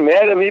you to be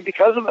mad at me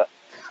because of it.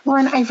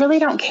 Lorne, I really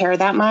don't care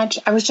that much.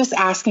 I was just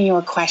asking you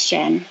a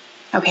question.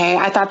 Okay,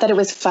 I thought that it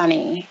was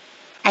funny.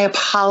 I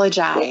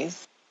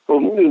apologize.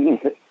 Well,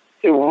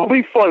 it will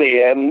be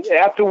funny, and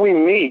after we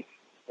meet,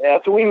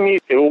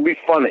 it will be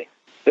funny.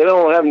 Then I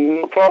don't have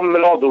no problem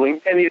at all doing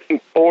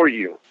anything for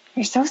you.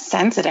 You're so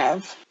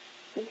sensitive.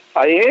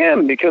 I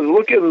am, because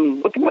look at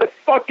my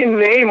fucking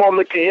name on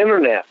the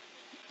internet.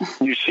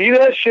 You see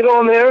that shit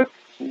on there?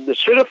 The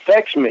shit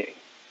affects me.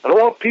 I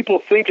don't want people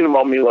thinking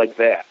about me like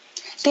that.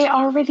 They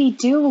already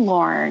do,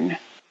 Lorne.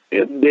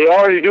 They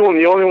already do, and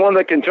the only one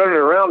that can turn it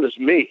around is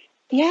me.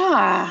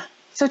 Yeah.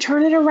 So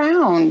turn it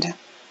around.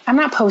 I'm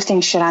not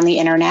posting shit on the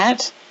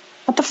internet.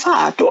 What the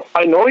fuck?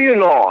 I know you're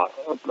not.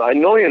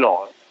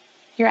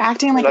 You're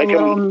acting like a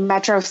little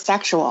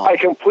metrosexual.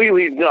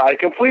 I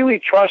completely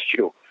trust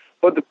you.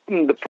 But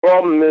the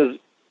problem is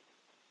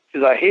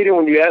I hate it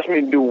when you ask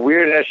me to do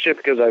weird ass shit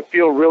because I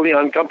feel really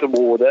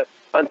uncomfortable with it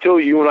until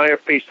you and I are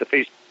face to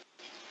face.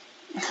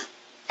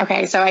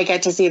 Okay, so I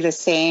get to see the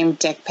same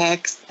dick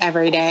pics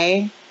every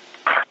day.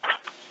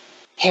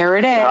 Here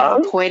it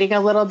is, pointing a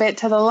little bit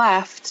to the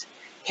left.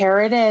 Here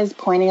it is,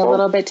 pointing a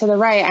little bit to the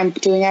right. I'm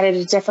doing it at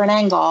a different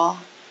angle.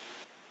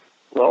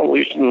 Well, at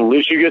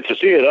least you get to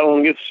see it. I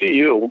don't get to see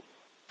you.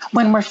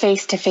 When we're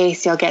face to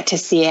face, you'll get to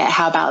see it.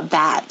 How about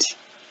that?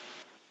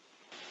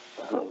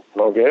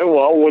 Okay,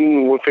 well,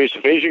 when we're face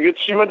to face, you get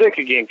to see my dick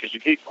again because you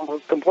keep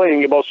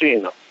complaining about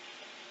seeing them.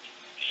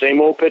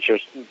 Same old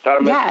pictures.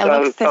 Yeah,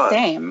 it looks the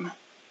same.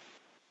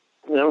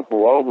 Yeah,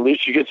 well, at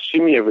least you get to see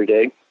me every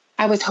day.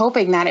 I was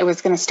hoping that it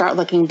was going to start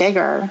looking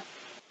bigger,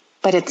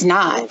 but it's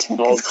not.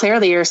 Because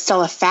clearly you're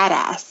still a fat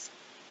ass.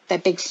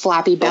 That big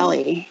floppy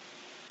belly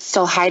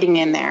still hiding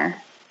in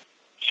there.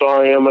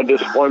 Sorry, I'm a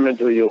disappointment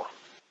to you.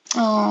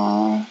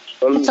 Oh,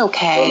 it's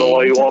okay. I don't know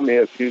why you want me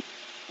if you...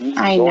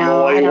 I know. Don't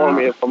know why you want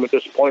me if I'm a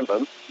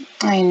disappointment.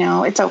 I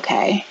know. It's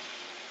okay.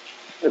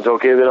 It's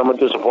okay that I'm a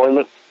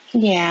disappointment?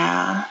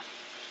 Yeah.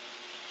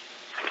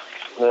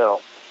 Yeah.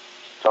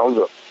 Sounds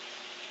good.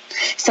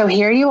 So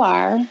here you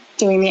are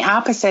doing the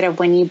opposite of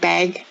when you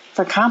beg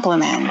for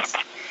compliments.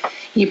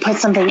 You put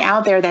something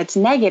out there that's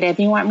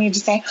negative. You want me to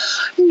say,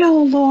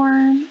 no,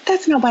 Lorne,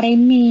 that's not what I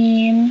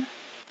mean.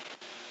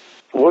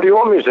 What do you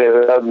want me to say?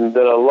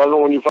 That I love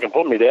it when you fucking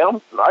put me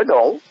down? I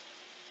don't.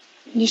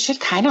 You should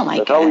kind of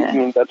like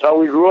it. That's how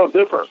we grew up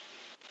different.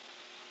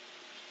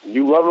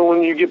 You love it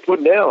when you get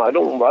put down. I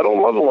don't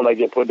love it when I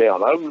get put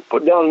down. I've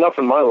put down enough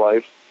in my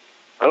life.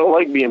 I don't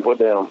like being put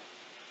down.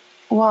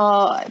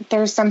 Well,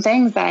 there's some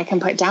things that I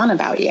can put down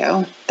about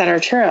you that are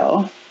true.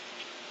 I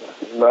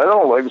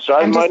don't like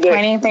besides I'm my just dick.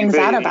 pointing things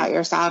out about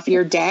yourself.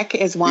 Your dick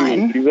is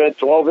one. You got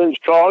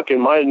 12-inch cock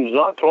and mine's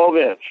not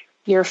 12-inch.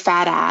 Your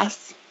fat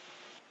ass.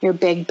 Your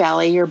big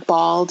belly. Your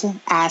bald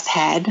ass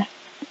head.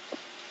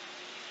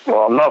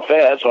 Well, I'm not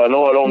fat, so I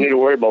know I don't need to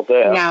worry about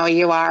that. No,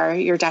 you are.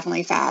 You're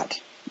definitely fat.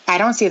 I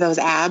don't see those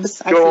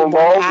abs. I see one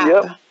ab.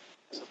 Yep.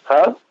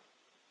 Huh?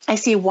 I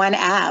see one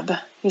ab.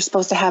 You're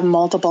supposed to have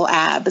multiple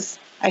abs.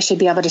 I should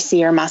be able to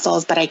see your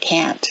muscles, but I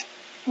can't.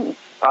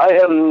 I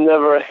have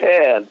never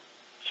had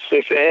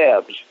 6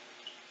 abs.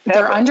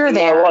 They're under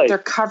there. They're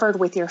covered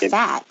with your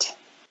fat.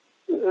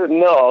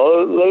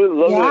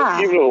 No. Yeah.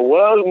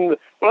 When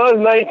I was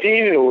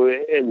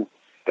 19, and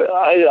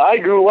I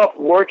grew up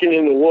working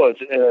in the woods,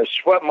 and I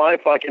sweat my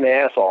fucking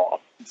ass off.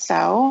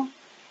 So?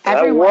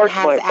 Everyone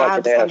has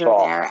abs under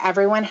there.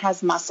 Everyone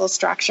has muscle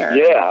structure.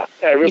 Yeah.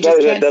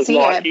 Everybody that does not eat. You just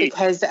can't see it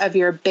because of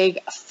your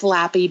big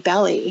flappy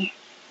belly.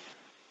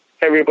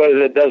 Everybody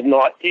that does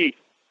not eat.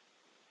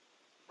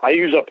 I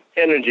use up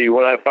energy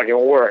when I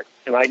fucking work.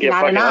 And I get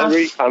fucking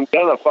hungry, I'm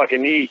gonna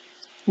fucking eat.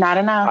 Not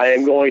enough. I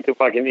am going to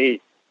fucking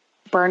eat.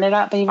 Burn it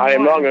up even more. I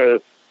am not gonna...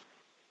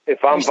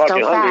 If I'm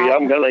fucking hungry,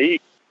 I'm gonna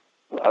eat.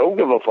 I don't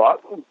give a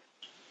fuck.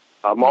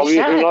 I'm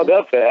obviously not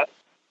that fat.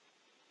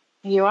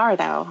 You are,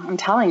 though. I'm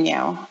telling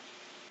you.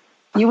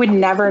 You would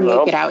never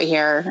make it out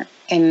here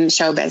in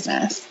show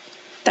business.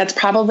 That's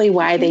probably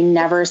why they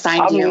never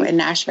signed you in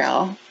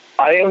Nashville.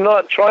 I am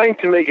not trying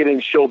to make it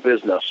in show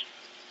business.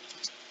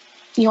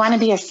 You want to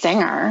be a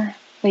singer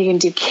where you can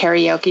do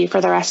karaoke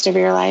for the rest of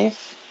your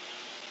life?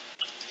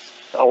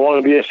 I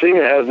want to be a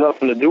singer. It has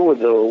nothing to do with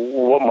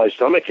what my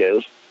stomach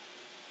is.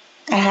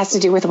 It has to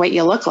do with what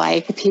you look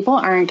like. People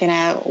aren't going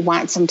to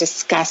want some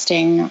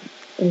disgusting,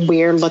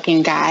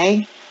 weird-looking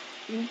guy.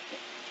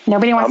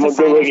 Nobody wants to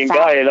sign I'm a good-looking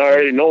guy, and I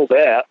already know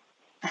that.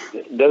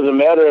 It doesn't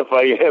matter if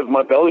I have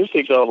my belly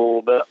sticks out a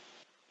little bit,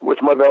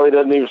 which my belly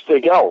doesn't even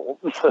stick out.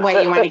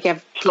 What, you want to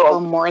give people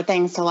more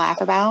things to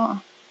laugh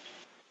about?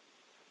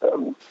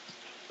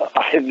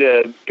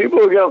 People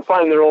are going to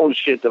find their own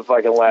shit to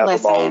fucking laugh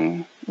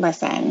about.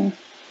 Listen.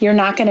 You're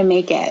not going to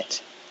make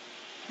it.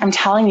 I'm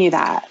telling you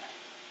that.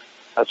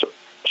 That's what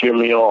cheer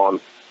me on.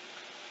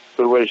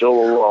 Good way to show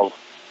love.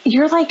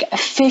 You're like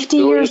 50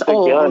 years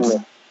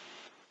old.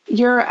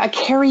 You're a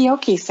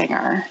karaoke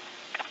singer.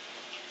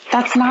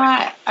 That's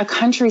not a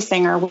country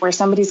singer where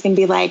somebody's going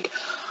to be like,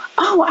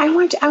 oh, I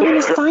want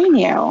to sign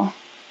you.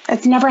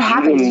 It's never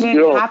happened. It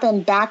didn't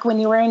happen back when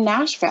you were in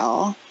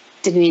Nashville.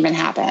 Didn't even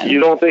happen. You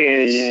don't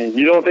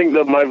think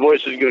that my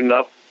voice is good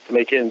enough to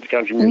make it into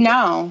country music?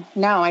 No,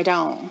 I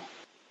don't.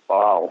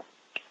 Wow.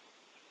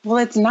 Well,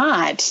 it's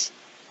not.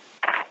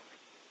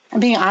 I'm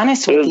being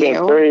honest with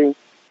you.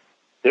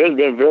 There's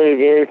been very,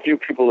 very few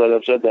people that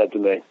have said that to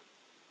me.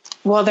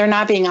 Well, they're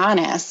not being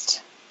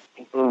honest.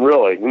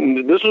 Really?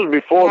 This was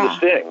before the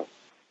Sting.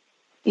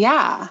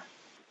 Yeah.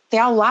 They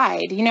all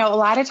lied. You know, a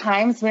lot of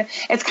times,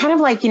 it's kind of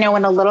like,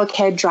 when a little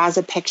kid draws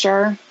a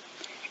picture,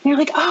 and you're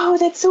like, oh,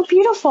 that's so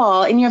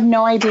beautiful. And you have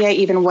no idea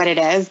even what it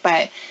is,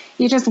 but,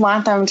 You just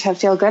want them to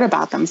feel good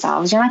about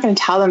themselves. You're not going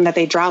to tell them that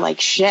they draw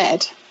like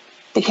shit.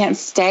 They can't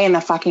stay in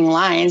the fucking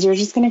lines. You're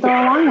just going to go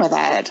along with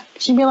it.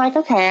 You'd be like,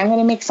 okay, I'm going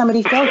to make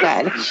somebody feel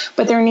good.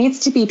 But there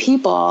needs to be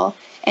people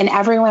in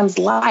everyone's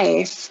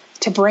life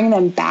to bring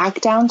them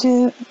back down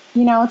to,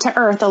 to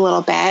earth a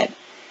little bit.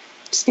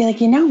 Just be like,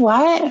 you know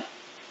what?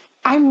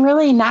 I'm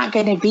really not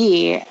going to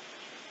be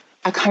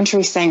a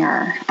country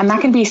singer. I'm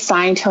not going to be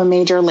signed to a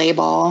major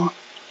label.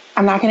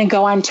 I'm not going to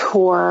go on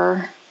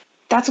tour.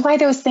 That's why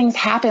those things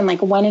happen,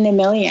 like 1 in a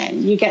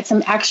million. You get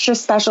some extra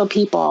special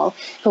people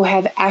who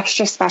have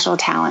extra special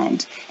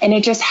talent, and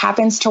it just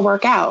happens to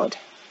work out.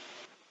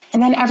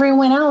 And then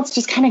everyone else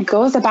just kind of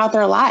goes about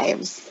their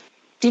lives.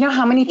 Do you know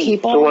how many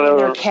people when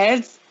their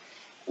kids...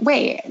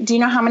 Wait, do you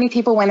know how many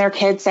people when their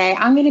kids say,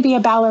 I'm going to be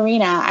a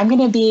ballerina, I'm going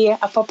to be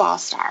a football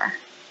star?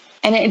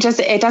 And it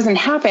doesn't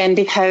happen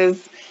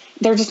because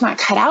they're just not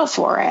cut out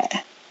for it.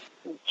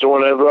 So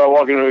whenever I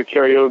walk into a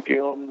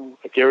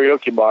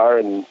karaoke bar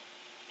and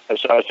I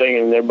start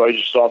singing and everybody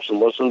just stops and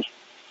listens,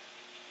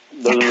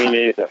 doesn't mean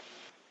anything.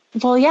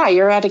 Well, yeah,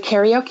 you're at a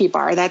karaoke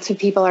bar. That's what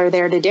people are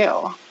there to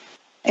do.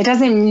 It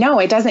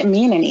doesn't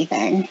mean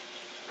anything.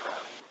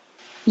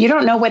 You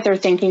don't know what they're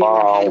thinking in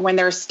their head when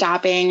they're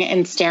stopping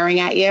and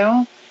staring at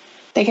you.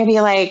 They could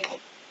be like,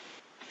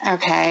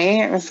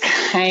 okay, this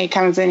guy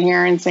comes in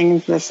here and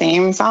sings the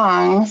same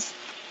songs.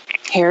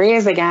 Here he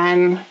is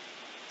again,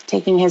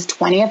 taking his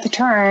 20th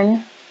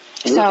turn.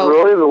 Is this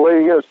really the way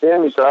you're going to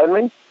stand beside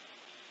me?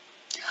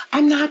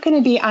 I'm not going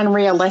to be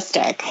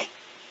unrealistic.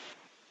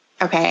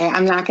 Okay,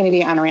 I'm not going to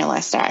be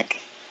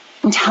unrealistic.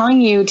 I'm telling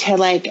you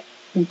to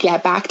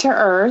get back to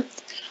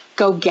earth,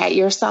 go get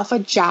yourself a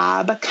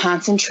job,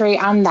 concentrate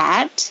on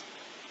that,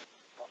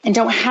 and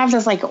don't have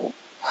this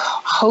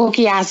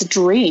hokey ass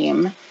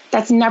dream.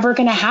 That's never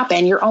going to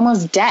happen. You're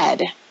almost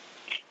dead.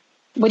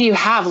 What do you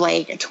have,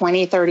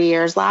 20, 30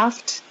 years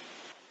left?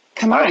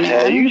 Come on,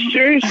 man. Are you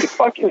seriously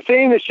fucking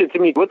saying this shit to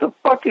me? What the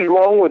fuck is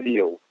wrong with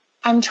you?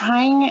 I'm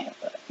trying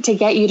to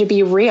get you to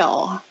be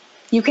real.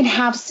 You can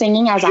have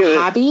singing as a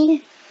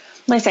hobby.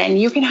 Listen,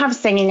 you can have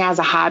singing as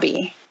a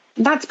hobby.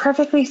 That's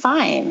perfectly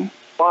fine.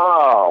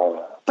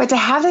 Wow. But to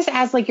have this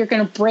as you're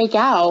going to break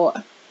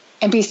out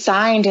and be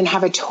signed and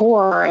have a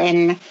tour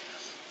and,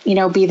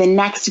 be the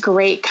next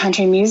great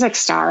country music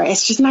star,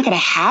 it's just not going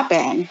to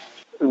happen.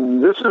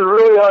 This is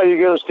really how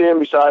you're going to stand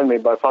beside me,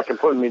 by fucking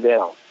putting me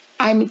down.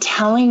 I'm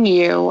telling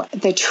you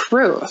the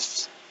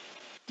truth.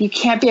 You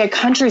can't be a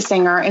country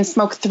singer and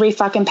smoke 3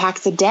 fucking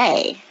packs a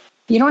day.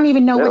 You don't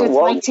even know what it's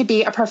like to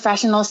be a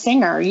professional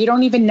singer. You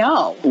don't even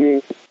know.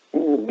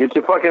 Get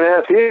your fucking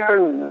ass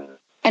here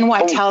and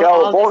what, tell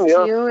all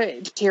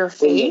this to your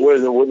face?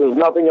 There's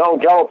nothing out in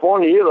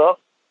California either.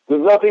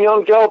 There's nothing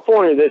out in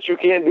California that you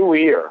can't do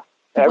here.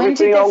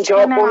 Everything out in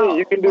California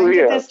you can do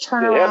here. When did this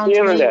turn around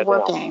to me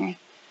working?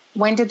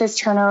 When did this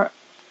turn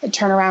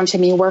around to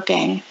me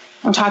working?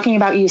 I'm talking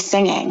about you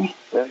singing.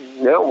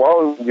 Yeah,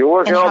 well, you're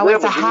working out there,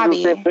 but you do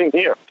the same thing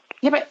here.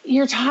 Yeah, but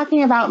you're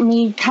talking about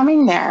me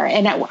coming there,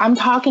 and I'm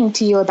talking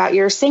to you about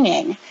your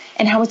singing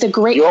and how it's a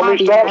great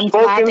hobby. I'm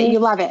glad that you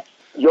love it.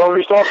 You want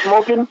me to stop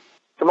smoking?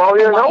 Come out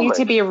here and help me. I want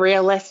you to be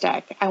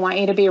realistic. I want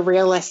you to be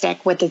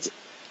realistic with this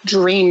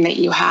dream that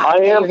you have. I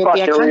am you're going to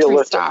be a country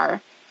realistic.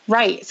 Star.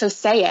 Right, so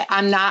say it.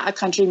 I'm not a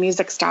country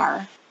music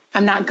star.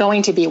 I'm not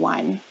going to be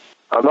one.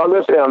 I'm not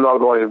going to say I'm not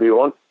going to be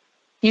one.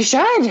 You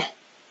should.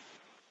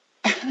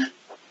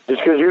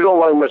 Just because you don't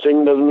like my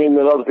singing doesn't mean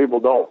that other people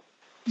don't.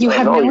 You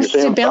have no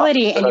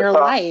stability in your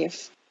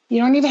life.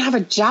 You don't even have a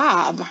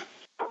job.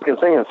 Fucking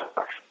singing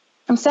sucks.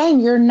 I'm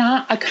saying you're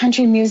not a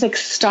country music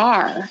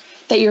star,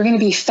 that you're going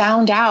to be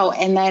found out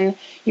and then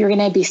you're going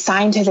to be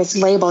signed to this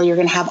label. You're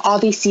going to have all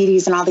these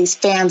CDs and all these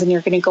fans and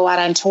you're going to go out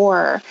on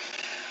tour.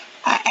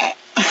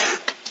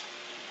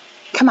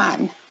 Come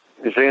on.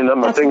 You're saying that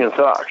my singing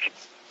sucks.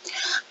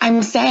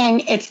 I'm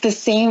saying it's the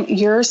same.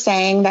 You're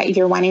saying that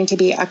you're wanting to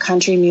be a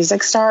country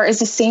music star is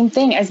the same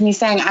thing as me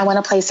saying I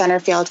want to play center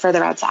field for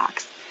the Red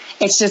Sox.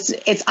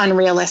 It's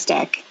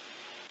unrealistic.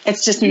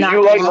 It's just not. Do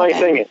you like my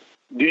singing?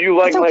 Do you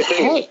like my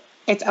singing?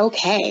 It's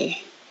okay.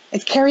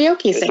 It's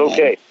karaoke singing. It's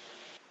okay.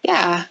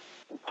 Yeah.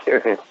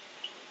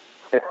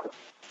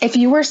 If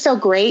you were so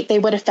great, they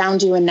would have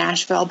found you in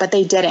Nashville, but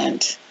they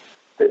didn't.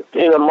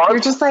 In a month?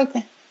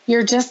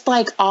 You're just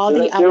like all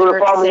the other They would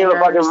have found me in a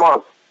fucking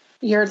month.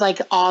 You're like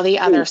all the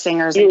other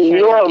singers in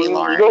karaoke,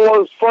 Lorne. You know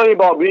what's funny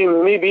about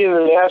me being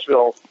in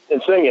Nashville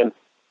and singing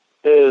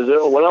is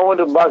when I went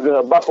to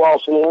Buffalo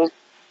Saloon,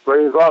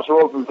 right across the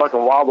road from fucking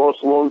Wild Rose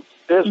Saloon,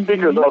 there's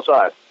speakers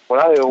outside. When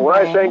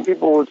I sang,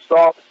 people would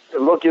stop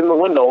and look in the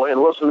window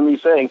and listen to me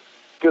sing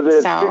because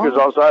they had speakers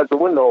outside the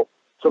window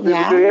so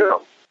people could hear them.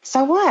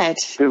 So what?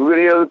 People could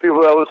hear the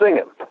people that were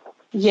singing.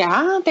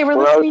 Yeah, they were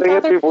listening to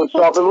other people would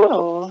stop and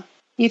listen.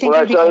 You think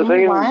you're the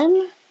only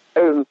one?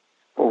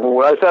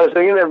 When I started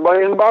singing,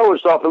 everybody in the bar would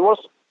stop and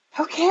listen.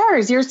 Who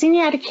cares? You're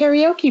singing at a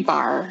karaoke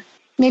bar.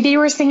 Maybe you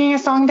were singing a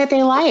song that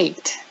they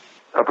liked.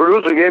 A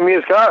producer gave me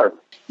his card.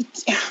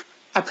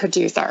 A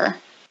producer.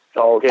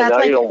 Oh, okay,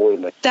 now you don't believe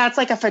me. That's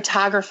like a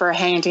photographer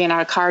handing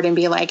out a card and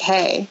be like,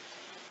 hey,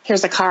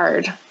 Here's a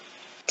card.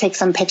 Take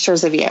some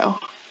pictures of you.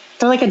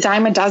 They're like a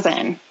dime a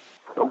dozen.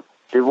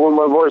 People with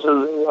my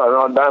voices are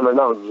not dime a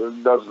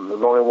dozen.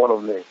 There's only one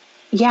of me.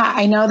 Yeah,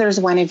 I know there's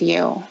one of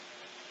you.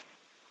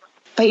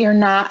 But you're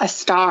not a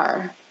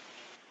star.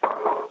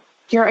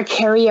 You're a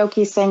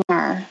karaoke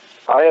singer.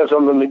 I have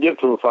something to give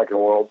to the fucking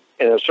world,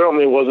 and it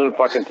certainly wasn't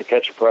fucking To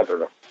Catch a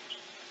Predator.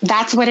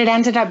 That's what it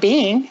ended up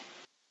being.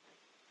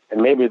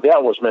 And maybe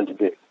that was meant to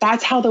be.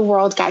 That's how the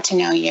world got to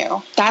know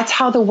you. That's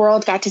how the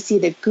world got to see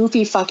the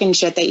goofy fucking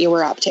shit that you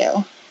were up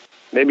to.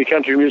 Maybe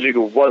country music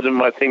wasn't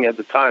my thing at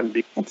the time.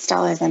 It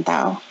still isn't,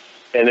 though.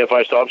 And if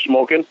I stopped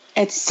smoking,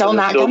 it's still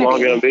not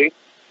going to be.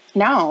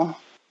 No.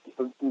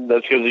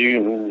 That's because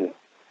you...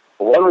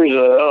 One reason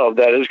of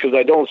that is because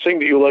I don't sing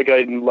to you like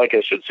I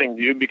should sing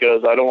to you,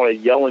 because I don't want to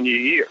yell in your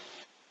ear.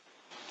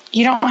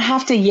 You don't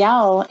have to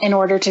yell in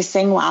order to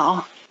sing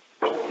well.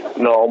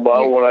 No,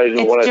 but when I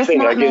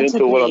sing, I get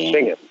into what I'm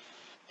singing.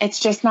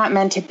 It's just not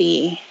meant to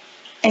be.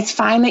 It's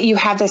fine that you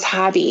have this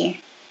hobby.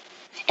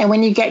 And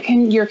when you get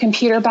your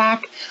computer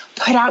back,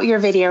 put out your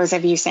videos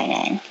of you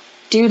singing.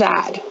 Do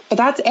that. But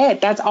that's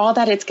it. That's all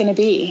that it's going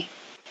to be.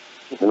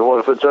 And what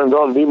if it turns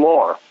out to be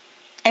more?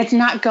 It's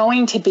not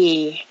going to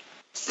be.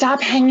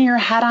 Stop hanging your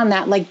hat on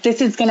that like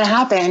this is going to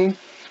happen.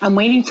 I'm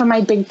waiting for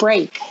my big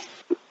break.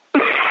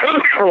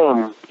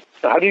 How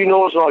do you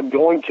know it's not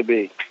going to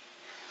be?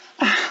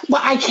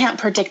 Well, I can't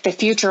predict the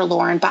future,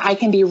 Lorne, but I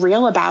can be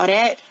real about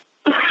it.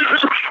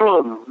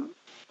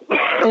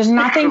 There's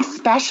nothing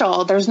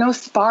special. There's no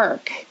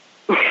spark.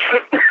 You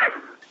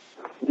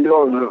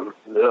don't,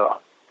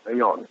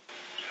 hang on.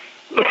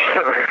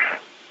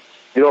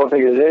 You don't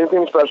think there's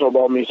anything special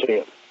about me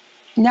singing?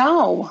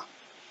 No.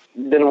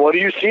 Then what do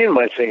you see in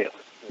my singing?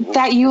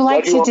 That you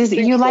like to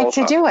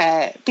do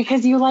it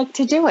because you like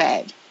to do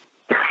it.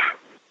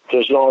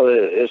 It's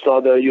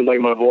not that you like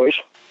my voice.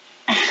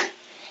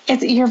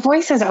 Your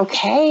voice is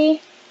okay,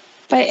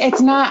 but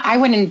it's not. I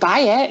wouldn't buy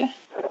it.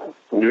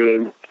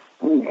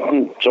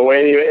 So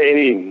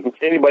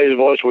anybody's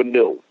voice would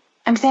do.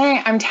 I'm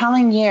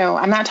telling you.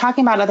 I'm not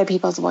talking about other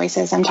people's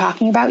voices. I'm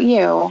talking about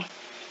you.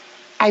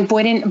 I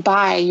wouldn't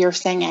buy your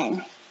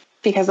singing.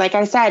 Because like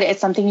I said, it's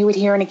something you would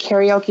hear in a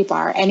karaoke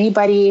bar.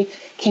 Anybody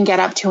can get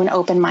up to an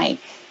open mic.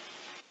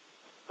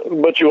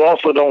 But you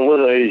also don't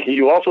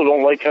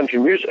like country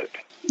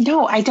music.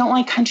 No, I don't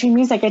like country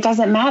music. It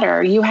doesn't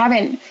matter. You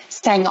haven't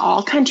sang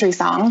all country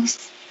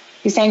songs.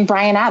 You sang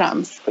Bryan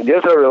Adams. I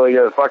guess I really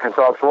got to fucking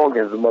stop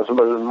smoking. It must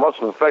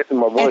have affected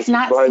my voice. It's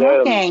not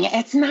smoking.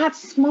 It's not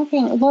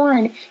smoking.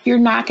 Lorne, you're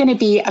not going to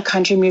be a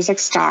country music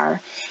star.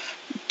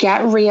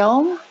 Get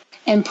real.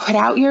 And put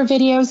out your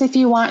videos if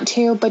you want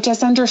to, but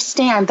just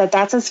understand that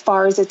that's as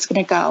far as it's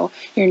going to go.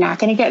 You're not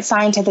going to get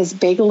signed to this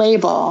big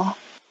label.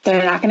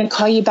 They're not going to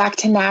call you back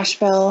to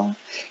Nashville.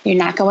 You're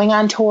not going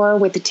on tour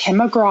with Tim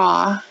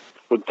McGraw.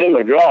 With Tim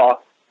McGraw?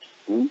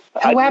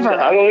 However,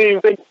 I don't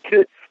even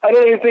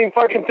think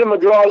fucking Tim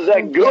McGraw is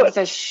that good. Who gives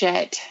a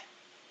shit?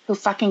 Who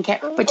fucking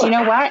cares? But you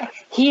know what?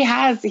 He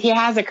has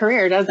a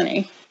career, doesn't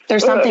he?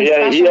 There's something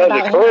special he has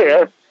about a career.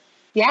 him.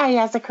 Yeah, he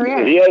has a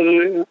career. He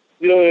has.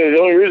 The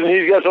only reason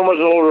he's got so much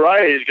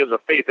notoriety is because of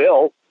Faith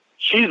Hill.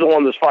 She's the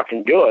one that's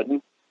fucking good.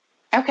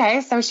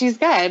 Okay, so she's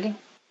good.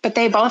 But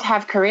they both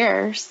have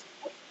careers.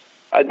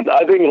 I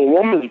think a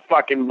woman's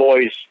fucking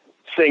voice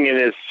singing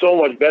is so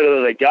much better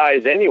than a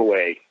guy's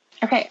anyway.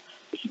 Okay,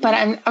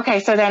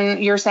 so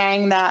then you're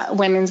saying that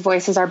women's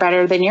voices are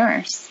better than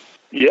yours?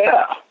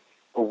 Yeah.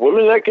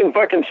 Women that can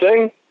fucking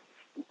sing,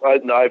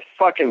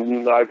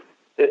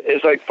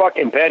 it's like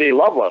fucking Patty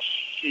Loveless.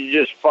 She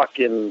just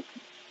fucking...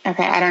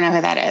 Okay, I don't know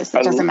who that is.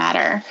 It doesn't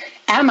matter.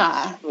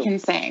 Emma can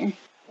sing.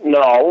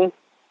 No.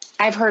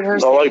 I've heard her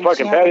sing. No, like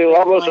fucking Patty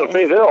Loveless and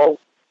Faith Hill.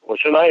 Well,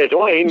 Shania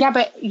Twain.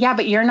 Yeah,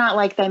 but you're not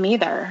like them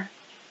either.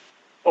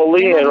 Well,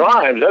 LeAnn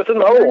Rimes, that's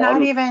another one. I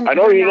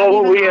know you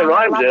know who LeAnn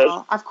Rimes is.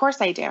 Of course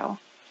I do.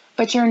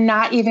 But you're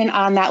not even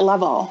on that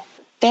level.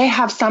 They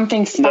have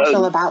something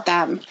special about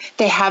them.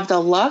 They have the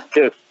look.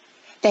 Yeah.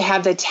 They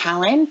have the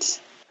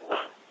talent.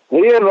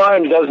 LeAnn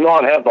Rimes does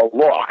not have the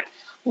look.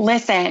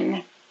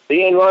 Listen.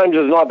 LeAnn Rimes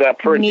is not that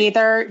pretty.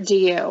 Neither do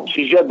you.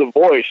 She's got the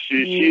voice.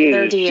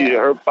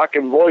 Her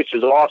fucking voice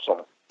is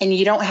awesome. And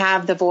you don't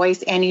have the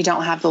voice and you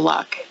don't have the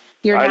look.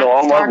 You're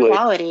not star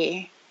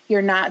quality.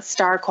 You're not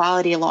star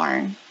quality,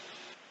 Lorne.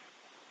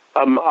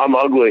 I'm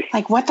ugly.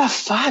 Like, what the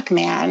fuck,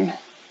 man?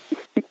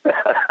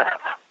 I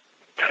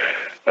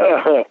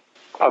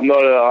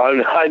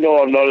know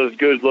I'm not as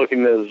good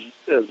looking as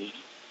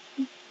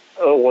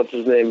what's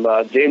his name,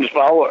 James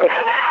Fowler.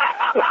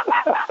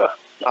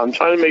 I'm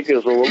trying to make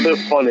this a little bit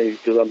funny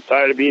because I'm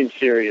tired of being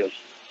serious.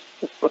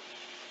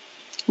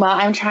 Well,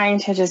 I'm trying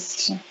to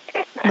just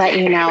let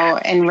you know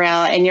in real,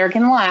 and you're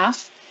going to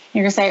laugh.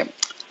 You're going to say,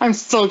 I'm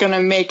still going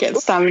to make it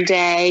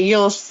someday.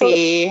 You'll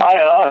see.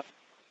 I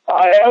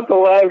have to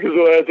laugh because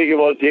when I think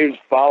about James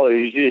Fowler,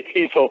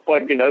 he's so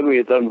fucking ugly,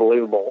 it's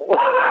unbelievable.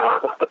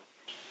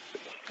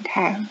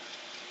 Okay.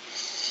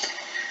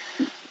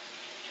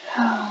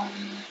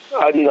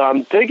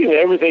 I'm taking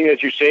everything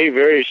that you say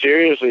very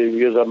seriously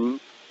because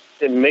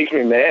it makes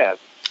me mad.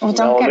 Well,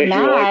 don't get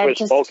mad.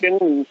 Quit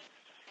smoking.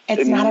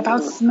 It's not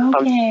about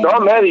smoking. I'm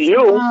not mad at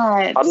you.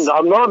 Not.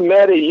 I'm not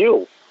mad at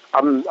you.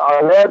 I'm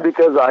mad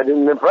because I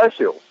didn't impress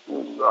you.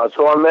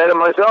 So I'm mad at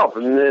myself,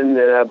 and then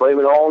I blame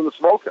it all on the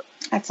smoking.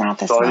 That's not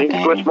the so smoking. I need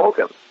to quit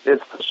smoking.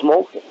 It's the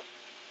smoking.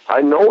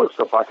 I know it's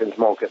the fucking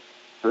smoking.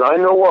 Because I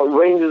know what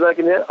ranges I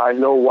can hit. I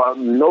know what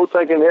notes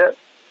I can hit.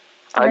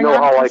 I know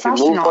how I can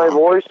move my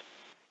voice.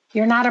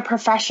 You're not a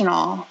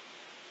professional.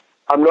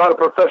 I'm not a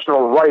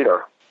professional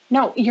writer.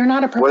 No, you're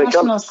not a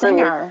professional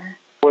singer.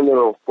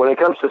 When it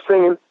comes to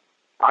singing,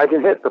 I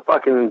can hit the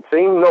fucking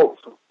same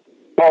notes,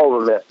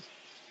 all of it,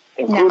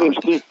 including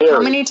Steve Perry.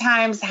 How many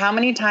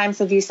times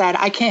have you said,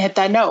 I can't hit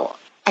that note?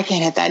 I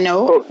can't hit that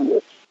note.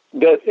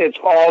 It's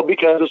all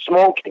because of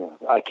smoking.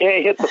 I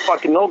can't hit the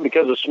fucking note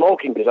because of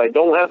smoking because I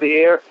don't have the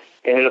air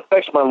and it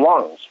affects my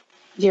lungs.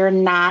 You're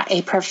not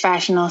a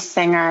professional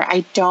singer.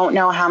 I don't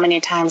know how many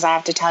times I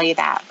have to tell you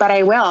that, but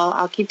I will.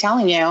 I'll keep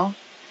telling you.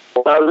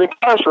 When I was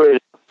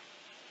incarcerated,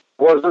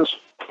 I wasn't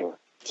smoking.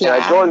 Yeah.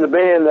 And I joined the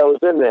band that was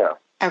in there.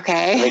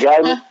 Okay. And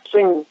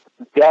the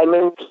guy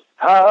named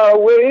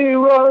Highway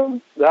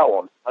Run. That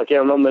one. I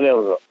can't remember the name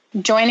of it.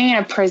 Joining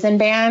a prison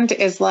band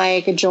is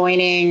like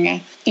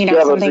joining,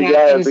 something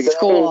in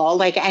school.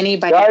 Like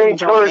anybody can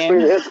join. Encouraged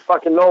me to hit the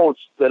fucking notes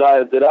that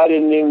I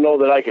didn't even know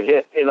that I could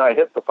hit, and I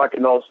hit the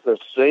fucking notes, the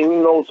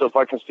same notes that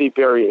fucking Steve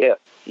Perry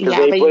hit.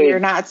 Yeah, but you're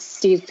not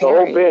Steve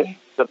Perry.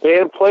 The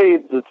band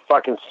played the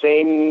fucking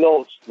same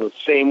notes the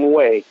same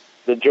way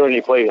the Journey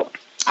played them.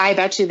 I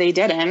bet you they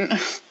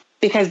didn't,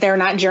 because they're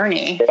not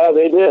Journey. Yeah,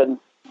 they did.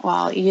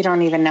 Well, you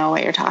don't even know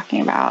what you're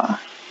talking about.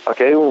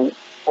 Okay, well,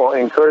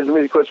 encourage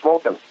me to quit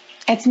smoking.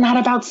 It's not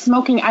about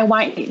smoking. I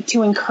want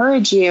to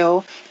encourage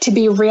you to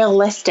be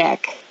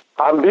realistic.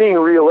 I'm being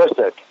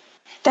realistic.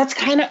 That's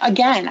kind of,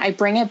 again, I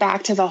bring it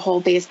back to the whole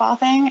baseball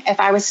thing. If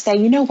I was to say,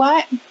 you know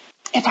what?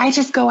 If I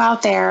just go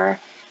out there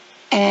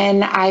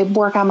and I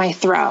work on my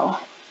throw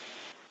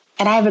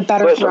and I have a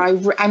better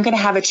throw, I'm going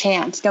to have a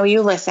chance. No,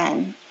 you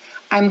listen.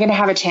 I'm going to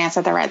have a chance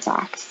at the Red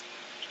Sox.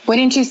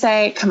 Wouldn't you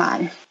say, come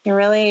on,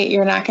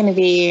 you're not going to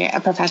be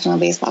a professional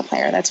baseball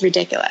player. That's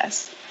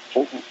ridiculous.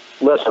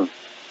 Listen.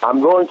 I'm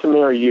going to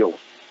marry you,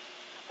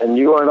 and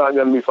you are not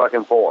going to be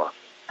fucking poor.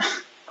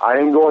 I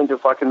am going to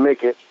fucking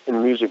make it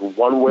in music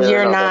one way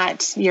or another.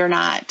 You're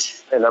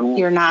not. And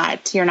You're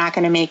not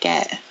going to make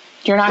it.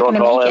 You're not going to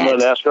make it. Call Emma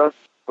and ask her?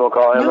 Don't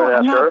call Emma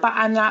and ask her?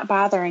 I'm not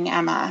bothering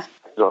Emma.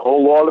 There's a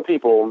whole lot of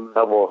people who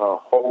have a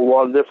whole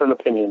lot of different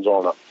opinions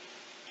on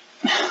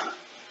it.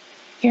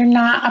 You're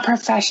not a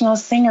professional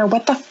singer.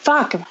 What the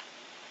fuck?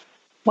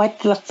 What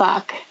the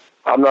fuck?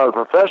 I'm not a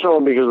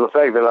professional because of the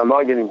fact that I'm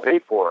not getting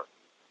paid for it.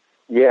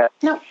 Yeah.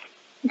 No,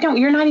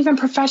 you're not even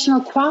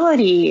professional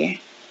quality.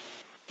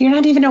 You're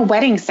not even a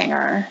wedding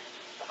singer.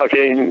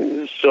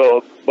 Okay,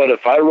 so, but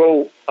if I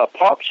wrote a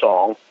pop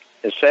song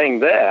and sang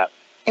that...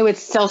 It would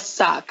still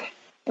suck.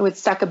 It would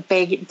suck a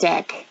big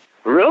dick.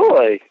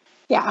 Really?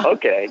 Yeah.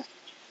 Okay.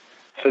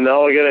 So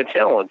now I get a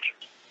challenge.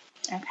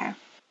 Okay.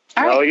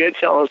 All now right. I get a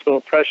challenge to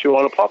impress you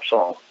on a pop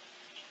song.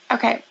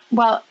 Okay,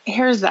 well,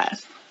 here's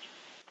this.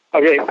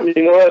 Okay,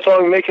 you know that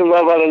song, Making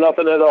Love Out of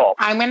Nothing at All?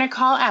 I'm going to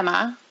call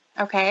Emma.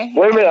 Okay.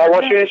 Wait a minute. I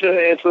want you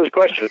to answer this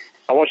question.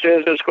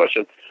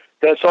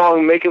 That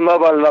song, Making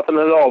Love Out of Nothing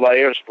at All by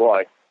Air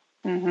Supply.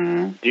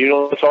 Mm-hmm. Do you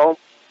know the song?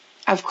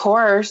 Of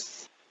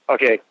course.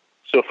 Okay.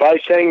 So if I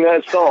sang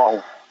that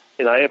song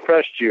and I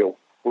impressed you,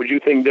 would you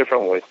think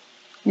differently?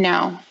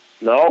 No.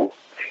 No?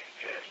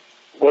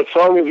 What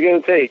song is it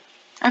going to take?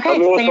 Okay,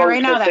 sing it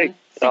right now then.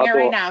 Sing it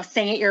right now.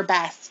 Sing it your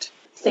best.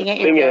 Sing it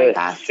your very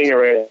best. Sing it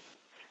right now.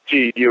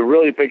 Gee, you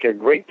really picked a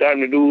great time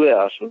to do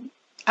this.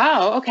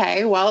 Oh,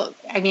 okay. Well,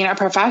 I mean, a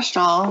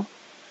professional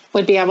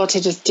would be able to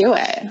just do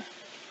it.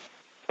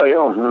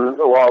 I'll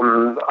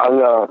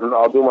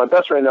do my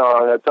best right now.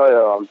 I'm going to tell you.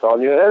 I'm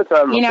telling you ahead of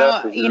time.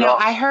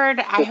 I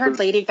heard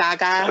Lady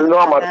Gaga on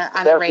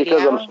the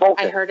radio.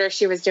 I heard her.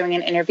 She was doing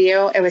an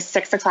interview. It was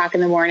 6:00 in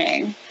the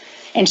morning,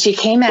 and she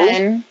came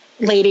in.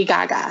 Lady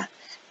Gaga,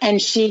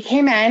 and she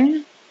came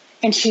in,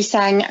 and she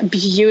sang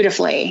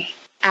beautifully.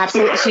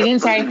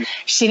 Absolutely.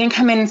 She didn't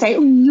come in and say,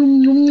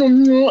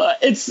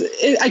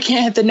 I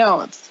can't hit the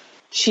notes.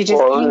 She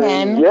just came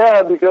in.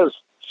 Yeah, because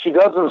she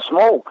doesn't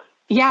smoke.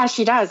 Yeah,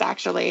 she does,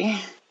 actually.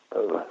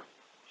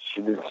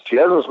 She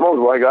doesn't smoke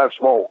like I've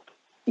smoked.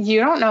 You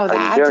don't know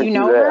that. Do you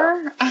know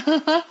her?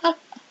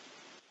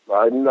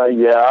 I can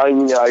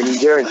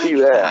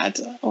guarantee that.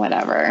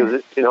 Whatever.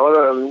 Because in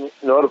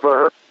order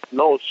for her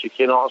notes, she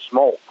cannot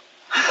smoke.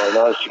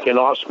 She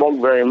cannot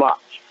smoke very much.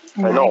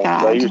 Oh my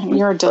God,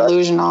 you're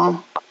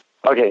delusional.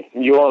 Okay,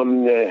 you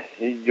want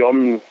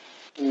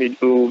me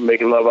to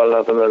Making Love Out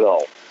of Nothing at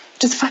All?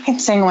 Just fucking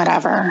sing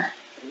whatever.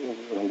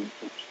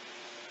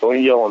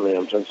 Don't yell at me,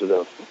 I'm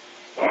sensitive.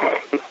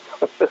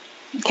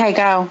 Okay,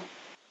 go.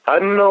 I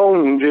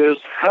know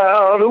just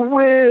how to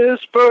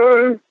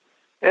whisper,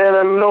 and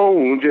I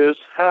know just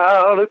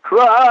how to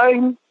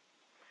cry.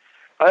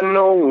 I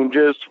know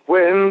just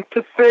when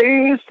to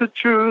face the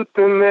truth,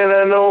 and then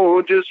I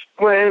know just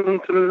when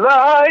to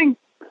lie.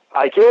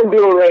 I can't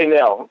do it right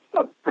now.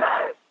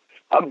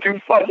 I'm too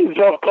fucking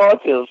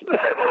self-conscious.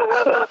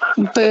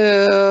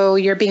 Boo.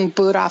 You're being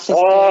booed off the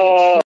stage.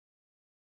 Oh.